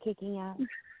totally kicking ass.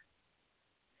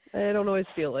 I don't always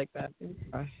feel like that.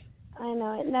 I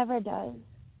know, it never does.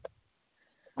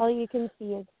 All you can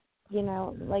see is,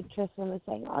 like Tristan was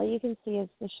saying, all you can see is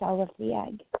the shell of the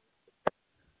egg.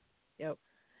 Yep.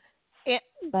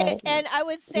 And I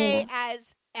would say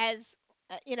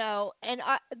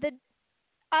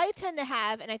I tend to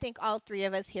have, and I think all three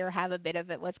of us here have a bit of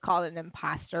what's called an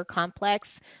imposter complex,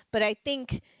 but I think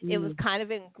it was kind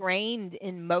of ingrained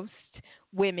in most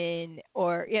women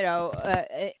or,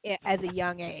 as a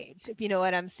young age, if you know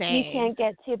what I'm saying. You can't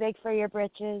get too big for your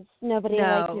britches. Nobody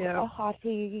likes a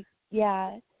hottie.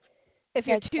 Yeah. If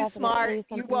you're too smart,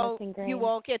 you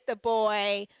won't get the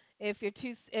boy. If you're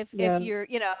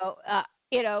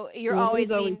you're always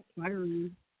being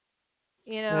fiery.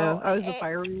 I was a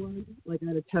fiery one. Like I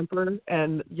had a temper,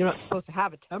 and you're not supposed to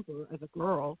have a temper as a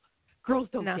girl. Girls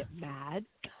don't get mad.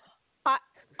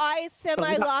 I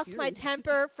lost my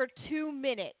temper for 2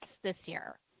 minutes this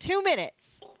year. 2 minutes.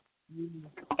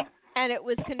 And it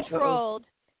was controlled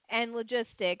and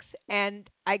logistics, and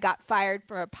I got fired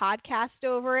from a podcast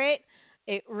over it.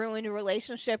 It ruined a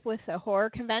relationship with a horror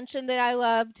convention that I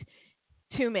loved.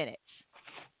 2 minutes.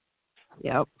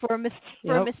 Yep. For a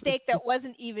mistake that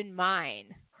wasn't even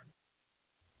mine.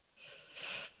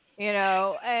 And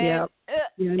I know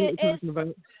what you're talking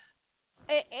about.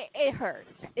 It hurts.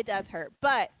 It does hurt.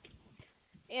 But,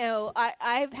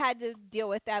 I've had to deal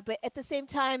with that. But at the same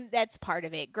time, that's part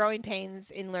of it. Growing pains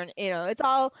in learn. It's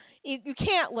all you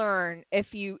can't learn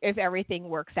if everything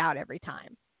works out every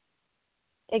time.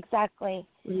 Exactly.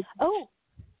 Oh,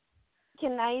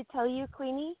 can I tell you,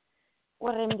 Queenie,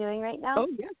 what I'm doing right now? Oh,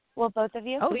 yes. Well, both of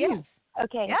you? Oh, yes.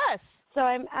 Okay. Yes. So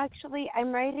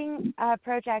I'm writing a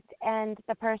project, and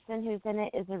the person who's in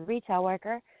it is a retail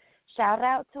worker. Shout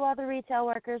out to all the retail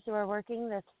workers who are working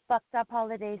this fucked up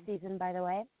holiday season, by the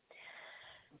way.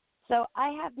 So I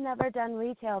have never done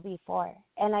retail before,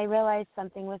 and I realized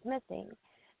something was missing.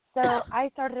 So I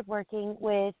started working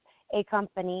with a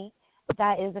company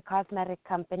that is a cosmetic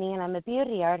company, and I'm a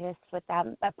beauty artist with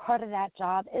them. But part of that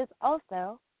job is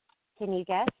also, can you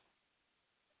guess?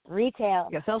 Retail.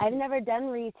 Yes, I've never done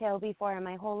retail before in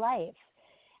my whole life.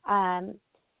 And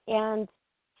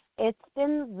it's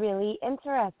been really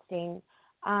interesting.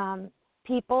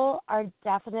 People are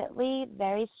definitely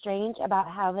very strange about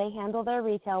how they handle their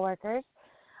retail workers.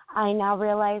 I now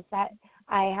realize that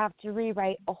I have to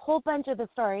rewrite a whole bunch of the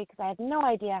story because I had no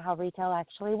idea how retail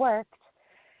actually worked.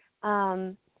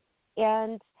 And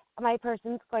my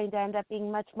person's going to end up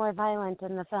being much more violent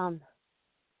in the film.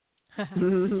 just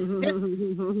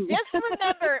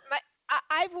remember,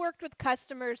 I've worked with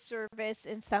customer service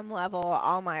in some level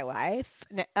all my life,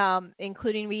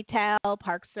 including retail,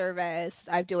 park service.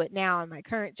 I do it now in my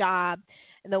current job.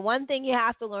 And the one thing you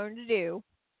have to learn to do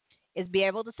is be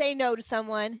able to say no to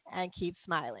someone and keep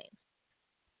smiling.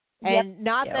 And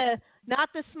not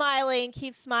the smiling,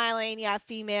 keep smiling, yeah,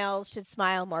 females should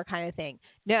smile more kind of thing.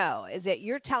 No, is that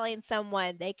you're telling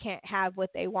someone they can't have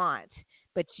what they want,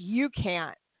 but you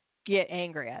can't get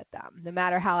angry at them, no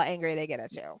matter how angry they get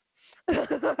at you. No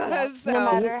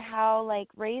matter how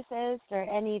racist or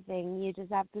anything, you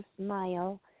just have to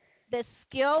smile. The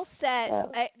skill set,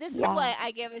 this is why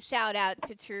I give a shout out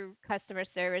to true customer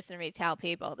service and retail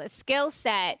people. The skill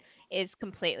set is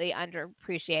completely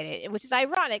underappreciated, which is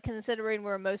ironic considering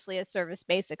we're mostly a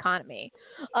service-based economy.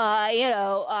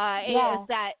 Is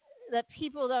that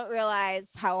people don't realize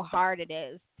how hard it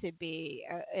is to be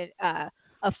a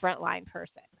frontline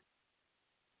person.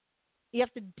 You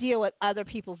have to deal with other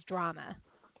people's drama.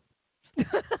 It's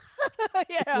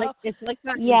like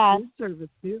that in food service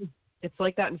too. It's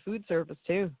like that in food service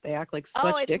too. They act like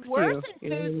such dicks to you. Oh, it's worse in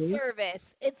food service.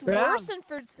 It's worse in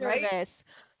food service.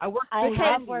 Right? I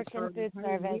have worked in food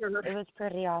service. It was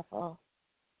pretty awful.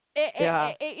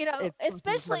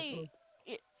 Especially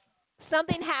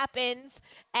something happens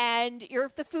and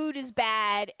the food is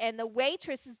bad, and the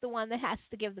waitress is the one that has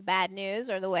to give the bad news,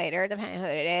 or the waiter, depending on who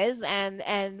it is.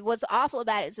 And what's awful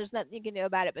about it is there's nothing you can do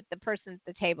about it, but the person at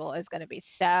the table is going to be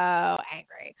so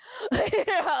angry.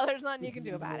 There's nothing you can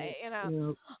do about it.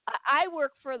 I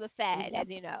work for the Fed,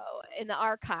 and in the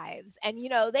archives, and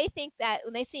they think that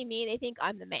when they see me, they think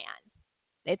I'm the man.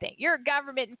 They think, you're a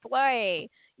government employee.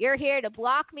 You're here to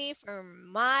block me from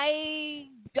my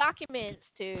documents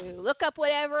to look up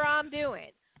whatever I'm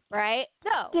doing, right?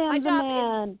 No, my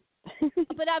job is,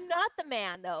 but I'm not the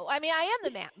man, though. I mean, I am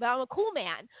the man, but I'm a cool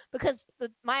man because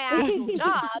my actual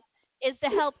job is to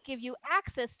help give you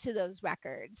access to those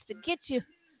records, to get you.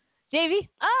 JV?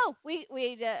 Oh,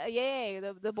 yay!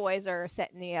 The boys are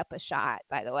setting me up a shot,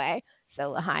 by the way.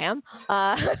 So L'chaim.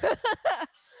 L'chaim.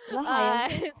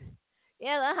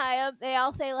 Yeah, L'chaim. They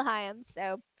all say L'chaim.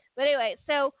 So, but anyway,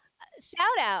 shout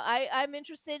out. I'm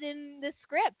interested in the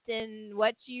script and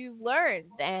what you've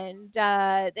learned, and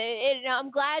I'm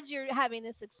glad you're having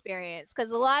this experience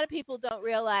because a lot of people don't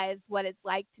realize what it's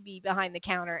like to be behind the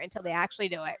counter until they actually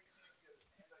do it.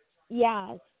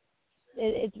 Yes,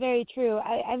 it's very true.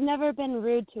 I've never been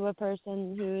rude to a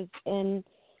person who's in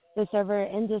the server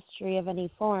industry of any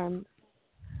form.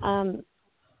 My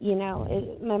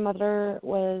mother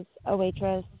was a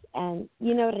waitress, and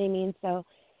you know what I mean? So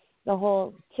the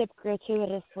whole tip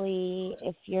gratuitously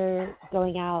if you're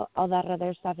going out, all that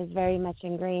other stuff is very much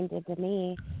ingrained into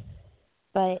me.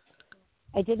 But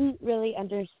I didn't really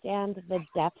understand the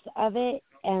depth of it,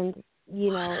 and,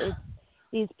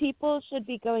 these people should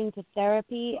be going to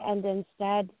therapy, and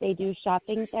instead they do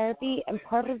shopping therapy, and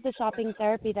part of the shopping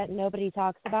therapy that nobody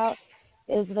talks about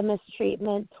is the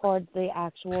mistreatment towards the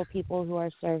actual people who are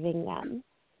serving them.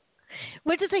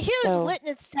 Which is a huge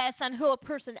litmus test on who a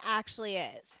person actually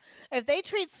is. If they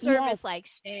treat service like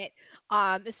shit,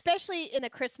 especially in a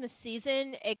Christmas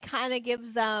season, it kind of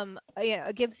gives them,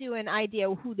 it gives you an idea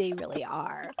of who they really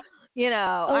are. It's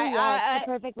a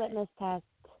perfect litmus test.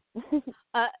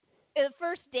 The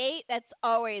first date, that's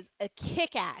always a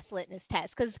kick-ass litmus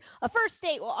test because a first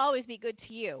date will always be good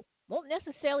to you. Won't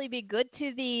necessarily be good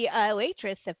to the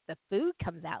waitress if the food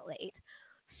comes out late.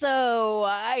 So,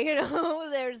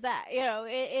 there's that.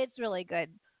 It's really good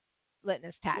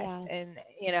litmus test. Yeah. And,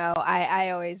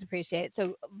 I always appreciate it.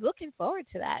 So, looking forward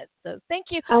to that. So, thank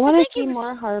you. I want to see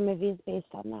more horror movies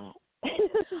based on that.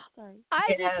 Sorry. I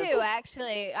do too,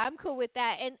 actually. I'm cool with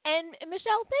that. And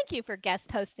Michelle, thank you for guest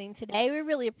hosting today. We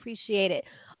really appreciate it.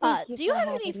 Thank you do you for have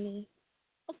having any? Me.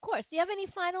 Of course. Do you have any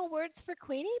final words for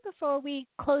Kweeny before we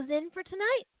close in for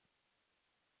tonight?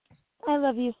 I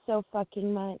love you so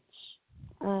fucking much.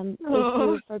 Thank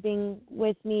you for being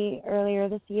with me earlier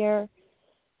this year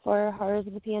for Horrors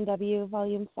of the PNW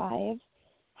Volume 5.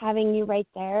 Having you right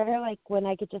there, like when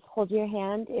I could just hold your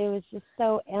hand, it was just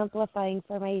so amplifying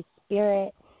for my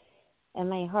spirit and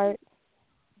my heart.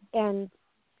 And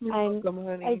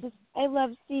I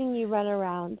love seeing you run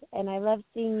around, and I love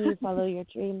seeing you follow your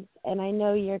dreams. And I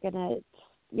know you're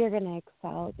gonna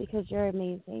excel because you're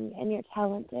amazing and you're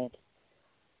talented.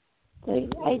 So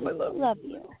I love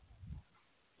you.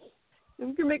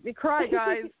 You're gonna make me cry,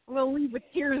 guys. I'm gonna leave with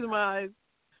tears in my eyes.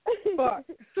 Fuck.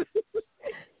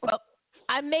 Well,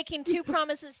 I'm making 2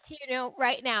 promises to you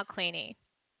right now, Kweeny.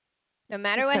 No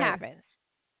matter what happens.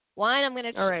 One, I'm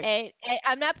going to. Right.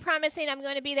 I'm not promising I'm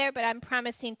going to be there, but I'm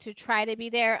promising to try to be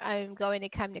there. I'm going to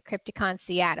come to Crypticon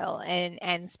Seattle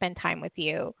and spend time with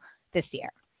you this year.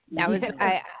 That was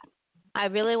I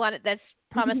really wanted. That's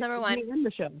promise number 1. In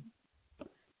the show.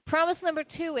 Promise number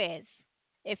 2 is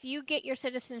if you get your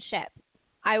citizenship,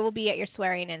 I will be at your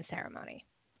swearing-in ceremony.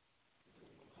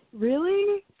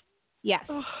 Really? Yes.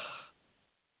 Oh,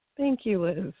 thank you,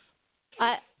 Liz.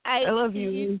 I love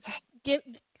you.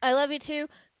 I love you too.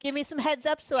 Give me some heads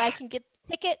up so I can get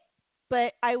the ticket,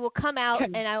 but I will come out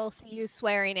and I will see you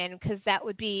swearing in because that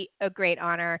would be a great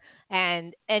honor.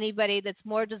 And anybody that's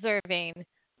more deserving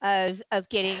of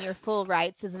getting your full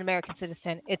rights as an American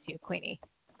citizen, it's you, Kweeny.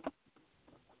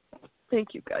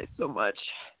 Thank you guys so much.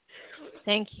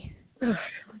 Thank you.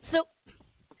 So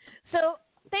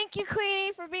thank you,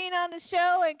 Kweeny, for being on the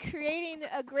show and creating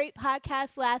a great podcast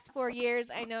last 4 years.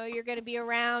 I know you're going to be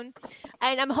around,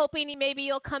 and I'm hoping maybe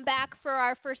you'll come back for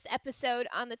our first episode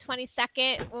on the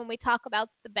 22nd when we talk about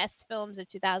the best films of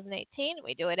 2018.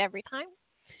 We do it every time.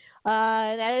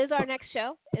 That is our next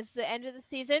show. It's the end of the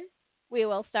season. We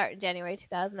will start in January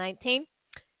 2019.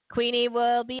 Kweeny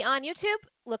will be on YouTube.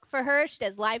 Look for her. She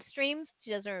does live streams.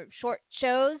 She does her short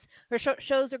shows. Her short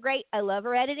shows are great. I love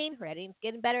her editing. Her editing's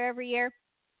getting better every year.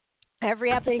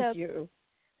 Every episode. Thank you.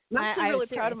 I'm actually really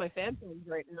proud of my fan films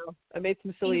right now. I made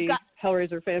some silly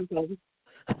Hellraiser fan films.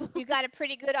 You got a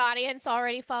pretty good audience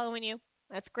already following you.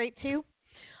 That's great, too.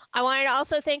 I wanted to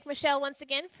also thank Michelle once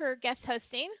again for guest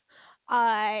hosting.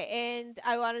 And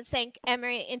I want to thank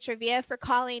EMILY Intravia for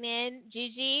calling in,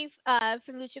 GIGI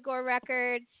from LUCHAGORE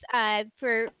Records,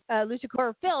 for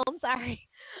LUCHAGORE Films, sorry,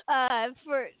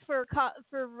 for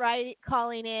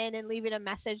calling in and leaving a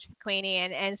message for Kweeny.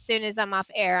 And as soon as I'm off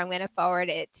air, I'm going to forward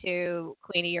it to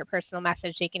Kweeny, your personal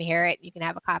message. So you can hear it. You can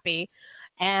have a copy.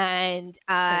 And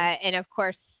of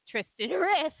course, Tristan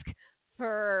Risk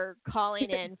for calling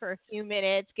in for a few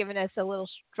minutes, giving us a little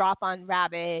drop on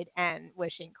Rabid, and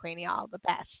wishing Kweeny all the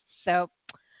best. So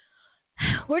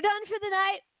we're done for the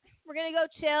night. We're going to go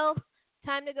chill.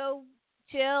 Time to go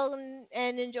chill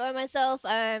and enjoy myself.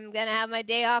 I'm going to have my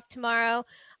day off tomorrow.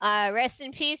 Rest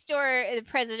in peace to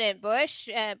President Bush,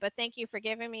 but thank you for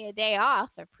giving me a day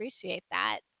off. I appreciate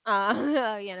that.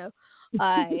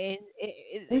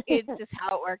 It's just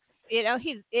how it works. You know,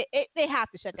 they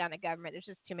have to shut down the government. There's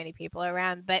just too many people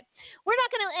around. But we're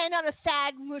not going to end on a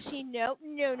sad, mushy note.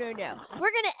 No. We're going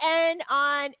to end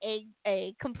on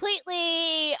a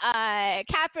completely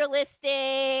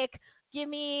capitalistic, give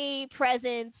me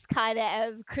presents kind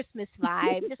of Christmas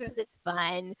vibe, just because it's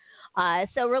fun.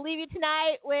 So we'll leave you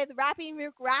tonight with Rappy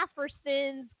Mook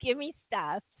Rafferson's Give Me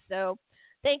Stuff. So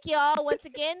thank you all once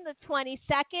again. The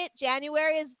 22nd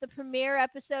January is the premiere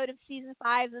episode of Season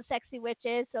 5 of Sexy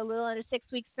Witches. So a little under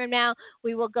 6 weeks from now,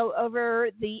 we will go over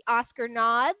the Oscar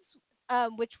nods,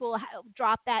 which will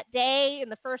drop that day in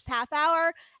the first half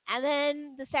hour. And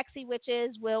then the Sexy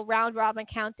Witches will round robin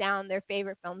count down their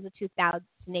favorite films of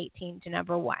 2018 to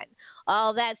number 1.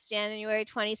 All that's January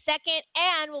 22nd.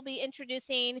 And we'll be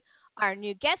introducing our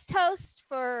new guest host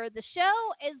for the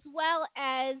show, as well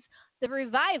as the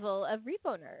revival of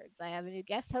Repo Nerds. I have a new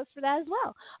guest host for that as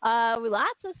well.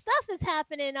 Lots of stuff is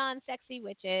happening on Sexy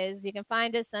Witches. You can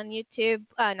find us on YouTube,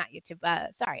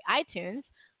 iTunes,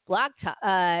 Blog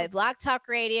Talk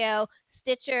Radio,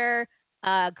 Stitcher,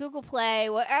 Google Play,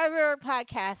 wherever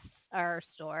podcasts are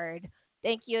stored.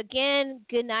 Thank you again.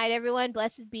 Good night, everyone.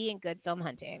 Blessed be and good film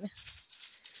hunting.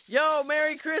 Yo,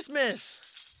 Merry Christmas.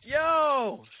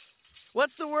 Yo,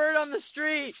 what's the word on the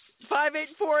street?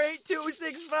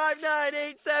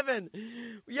 584-826-5987.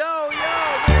 Yo,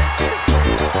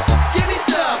 give me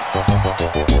stuff.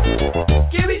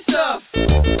 Give me stuff.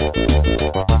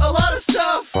 A lot of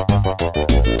stuff.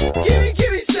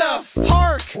 Give me stuff.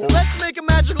 Hark, let's make a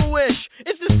magical wish.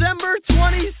 It's December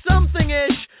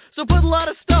 20-something-ish, so put a lot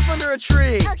of stuff under a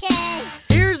tree. Okay.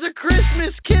 Here's a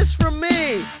Christmas kiss from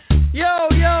me.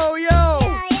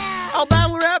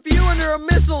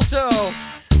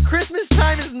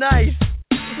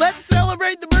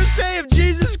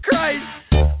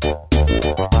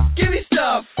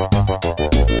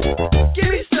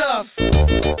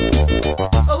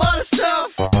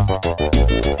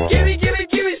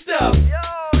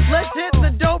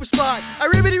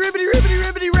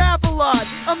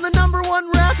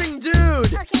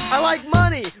 I like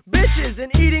money, bitches,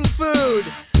 and eating food.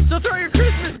 So throw your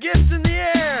Christmas gifts in the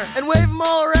air and wave them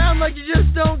all around like you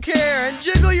just don't care. And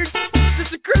jiggle your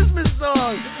it's a Christmas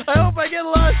song. I hope I get a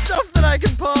lot of stuff that I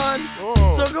can pawn.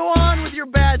 So go on with your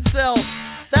bad self.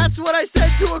 That's what I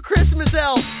said to a Christmas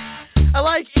elf. I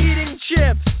like eating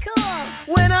chips. Cool.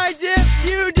 When I dip,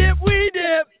 you dip, we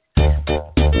dip.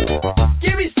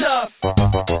 Give me stuff. A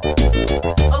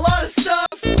lot of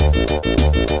stuff.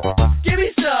 Give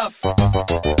me stuff.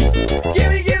 Give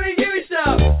me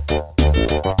stuff.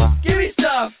 Give me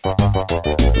stuff. A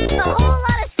whole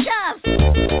lot of stuff.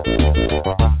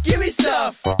 Give me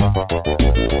stuff.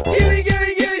 Give me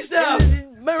stuff.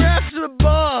 My rap's a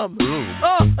bomb.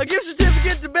 Oh, a gift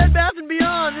certificate to Bed Bath &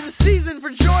 Beyond in the season for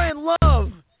joy and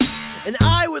love. And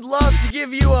I would love to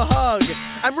give you a hug.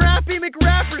 I'm Rappy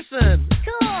McRapperson.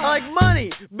 Cool. I like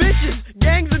money, bitches,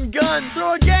 gangs, and guns.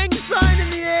 Throw a gang sign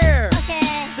in the air.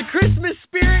 Okay. The Christmas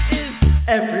spirit is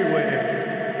everywhere.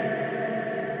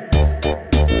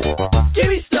 Give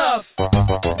me stuff.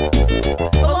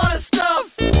 A lot of stuff.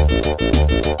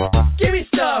 Give me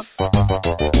stuff.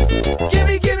 Give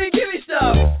me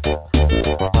stuff.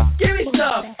 Give me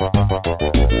stuff. A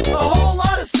whole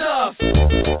lot of stuff.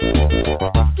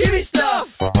 Give me stuff.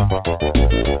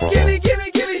 Give me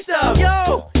stuff.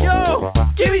 Yo,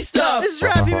 give me stuff. This is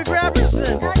Rappy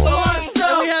McRapperson. Okay. A lot of stuff.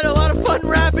 And we had a lot of fun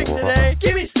rapping today.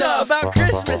 Give me stuff about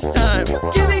Christmas time.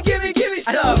 Give me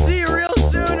stuff. I'll see you real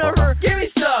soon over. Give me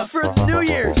stuff for the New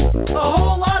Year's. A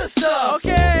whole lot of stuff.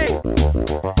 Okay.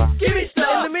 Give me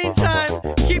stuff. In the meantime,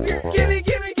 keep your give me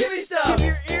stuff. Keep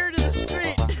your ear to the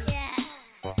street. Yeah.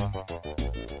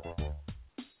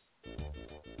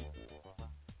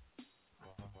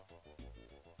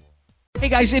 Hey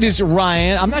guys, it is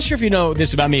Ryan. I'm not sure if you know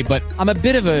this about me, but I'm a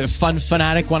bit of a fun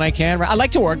fanatic when I can. I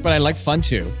like to work, but I like fun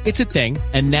too. It's a thing.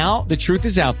 And now the truth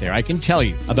is out there. I can tell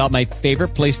you about my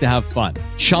favorite place to have fun.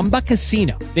 Chumba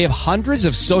Casino. They have hundreds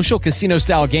of social casino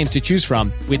style games to choose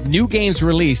from with new games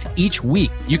released each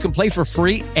week. You can play for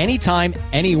free anytime,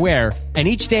 anywhere. And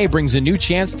each day brings a new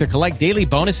chance to collect daily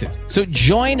bonuses. So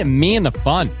join me in the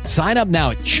fun. Sign up now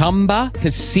at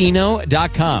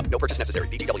ChumbaCasino.com. No purchase necessary.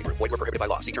 VGW Group. Void where prohibited by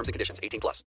law. See terms and conditions. 18+.